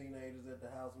 2 teenagers at the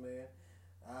house, man.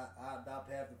 I adopt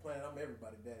half the planet. I'm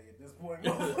everybody daddy at this point.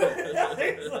 So,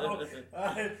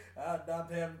 I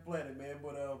adopt half the planet, man.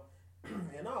 But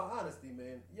in all honesty,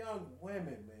 man, young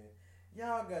women, man,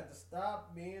 y'all got to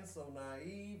stop being so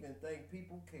naive and think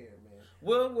people care, man.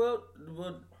 Well,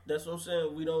 that's what I'm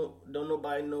saying. We don't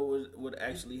nobody know what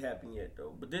actually happened yet,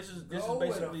 though. But this is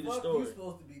basically the story. You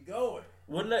supposed to be going?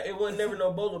 It wasn't never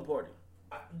no bowling party.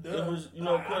 It was, you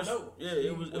know, of course,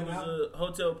 it was a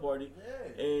hotel party,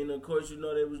 and of course, you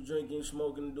know, they was drinking,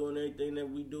 smoking, and doing everything that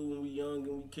we do when we young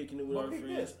and we kicking it with our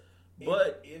friends.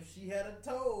 But if she had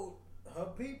told her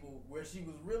people where she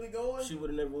was really going, she would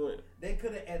have never went. They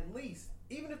could have at least,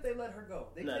 even if they let her go,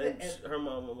 they could have. Her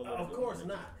mom wouldn't let her go. Of course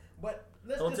not. But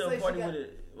let's hotel just say party she got,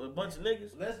 with a bunch of niggas.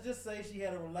 Let's just say she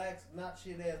had a relaxed, not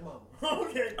shit ass mama.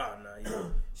 Okay. Oh no, yeah.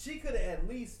 She could have at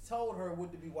least told her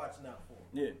what to be watching out for.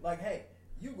 Yeah. Like, hey,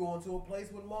 you going to a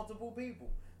place with multiple people.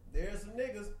 There's some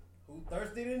niggas who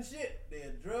thirsty than shit.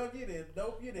 They'll drug you, they'll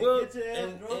dope you, they'll get your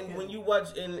ass drunk. And when you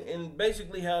watch, and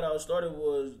basically how it all started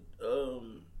was,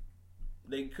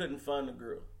 they couldn't find the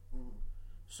girl. Mm-hmm.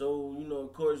 So, you know,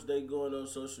 of course, they going on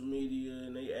social media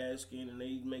and they asking and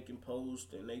they making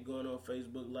posts and they going on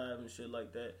Facebook Live and shit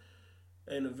like that.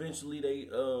 And eventually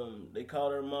they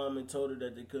called her mom and told her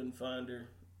that they couldn't find her.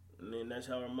 And then that's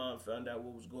how her mom found out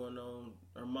what was going on.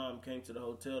 Her mom came to the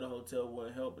hotel. The hotel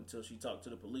wouldn't help until she talked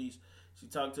to the police. She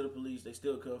talked to the police. They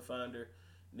still couldn't find her.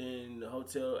 Then the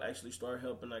hotel actually started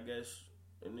helping, I guess.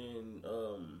 And then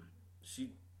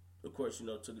she, of course,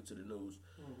 took it to the news.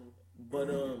 Mm-hmm. But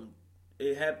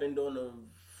it happened on a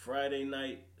Friday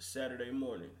night, Saturday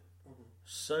morning. Mm-hmm.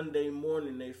 Sunday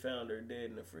morning, they found her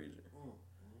dead in the freezer. Mm-hmm.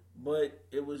 But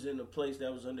it was in a place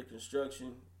that was under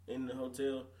construction in the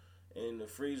hotel. And the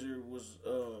freezer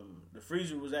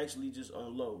was actually just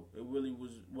on low. It really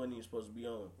wasn't even supposed to be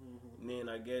on. Mm-hmm. And then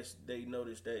I guess they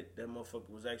noticed that motherfucker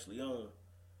was actually on.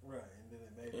 Right, and then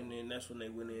it made. And then that's when they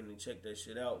went in and checked that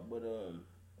shit out. But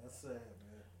that's sad, man.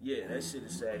 Yeah, that shit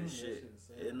is sad as shit.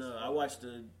 And I watched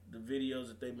the videos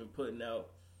that they've been putting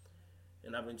out,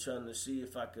 and I've been trying to see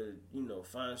if I could,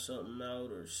 find something out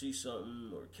or see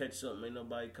something or catch something ain't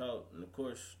nobody caught. And of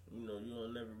course, you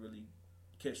don't never really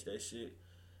catch that shit.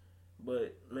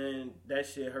 But, man, that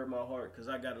shit hurt my heart because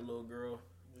I got a little girl.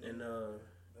 Yeah. And,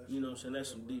 what I'm saying? That's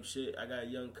some deep shit. I got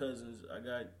young cousins. I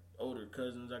got older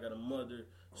cousins. I got a mother,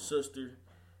 sister,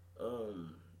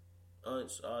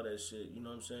 aunts, all that shit. You know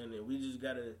what I'm saying? And we just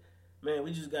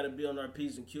got to be on our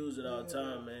P's and Q's at all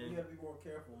time, man. You got to be more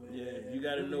careful, man. Yeah, you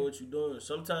got to know what you're doing.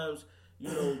 Sometimes,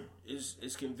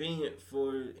 it's convenient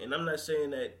and I'm not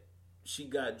saying that she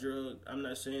got drugged. I'm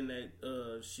not saying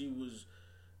that she was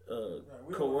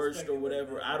coerced or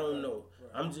whatever. I don't know.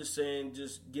 Right. I'm just saying,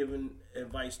 just giving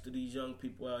advice to these young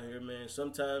people out here, man.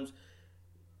 Sometimes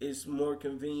it's more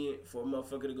convenient for a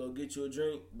motherfucker to go get you a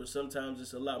drink, but sometimes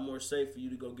it's a lot more safe for you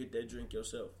to go get that drink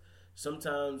yourself.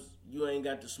 Sometimes you ain't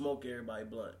got to smoke everybody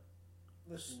blunt.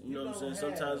 Listen, you know what I'm saying?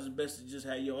 Sometimes it's best to just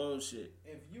have your own shit.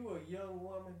 If you a young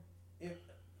woman, if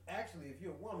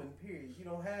you're a woman, period, you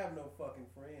don't have no fucking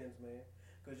friends, man,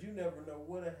 because you never know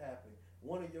what'll happen.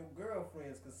 One of your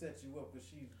girlfriends could set you up if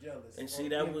she's jealous. And see,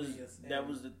 that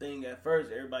was the thing at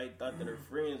first. Everybody thought that her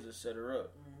friends would set her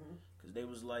up. Because they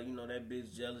was like, that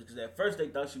bitch jealous. Because at first they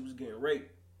thought she was getting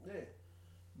raped. Yeah.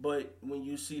 But when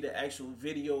you see the actual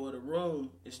video of the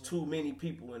room, it's too many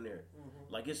people in there.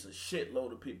 Mm-hmm. Like, it's a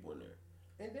shitload of people in there.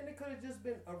 And then it could have just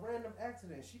been a random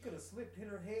accident. She could have slipped, hit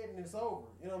her head, and it's over.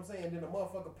 You know what I'm saying? And then the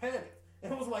motherfucker panicked.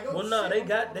 And it was like, oh, well, shit.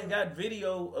 They got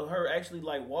video of her actually,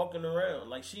 like, walking around.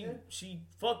 Like, she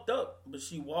fucked up, but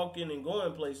she walking and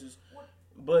going places. What?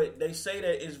 But they say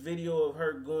that it's video of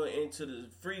her going into the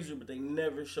freezer, but they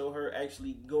never show her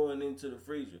actually going into the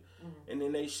freezer. Mm-hmm. And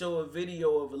then they show a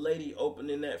video of a lady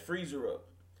opening that freezer up.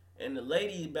 And the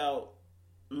lady, about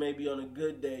maybe on a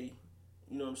good day,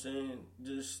 you know what I'm saying,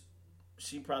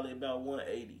 she probably about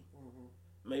 180.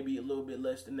 Maybe a little bit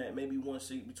less than that. Maybe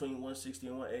between 160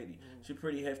 and 180. Mm-hmm. She a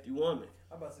pretty hefty woman.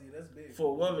 I'm about to say that's big.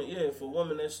 For a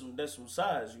woman, that's some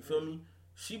size. You feel me?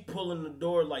 She pulling the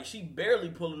door like she barely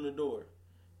pulling the door.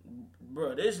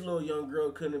 Bro, this little young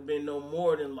girl couldn't have been no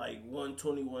more than like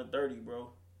 120, 130, bro.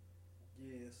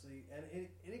 Yeah, see, and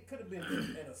it could have been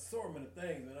an assortment of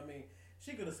things, man. I mean,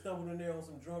 she could have stumbled in there on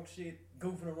some drunk shit,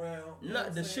 goofing around. Nah,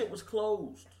 the shit was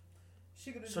closed.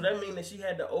 So that means that she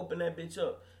had to open that bitch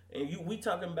up. And we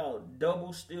talking about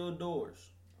double steel doors.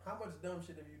 How much dumb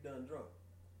shit have you done drunk?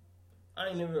 I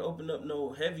ain't never opened up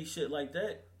no heavy shit like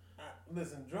that.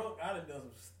 Listen, drunk, I done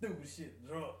some stupid shit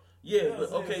drunk. Yeah,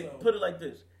 but okay, put it like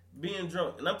this. Being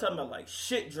drunk, and I'm talking about like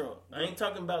shit drunk. I ain't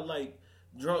talking about like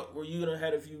drunk where you done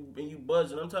had a few and you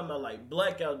buzzing. I'm talking about like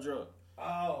blackout drunk.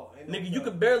 Oh. Nigga, you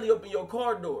could barely open your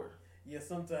car door. Yeah,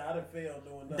 sometimes I done failed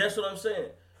doing that. That's what I'm saying.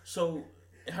 So,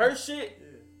 her shit... Yeah.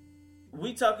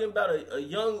 We talking about a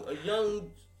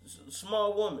young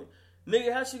small woman.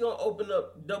 Nigga, how she gonna open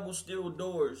up double steel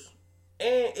doors?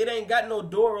 And it ain't got no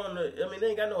door it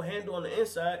ain't got no handle on the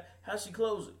inside. How she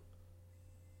close it?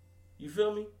 You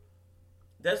feel me?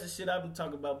 That's the shit I've been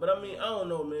talking about. But I mean, I don't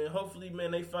know, man. Hopefully,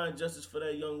 man, they find justice for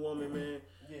that young woman, man.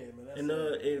 Yeah, man. That's and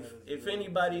if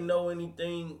anybody know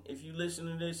anything, if you listen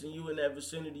to this and you in that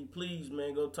vicinity, please,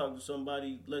 man, go talk to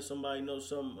somebody. Let somebody know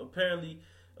something. Apparently,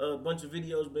 a bunch of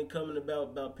videos been coming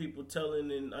about people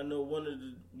telling, and I know one of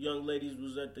the young ladies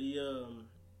was at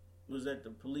the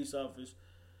police office.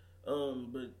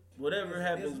 But whatever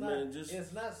happens, man,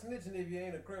 it's not snitching if you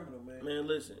ain't a criminal, man. Man,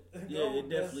 listen, it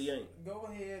definitely ain't. Go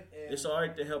ahead and it's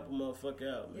alright to help a motherfucker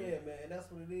out, man. Yeah, man, that's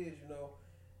what it is.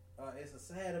 It's a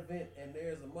sad event, and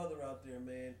there's a mother out there,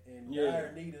 man, and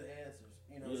dire need of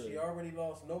answers. She already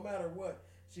lost. No matter what,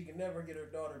 she can never get her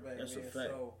daughter back. That's man. A fact.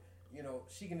 So.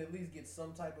 She can at least get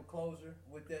some type of closure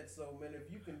with that. So, man, if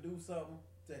you can do something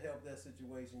to help that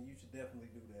situation, you should definitely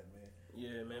do that, man.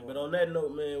 Yeah, man. But on that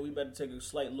note, man, we better take a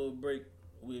slight little break.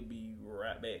 We'll be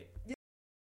right back.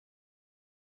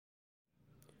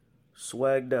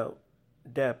 Swagged out,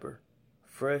 dapper,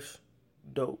 fresh,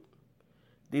 dope.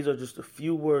 These are just a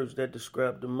few words that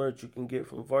describe the merch you can get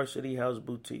from Varsity House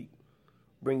Boutique,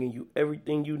 bringing you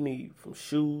everything you need from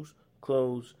shoes,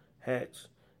 clothes, hats,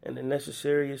 and the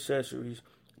necessary accessories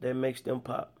that makes them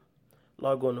pop.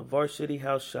 Log on to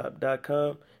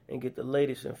varsityhouseshop.com and get the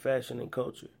latest in fashion and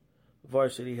culture.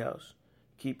 Varsity House.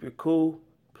 Keep your cool,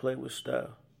 play with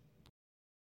style.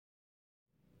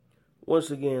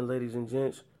 Once again, ladies and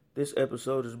gents, this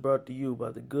episode is brought to you by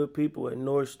the good people at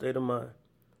North State of Mind.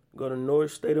 Go to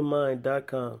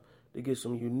northstateofmind.com to get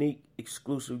some unique,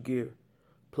 exclusive gear.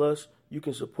 Plus, you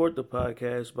can support the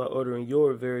podcast by ordering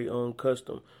your very own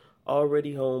custom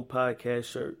Already Home podcast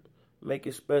shirt. Make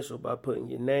it special by putting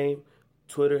your name,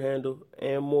 Twitter handle,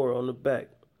 and more on the back.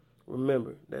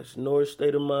 Remember, that's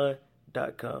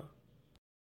northstateofmind.com.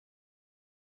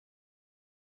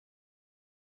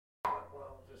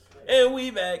 And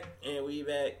we back, and we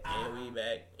back, and we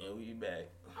back, and we back.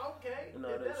 Okay. And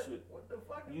all that shit. What the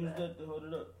fuck is Use that? that to hold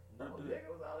it up. No, nigga,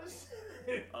 was all this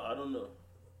shit. I don't know.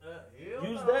 Hell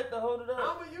Use no. that to hold it up.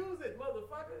 I'ma use it,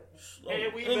 motherfucker. Slow.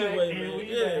 And we Anyway, back, man, and we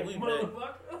yeah, back, we back.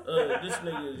 motherfucker. This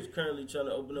nigga is currently trying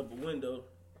to open up a window.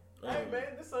 Hey man,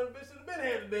 this son of a bitch should have been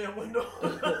had the damn window.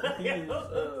 He is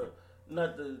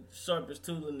not the sharpest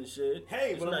tool in the shed.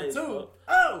 Hey, It's but not I'm a his two. fault.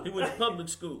 Oh, He went to public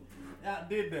school. I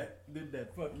did that.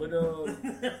 Fuck But you.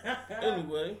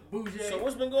 anyway, Bougie. so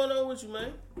what's been going on with you,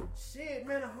 man? Shit,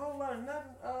 man, a whole lot of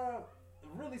nothing.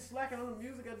 Really slacking on the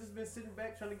music. I just been sitting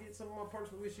back trying to get some of my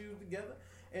personal issues together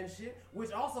and shit,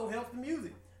 which also helps the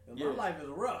music. 'Cause Yeah. my life is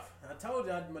rough. I told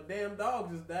y'all my damn dog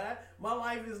just died. My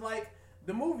life is like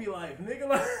the movie life, nigga.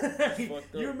 Like,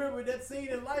 Fucked you up. remember that scene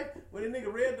in Life when the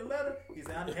nigga read the letter? He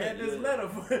said, I had this letter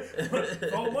for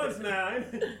 4 months now.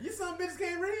 You some bitches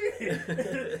can't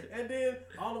read. And then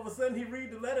all of a sudden he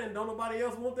read the letter and don't nobody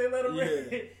else want their letter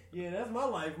read. Yeah, that's my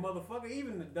life, motherfucker.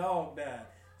 Even the dog died.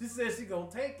 She said she gonna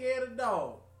take care of the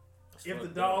dog if the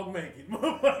fucked dog up. make it.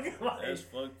 Motherfucker, like, That's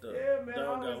fucked up. yeah, man, I Dog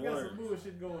always got worms. some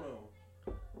bullshit going on.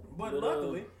 But But,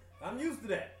 luckily, I'm used to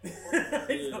that.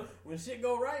 Yeah. So when shit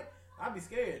go right, I be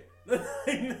scared.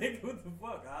 Nigga, what the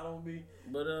fuck? I don't be.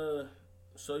 But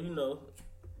so you know,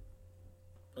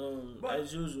 But-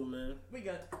 as usual, man.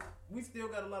 We still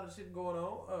got a lot of shit going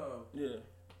on. Yeah,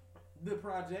 The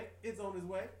project, it's on its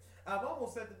way. I've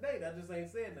almost set the date. I just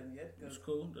ain't said nothing yet. that's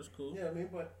cool. That's cool. Yeah, I mean,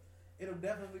 but it'll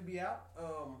definitely be out.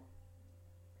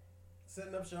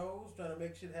 Setting up shows, trying to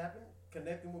make shit happen,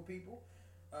 connecting with people,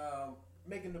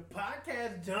 making the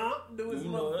podcast jump, doing You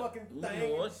some know it. motherfucking You thing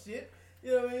know and it. shit.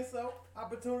 You know what I mean? So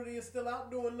opportunity is still out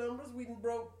doing numbers. We done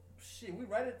broke shit. We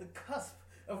right at the cusp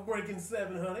of breaking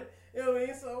 700. You know what I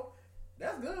mean? So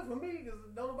that's good for me because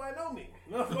don't nobody know me.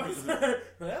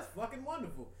 That's fucking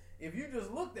wonderful. If you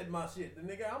just looked at my shit, the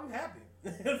nigga, I'm happy.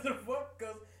 The fuck?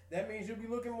 Because that means you'll be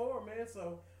looking more, man.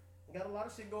 So got a lot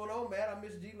of shit going on, man. I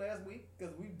missed G last week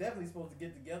because we definitely supposed to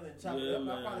get together and chop it Yeah, up. I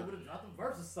man. probably would have dropped a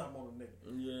verse or something on the nigga.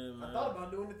 Yeah, man. I thought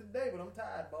about doing it today, but I'm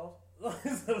tired, boss.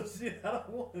 So shit, I don't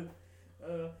want to.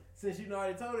 Since you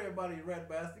already told everybody you rat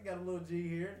bastard, got a little G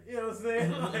here. You know what I'm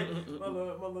saying? Like, my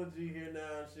little G here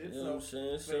now and shit. You know what I'm So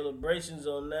saying? Celebrations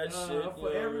on that shit. You know for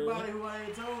what I mean? everybody who I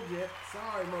ain't told yet,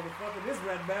 sorry, motherfucker, this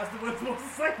rat bastard wasn't supposed to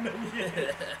say nothing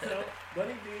yet. So, but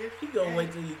he did. He gonna And-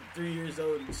 wait till he's 3 years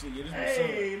old and shit. Get his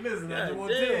Hey, listen, I God just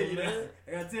want to damn, tell you man. that.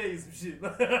 I gotta tell you some shit.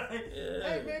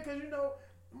 Hey, man, because you know,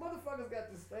 motherfuckers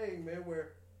got this thing, man,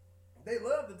 where they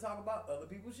love to talk about other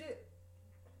people's shit.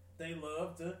 They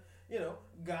love to, you know,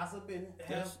 gossip and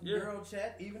have Yeah. girl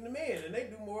chat, even the men. And they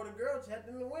do more of the girl chat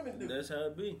than the women do. That's how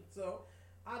it be. So,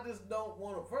 I just don't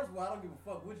want to. First of all, I don't give a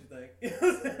fuck what you think.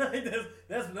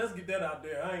 Let's get that out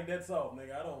there. I ain't that soft,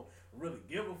 nigga. I don't really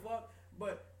give a fuck.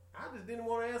 But I just didn't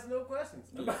want to answer no questions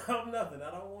about nothing.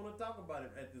 I don't want to talk about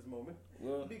it at this moment.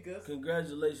 Well, Because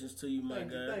congratulations to you, my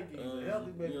Thank you, guy. thank you. He's a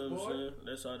healthy baby you know what boy. I'm saying?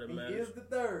 That's all that he matters. is the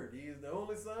third. He is the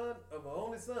only son of an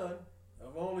only son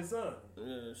of an only son.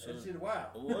 Yeah, so, That shit wild.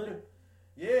 What?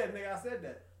 Yeah, nigga, I said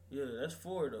that. yeah, that's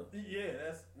 4 though. Yeah,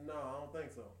 that's no, I don't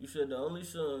think so. You said the only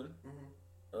son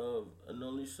Mm-hmm. of an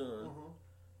only son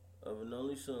Mm-hmm. of an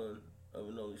only son of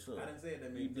an only son. I didn't say it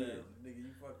that many You did. times, nigga. You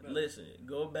fucked up. Listen,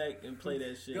 go back and play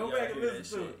that shit. Go Y'all back and hear listen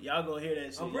that to shit. it. Y'all gonna hear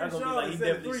that shit. I'm Y'all pretty gonna sure be like, I he said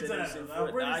it definitely 3 said that times. shit I'm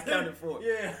for pretty I sure. counted for it.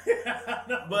 Yeah. I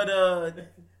know.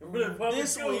 But We're in public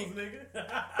this schools, week, nigga.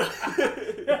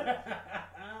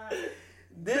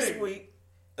 this Nigga. week,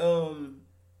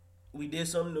 we did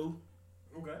something new,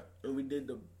 Okay. and we did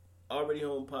the Already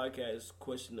Home podcast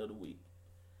question of the week.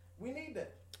 We need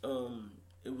that.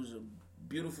 It was a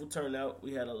beautiful turnout.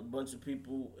 We had a bunch of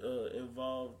people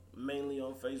involved, mainly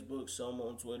on Facebook, some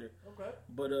on Twitter. Okay.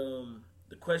 But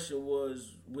the question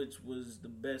was, which was the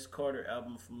best Carter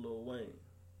album from Lil Wayne?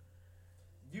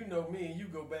 You know me and you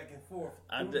go back and forth.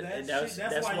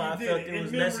 That's why I felt it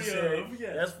was necessary.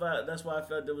 That's why I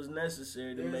felt it was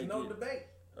necessary to make it. There's no debate.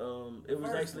 It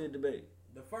was actually a debate.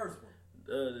 The first one.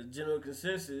 The general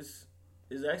consensus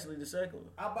is actually the second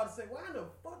one. I was about to say, why the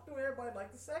fuck do everybody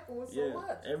like the second one so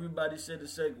much? Everybody said the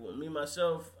second one. Me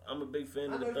myself, I'm a big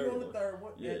fan of the third one. I know you're on the third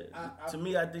one. Yeah. To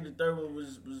me, I think the third one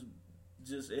was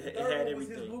just it had everything. It was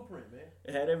his blueprint, man.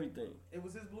 It had everything. It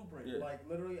was his blueprint. Yeah. Like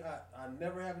literally, I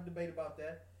never have a debate about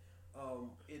that.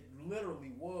 It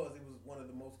literally was. It was one of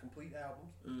the most complete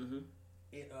albums. Mm-hmm.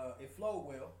 It flowed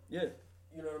well. Yeah.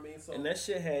 You know what I mean? So and that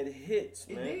shit had hits,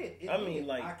 man. It did.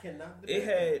 I cannot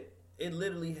debate it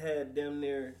literally had damn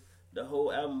near the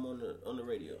whole album on the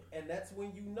radio. And that's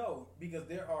when you know, because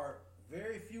there are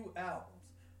very few albums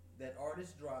that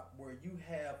artists drop where you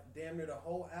have damn near the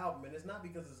whole album, and it's not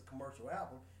because it's a commercial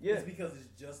album. Yeah. It's because it's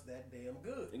just that damn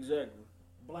good. Exactly.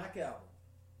 Black Album.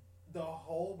 The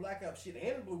whole Black Album shit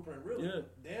and the Blueprint, really. Yeah.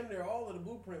 Damn near all of the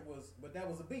Blueprint was, but that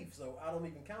was a beef, so I don't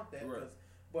even count that. Right.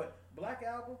 But Black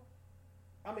Album,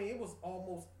 I mean, it was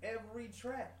almost every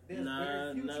track. There's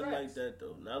very few not tracks. Like that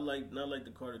though. Not like the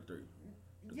Carter 3.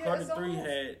 The Carter 3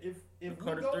 had if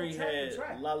Carter 3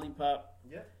 had Lollipop.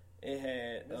 Yep. It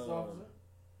had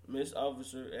Miss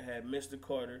Officer. It had Mr.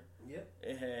 Carter. Yep.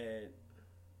 It had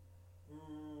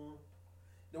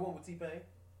the one with T-Pain.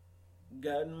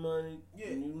 Got Money. Yeah.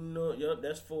 You know, yep,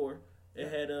 that's 4. It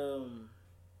had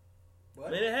What?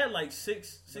 Man, it had like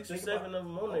six or seven of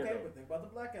them on there. Okay, but think about the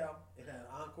Black Album. It had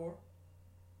Encore.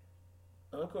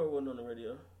 Encore wasn't on the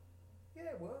radio. Yeah,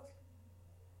 it was.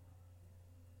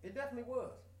 It definitely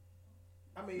was.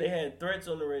 I mean, they had Threats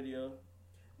on the radio.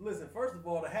 Listen, first of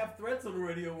all, to have Threats on the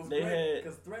radio was great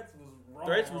because Threats was wrong.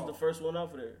 Threats was the first one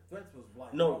off of there. Threats was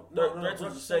like Threats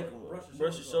was the second one.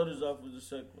 Brush Your Shoulders Off was the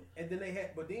second one. And then they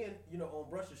had, but then on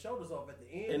Brush Your Shoulders Off at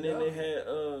the end, and then they had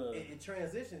it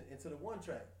transitioned into the one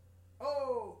track.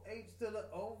 Oh, H to the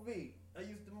O-V. I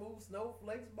used to move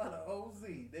snowflakes by the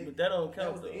O-Z. But that don't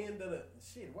count. That was the end of the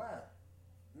shit. Why?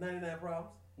 99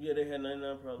 Problems. Yeah, they had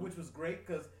 99 Problems, which was great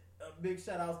because big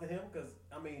shout outs to him because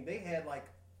I mean they had like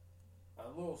a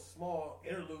little small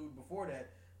interlude before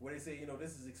that where they say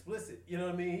this is explicit. You know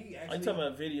what I mean? He actually. I'm talking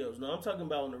about videos. No, I'm talking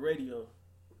about on the radio.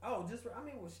 Oh, well,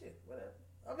 shit, whatever.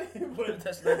 I mean, but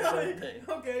that's not the same thing.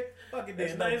 Okay, fuck it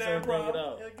then. 99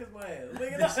 Problems. Yeah, kiss my ass.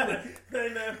 Look at that.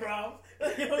 99 Problems.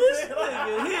 You know what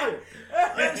I'm saying? Here.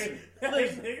 Listen. That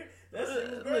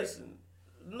shit was great. Listen.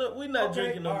 No, we're not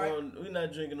drinking no more. We're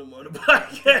not drinking no more on the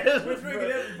podcast. We're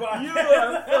drinking every podcast. You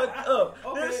are fucked up.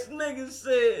 Okay. This nigga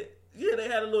said, yeah, they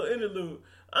had a little interlude.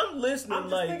 I'm listening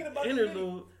like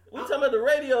interlude. We talking about the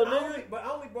radio, nigga. But I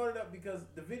only brought it up because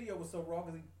the video was so raw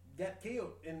because he got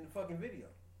killed in the fucking video.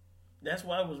 That's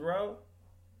why it was raw.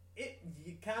 It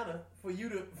kind of for you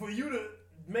to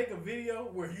make a video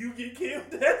where you get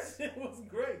killed. That shit was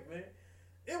great, man.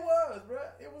 It was, bro.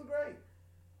 It was great.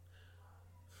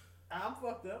 I'm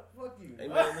fucked up. Fuck you. Hey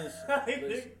man,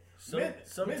 listen.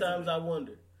 Sometimes I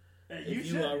wonder if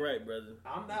you all right, brother.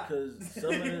 I'm not, because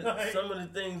some of the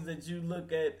things that you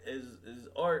look at as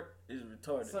art is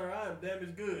retarded. Sir, I am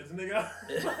damaged goods, nigga.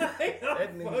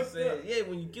 That nigga said, "Yeah,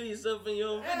 when you kill yourself in your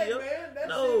own video." Man, that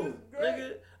no, shit is great.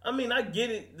 Nigga. I mean, I get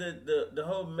it, the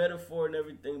whole metaphor and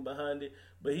everything behind it,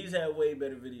 but he's had way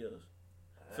better videos.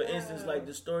 For instance, like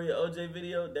the Story of OJ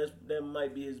video, that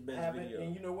might be his best video.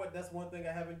 And you know what? That's one thing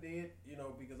I haven't did,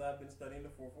 because I've been studying the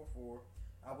 444.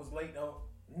 I was late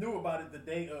knew about it the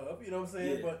day of, you know what I'm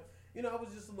saying? Yeah. But, I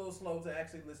was just a little slow to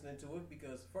actually listening to it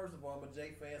because, first of all, I'm a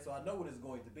Jay fan, so I know what it's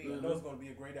going to be. Mm-hmm. I know it's going to be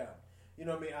a great album. You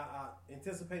know what I mean? I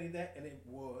anticipated that, and it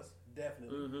was,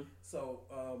 definitely. Mm-hmm. So,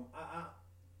 I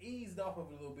eased off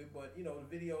of it a little bit, but, the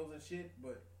videos and shit,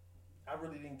 but I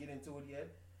really didn't get into it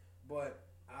yet. But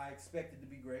I expect it to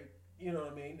be great. You know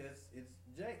what I mean? It's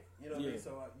Jay. You know what I mean?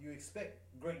 So you expect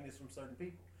greatness from certain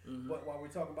people. Mm-hmm. But while we're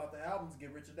talking about the albums,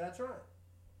 Get Rich or Die Trying.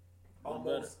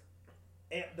 Almost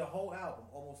the whole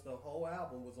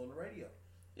album was on the radio.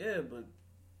 Yeah, but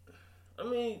I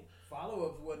mean,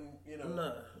 follow-ups wasn't.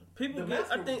 Nah, people.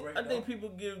 I think people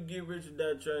give Get Rich or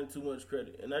Die Trying too much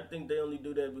credit, and I think they only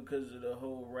do that because of the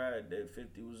whole ride that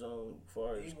 50 was on, as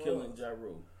far as killing Ja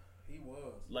Rule. He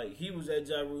was. Like, he was at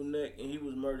Ja Rule neck and he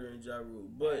was murdering Ja Rule.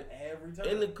 But every time.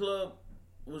 In the Club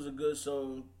was a good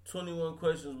song. 21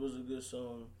 Questions was a good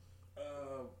song.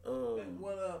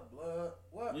 What up, blood?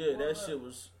 What? Yeah, what that up? shit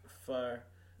was fire.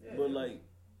 Yeah, but like,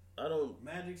 I don't.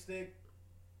 Magic Stick.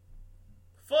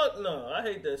 Fuck no, I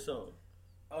hate that song.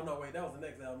 Oh no, wait, that was the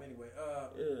next album anyway.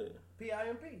 Yeah.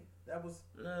 PIMP. That was.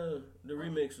 Nah, the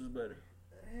remix was better.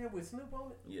 Yeah, with Snoop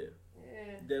on it. Yeah,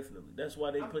 Yeah. definitely. That's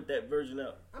why they put that version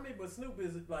out. I mean, but Snoop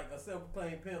is like a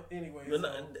self-proclaimed pimp anyway. But,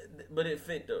 So but it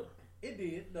fit though. it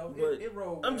did, though. But It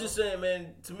rolled. I'm well. just saying,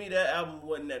 man. To me, that album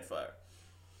wasn't that fire.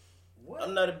 What?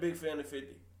 I'm not a big fan of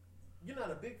 50. You're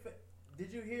not a big fan.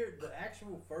 Did you hear the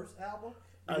actual first album?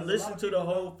 I Because a lot listened of to the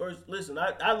people whole don't- first. Listen,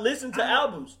 I listened to I know-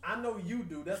 albums I know you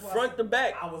do. That's why front to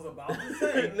back. I was about to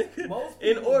say Nigga, most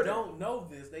in people order. don't know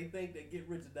this. They think that Get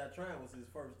Rich or Die Trying was his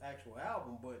first actual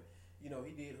album, but he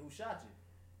did Who Shot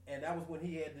You, and that was when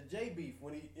he had the J beef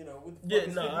when he with the Yeah,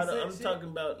 fucking no, 50 I'm Cent shit. talking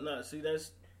about See,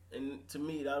 that's and to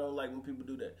me, I don't like when people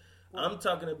do that. I'm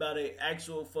talking about an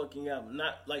actual fucking album,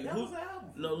 not like That who. was an album.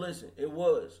 No, listen, it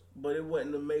was, but it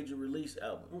wasn't a major release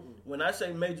album. When I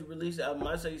say major release album,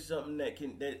 I say something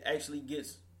that actually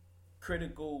gets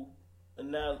critical,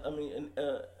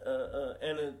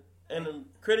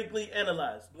 critically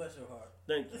analyzed. Bless your heart.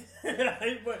 Thank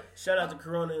you. But Shout out to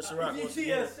Corona and Ciroc once yeah,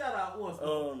 again. shout out once.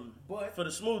 But For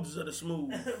the smoothest of the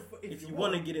smooth, if you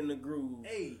want to get in the groove,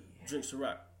 hey, drink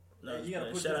Ciroc. No, Hey, you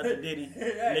gotta put shout out your- to Diddy,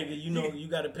 Hey. nigga. You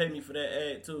got to pay me for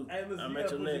that ad too. hey, listen, I'm you at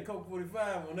gotta your put your neck. Coke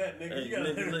 45 on that, nigga. Hey, You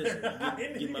gotta nigga, listen,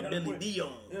 get You my gotta Billy put- D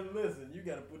on. And listen, you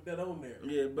gotta put that on there.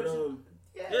 Yeah, but Yeah,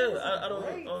 yeah, it was I a don't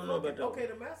great know about fucking- that. Okay,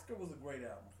 The Massacre was a great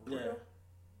album. For Yeah. real.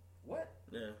 What?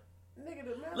 Yeah. Nigga,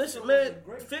 The Massacre Listen, was man, a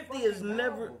great 50 is fucking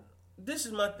never. album. This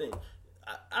is my thing.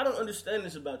 I don't understand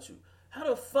this about you. How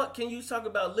the fuck can you talk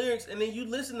about lyrics and then you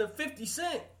listen to 50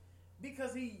 Cent?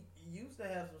 Because he used to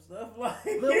have some stuff like.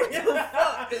 Man, what the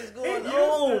fuck is going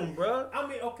on, bro? I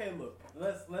mean, okay, look,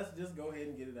 let's just go ahead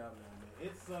and get it out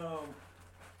now, man.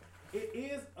 It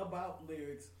is about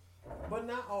lyrics, but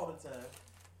not all the time.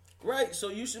 Right, so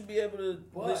you should be able to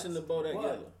listen to Bodak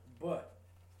Yellow. But,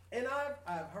 and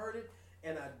I've heard it,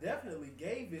 and I definitely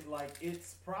gave it like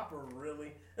its proper.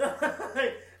 Really,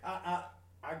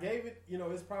 I gave it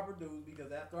its proper dues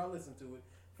because after I listened to it,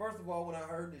 first of all, when I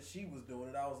heard that she was doing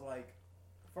it, I was like,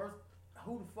 first,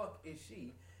 who the fuck is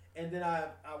she? And then I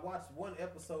watched one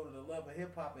episode of The Love of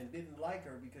Hip Hop and didn't like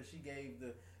her because she gave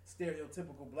the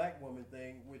stereotypical black woman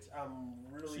thing, which I'm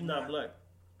really She's not black.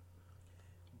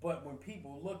 But when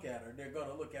people look at her, they're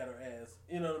gonna look at her as,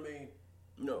 you know what I mean?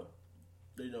 No,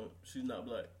 they don't. She's not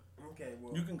black. Okay,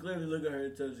 well, You can clearly look at her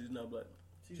and tell she's not black.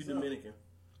 She's She's Dominican.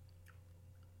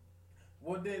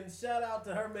 well then shout out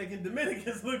to her making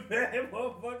Dominicans look bad,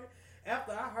 motherfucker.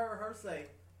 After I heard her say,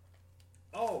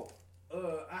 "Oh,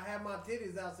 I have my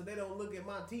titties out so they don't look at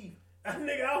my teeth,"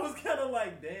 nigga, I was kind of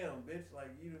like, "Damn, bitch! Like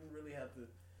you didn't really have to."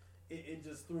 It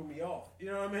just threw me off. You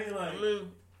know what I mean? Like, I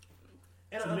mean,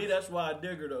 and to me, that's why I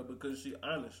dig her though, because she's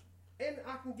honest. And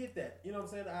I can get that. You know what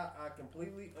I'm saying? I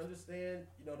completely understand,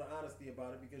 the honesty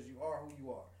about it because you are who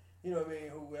you are. You know what I mean?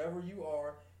 Whoever you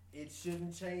are, it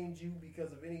shouldn't change you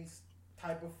because of any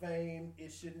type of fame.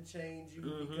 It shouldn't change you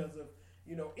because of,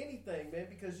 anything, man,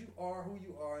 because you are who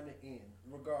you are in the end,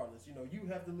 regardless. You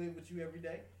have to live with you every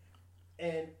day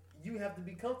and you have to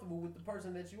be comfortable with the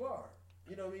person that you are.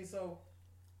 You know what I mean? So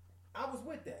I was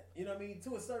with that,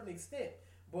 to a certain extent.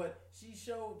 But she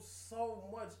showed so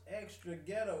much extra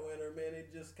ghetto in her, man.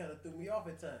 It just kind of threw me off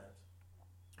at times.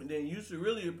 And then you should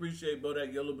really appreciate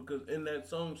Bodak Yellow because in that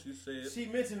song she said, She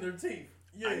mentioned her teeth.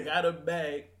 Yeah, I got a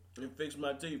bag and fixed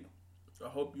my teeth. I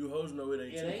hope you hoes know it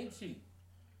ain't it cheap. ain't cheap.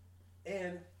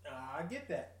 And I get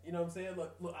that. You know what I'm saying?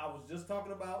 Look, I was just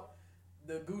talking about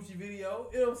the Gucci video.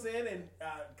 You know what I'm saying? And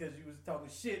because you was talking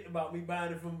shit about me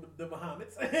buying it from the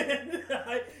Bahamas.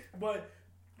 But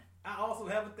I also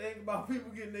have a thing about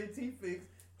people getting their teeth fixed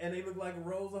and they look like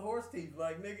rows of horse teeth.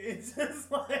 Like, nigga, it's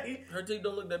just like... Her teeth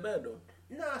don't look that bad though.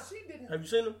 Nah, she didn't. Have you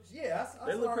seen them? Yeah, I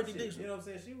They saw look her pretty shit. decent. You know what I'm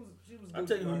saying? She was. I'll Gucci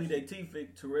tell you who on need shit. their teeth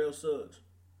fixed, Terrell Suggs.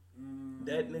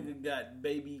 That nigga got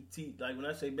baby teeth. Like when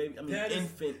I say baby, I mean That is-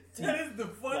 infant teeth. That is the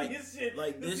funniest shit.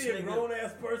 like to this see a nigga- grown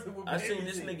ass person with I baby seen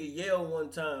this teeth. nigga yell one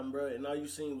time, bro, and all you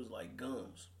seen was like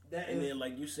gums. That And is- then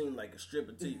like you seen like a strip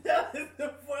of teeth. That is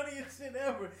the funniest shit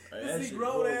ever. Like, To that see shit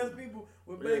grown ass horrible. people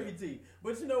with Yeah. baby teeth.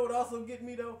 But you know what also get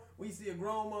me though? When you see a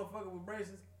grown motherfucker with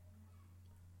braces,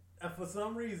 and for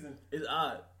some reason, It's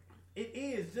odd. it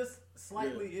is just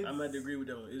slightly. Yeah, It's, I'm about to agree with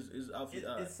that one. It's awfully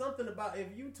odd. It's something about if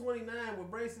you 29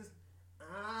 with braces.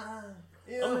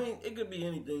 You I know, mean, it could be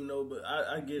anything though, but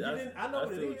I get. you I didn't, I know I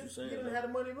what feel it what is. you're saying. You didn't though. have the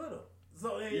money little,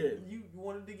 so Yeah. you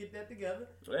wanted to get that together.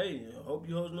 Hey, I hope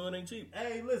you hoes know it ain't cheap.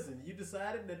 Hey, listen, you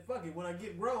decided that fuck it. When I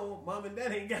get grown, mom and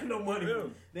dad ain't got no money. Yeah.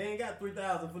 They ain't got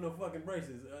 $3,000 for no fucking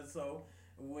braces. So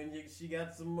when she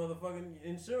got some motherfucking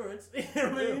insurance, you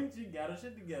know what I mean? She got her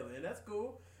shit together, and that's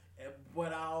cool.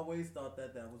 But I always thought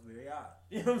that was very odd.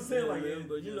 You know what I'm saying? Yeah, like, man, it's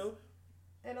but you just- know,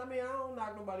 And I mean, I don't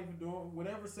knock nobody for doing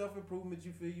whatever self improvement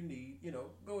you feel you need.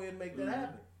 Go ahead and make that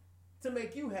happen. to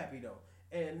make you happy though.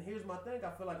 And here's my thing: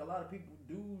 I feel like a lot of people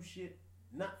do shit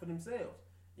not for themselves.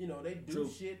 You know, they do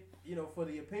shit, you know, for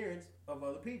the appearance of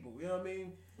other people. You know what I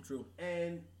mean? True.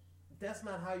 And that's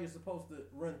not how you're supposed to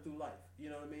run through life. You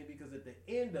know what I mean? Because at the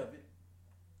end of it,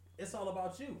 it's all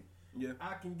about you. Yeah.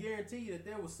 I can guarantee you that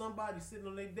there was somebody sitting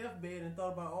on their deathbed and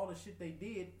thought about all the shit they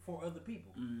did for other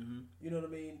people. Mm-hmm. You know what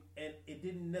I mean? And it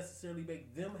didn't necessarily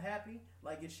make them happy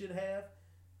like it should have,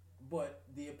 but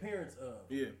the appearance of.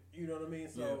 Yeah. You know what I mean?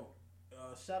 So,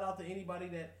 shout out to anybody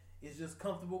that is just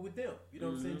comfortable with them. You know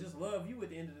what I'm saying? Just love you at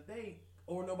the end of the day,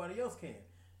 or nobody else can.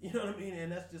 You know what I mean?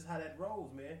 And that's just how that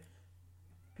rolls, man.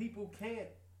 People can't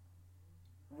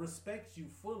respect you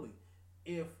fully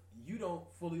if you don't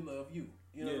fully love you.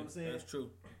 You know what I'm saying? That's true.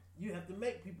 You have to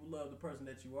make people love the person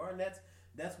that you are, and that's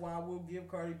why I will give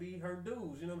Cardi B her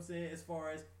dues. You know what I'm saying? As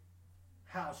far as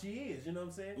how she is, you know what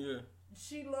I'm saying? Yeah.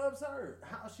 She loves her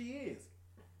how she is,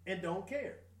 and don't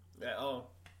care At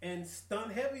all. and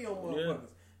stunt heavy on motherfuckers. Yeah.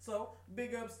 So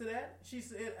big ups to that. She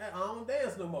said, "I don't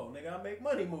dance no more, nigga. I make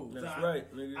money moves." That's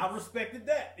right, nigga. I respected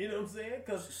that. You know what I'm saying?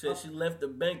 Cause she said she left the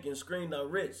bank and screamed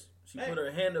out rich. She put her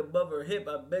hand above her hip.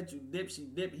 I bet you dip. She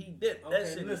dip. He dipped. Okay, that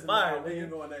shit listen, is fire,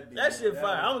 no, nigga. That shit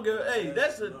fire. I don't give. Hey,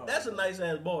 that's a nice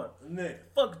ass bar. Nigga.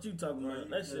 Fuck what you talking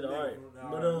about? That shit alright.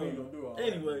 But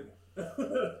anyway,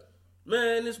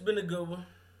 man, it's been a good one.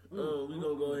 We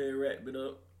gonna go ahead and wrap it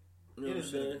up. You know what I'm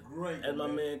saying? Great, as my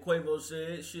man Quavo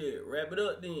said, shit, wrap it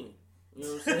up then. You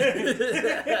know what I'm saying?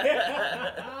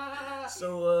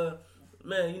 So,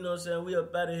 man, you know what I'm saying? We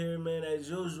up out of here, man, as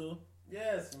usual.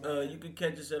 Yes, man. You can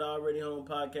catch us at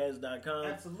alreadyhomepodcast.com.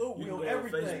 Absolutely. You can go go on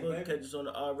Facebook, baby. catch us on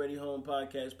the Already Home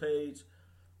Podcast page.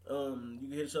 You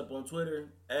can hit us up on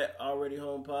Twitter at Already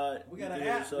Home Pod. We got an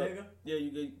app, nigga. Yeah,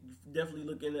 you can definitely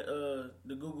look in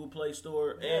the Google Play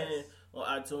Store and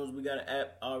on iTunes. We got an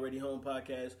app, Already Home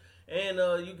Podcast. And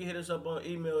you can hit us up on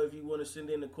email if you want to send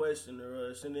in a question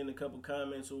or send in a couple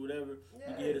comments or whatever.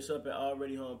 Yeah. You can hit us up at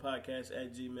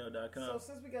alreadyhomepodcast@gmail.com. So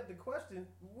since we got the question,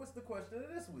 what's the question of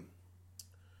this week?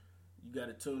 You got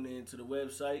to tune in to the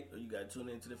website or you got to tune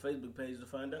in to the Facebook page to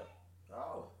find out.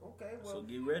 Oh, okay. Well, so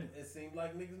get ready. It seems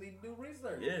like niggas need to do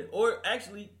research. Yeah, or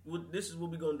actually, this is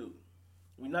what we're going to do.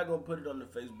 We're not going to put it on the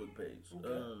Facebook page.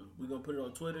 Okay. We're going to put it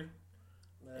on Twitter.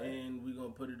 Right. And we're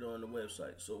going to put it on the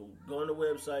website. So go on the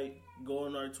website, go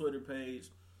on our Twitter page,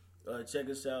 check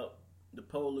us out. The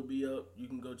poll will be up. You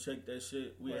can go check that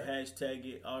shit. We'll hashtag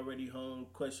it Already Home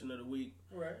Question of the Week.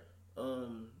 Right.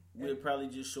 We'll probably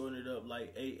just shorten it up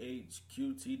like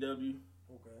AHQTW.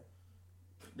 Okay.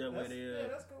 That way they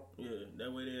that's cool. Yeah,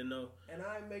 that way they'll know. And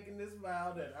I'm making this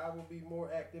vow that I will be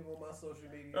more active on my social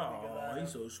media. Oh,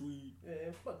 he's so sweet.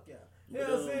 Yeah, fuck y'all. You know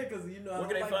what I'm saying? Because, you know, where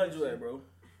can they find you at, bro?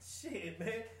 Shit,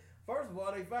 man. First of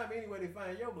all, they find me anywhere they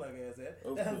find your black ass at.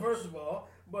 That's first of all.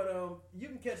 But you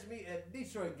can catch me at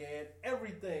Detroit Gan.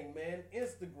 Everything, man.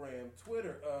 Instagram,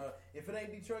 Twitter. If it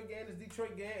ain't Detroit Gan, it's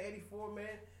Detroit Gan 84,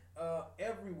 man.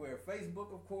 Everywhere.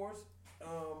 Facebook, of course.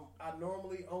 I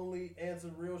normally only answer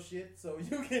real shit. So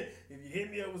you can, if you hit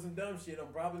me up with some dumb shit,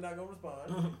 I'm probably not going to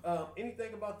respond.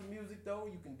 Anything about the music, though,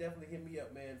 you can definitely hit me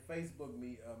up, man. Facebook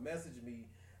me, message me.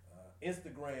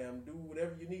 Instagram, do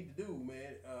whatever you need to do,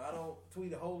 man. I don't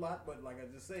tweet a whole lot, but like I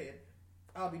just said,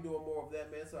 I'll be doing more of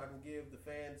that, man, so I can give the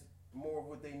fans more of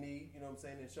what they need, you know what I'm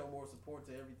saying, and show more support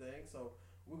to everything. So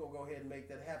we're going to go ahead and make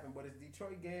that happen. But it's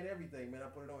Detroit Gan everything, man. I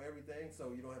put it on everything,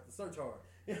 so you don't have to search hard.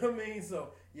 You know what I mean?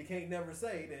 So you can't never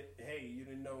say that, hey, you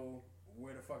didn't know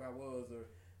where the fuck I was, or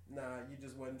nah, you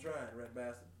just wasn't trying, rat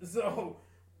bastard. So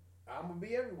I'm going to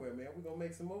be everywhere, man. We're going to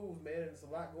make some moves, man. And there's a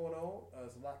lot going on.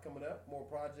 There's a lot coming up. More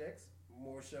projects,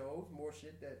 more shows, more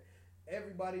shit that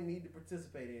everybody need to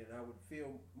participate in. And I would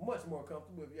feel much more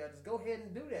comfortable if y'all just go ahead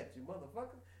and do that, you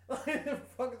motherfucker. What the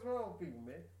fuck is wrong with people,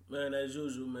 man? Man, as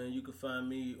usual, man, you can find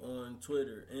me on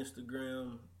Twitter,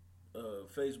 Instagram,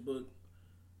 Facebook,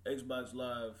 Xbox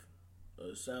Live,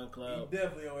 SoundCloud. He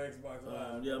definitely on Xbox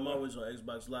Live. Yeah, I'm always on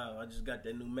Xbox Live. I just got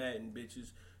that new Madden,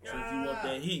 bitches. So if you want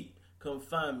that heat, come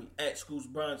find me at Scoots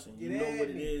Bronson. You know what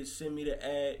it is. Send me the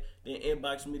ad. Then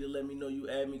inbox me to let me know you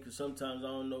add me. Because sometimes I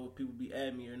don't know if people be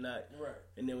add me or not. Right.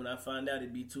 And then when I find out,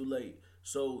 it be too late.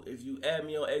 So if you add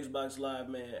me on Xbox Live,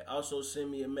 man, also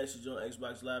send me a message on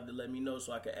Xbox Live to let me know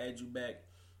so I can add you back.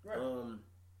 Right.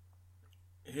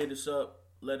 Hit us up.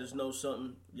 Let us know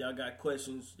something. Y'all got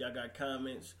questions. Y'all got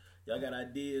comments. Y'all got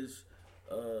ideas.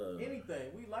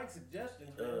 Anything. We like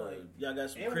suggestions, man. Y'all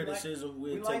got some criticism.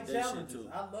 We'll take that shit too.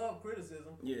 I love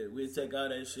criticism. Yeah, we'll take all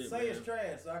that shit. Say it's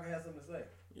trash so I can have something to say.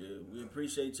 Yeah, we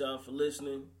appreciate y'all for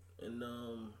listening. And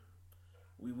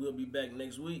we will be back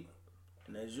next week.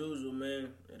 And as usual,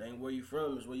 man, it ain't where you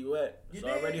from, it's where you at. It's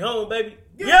already home, baby.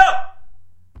 Yeah!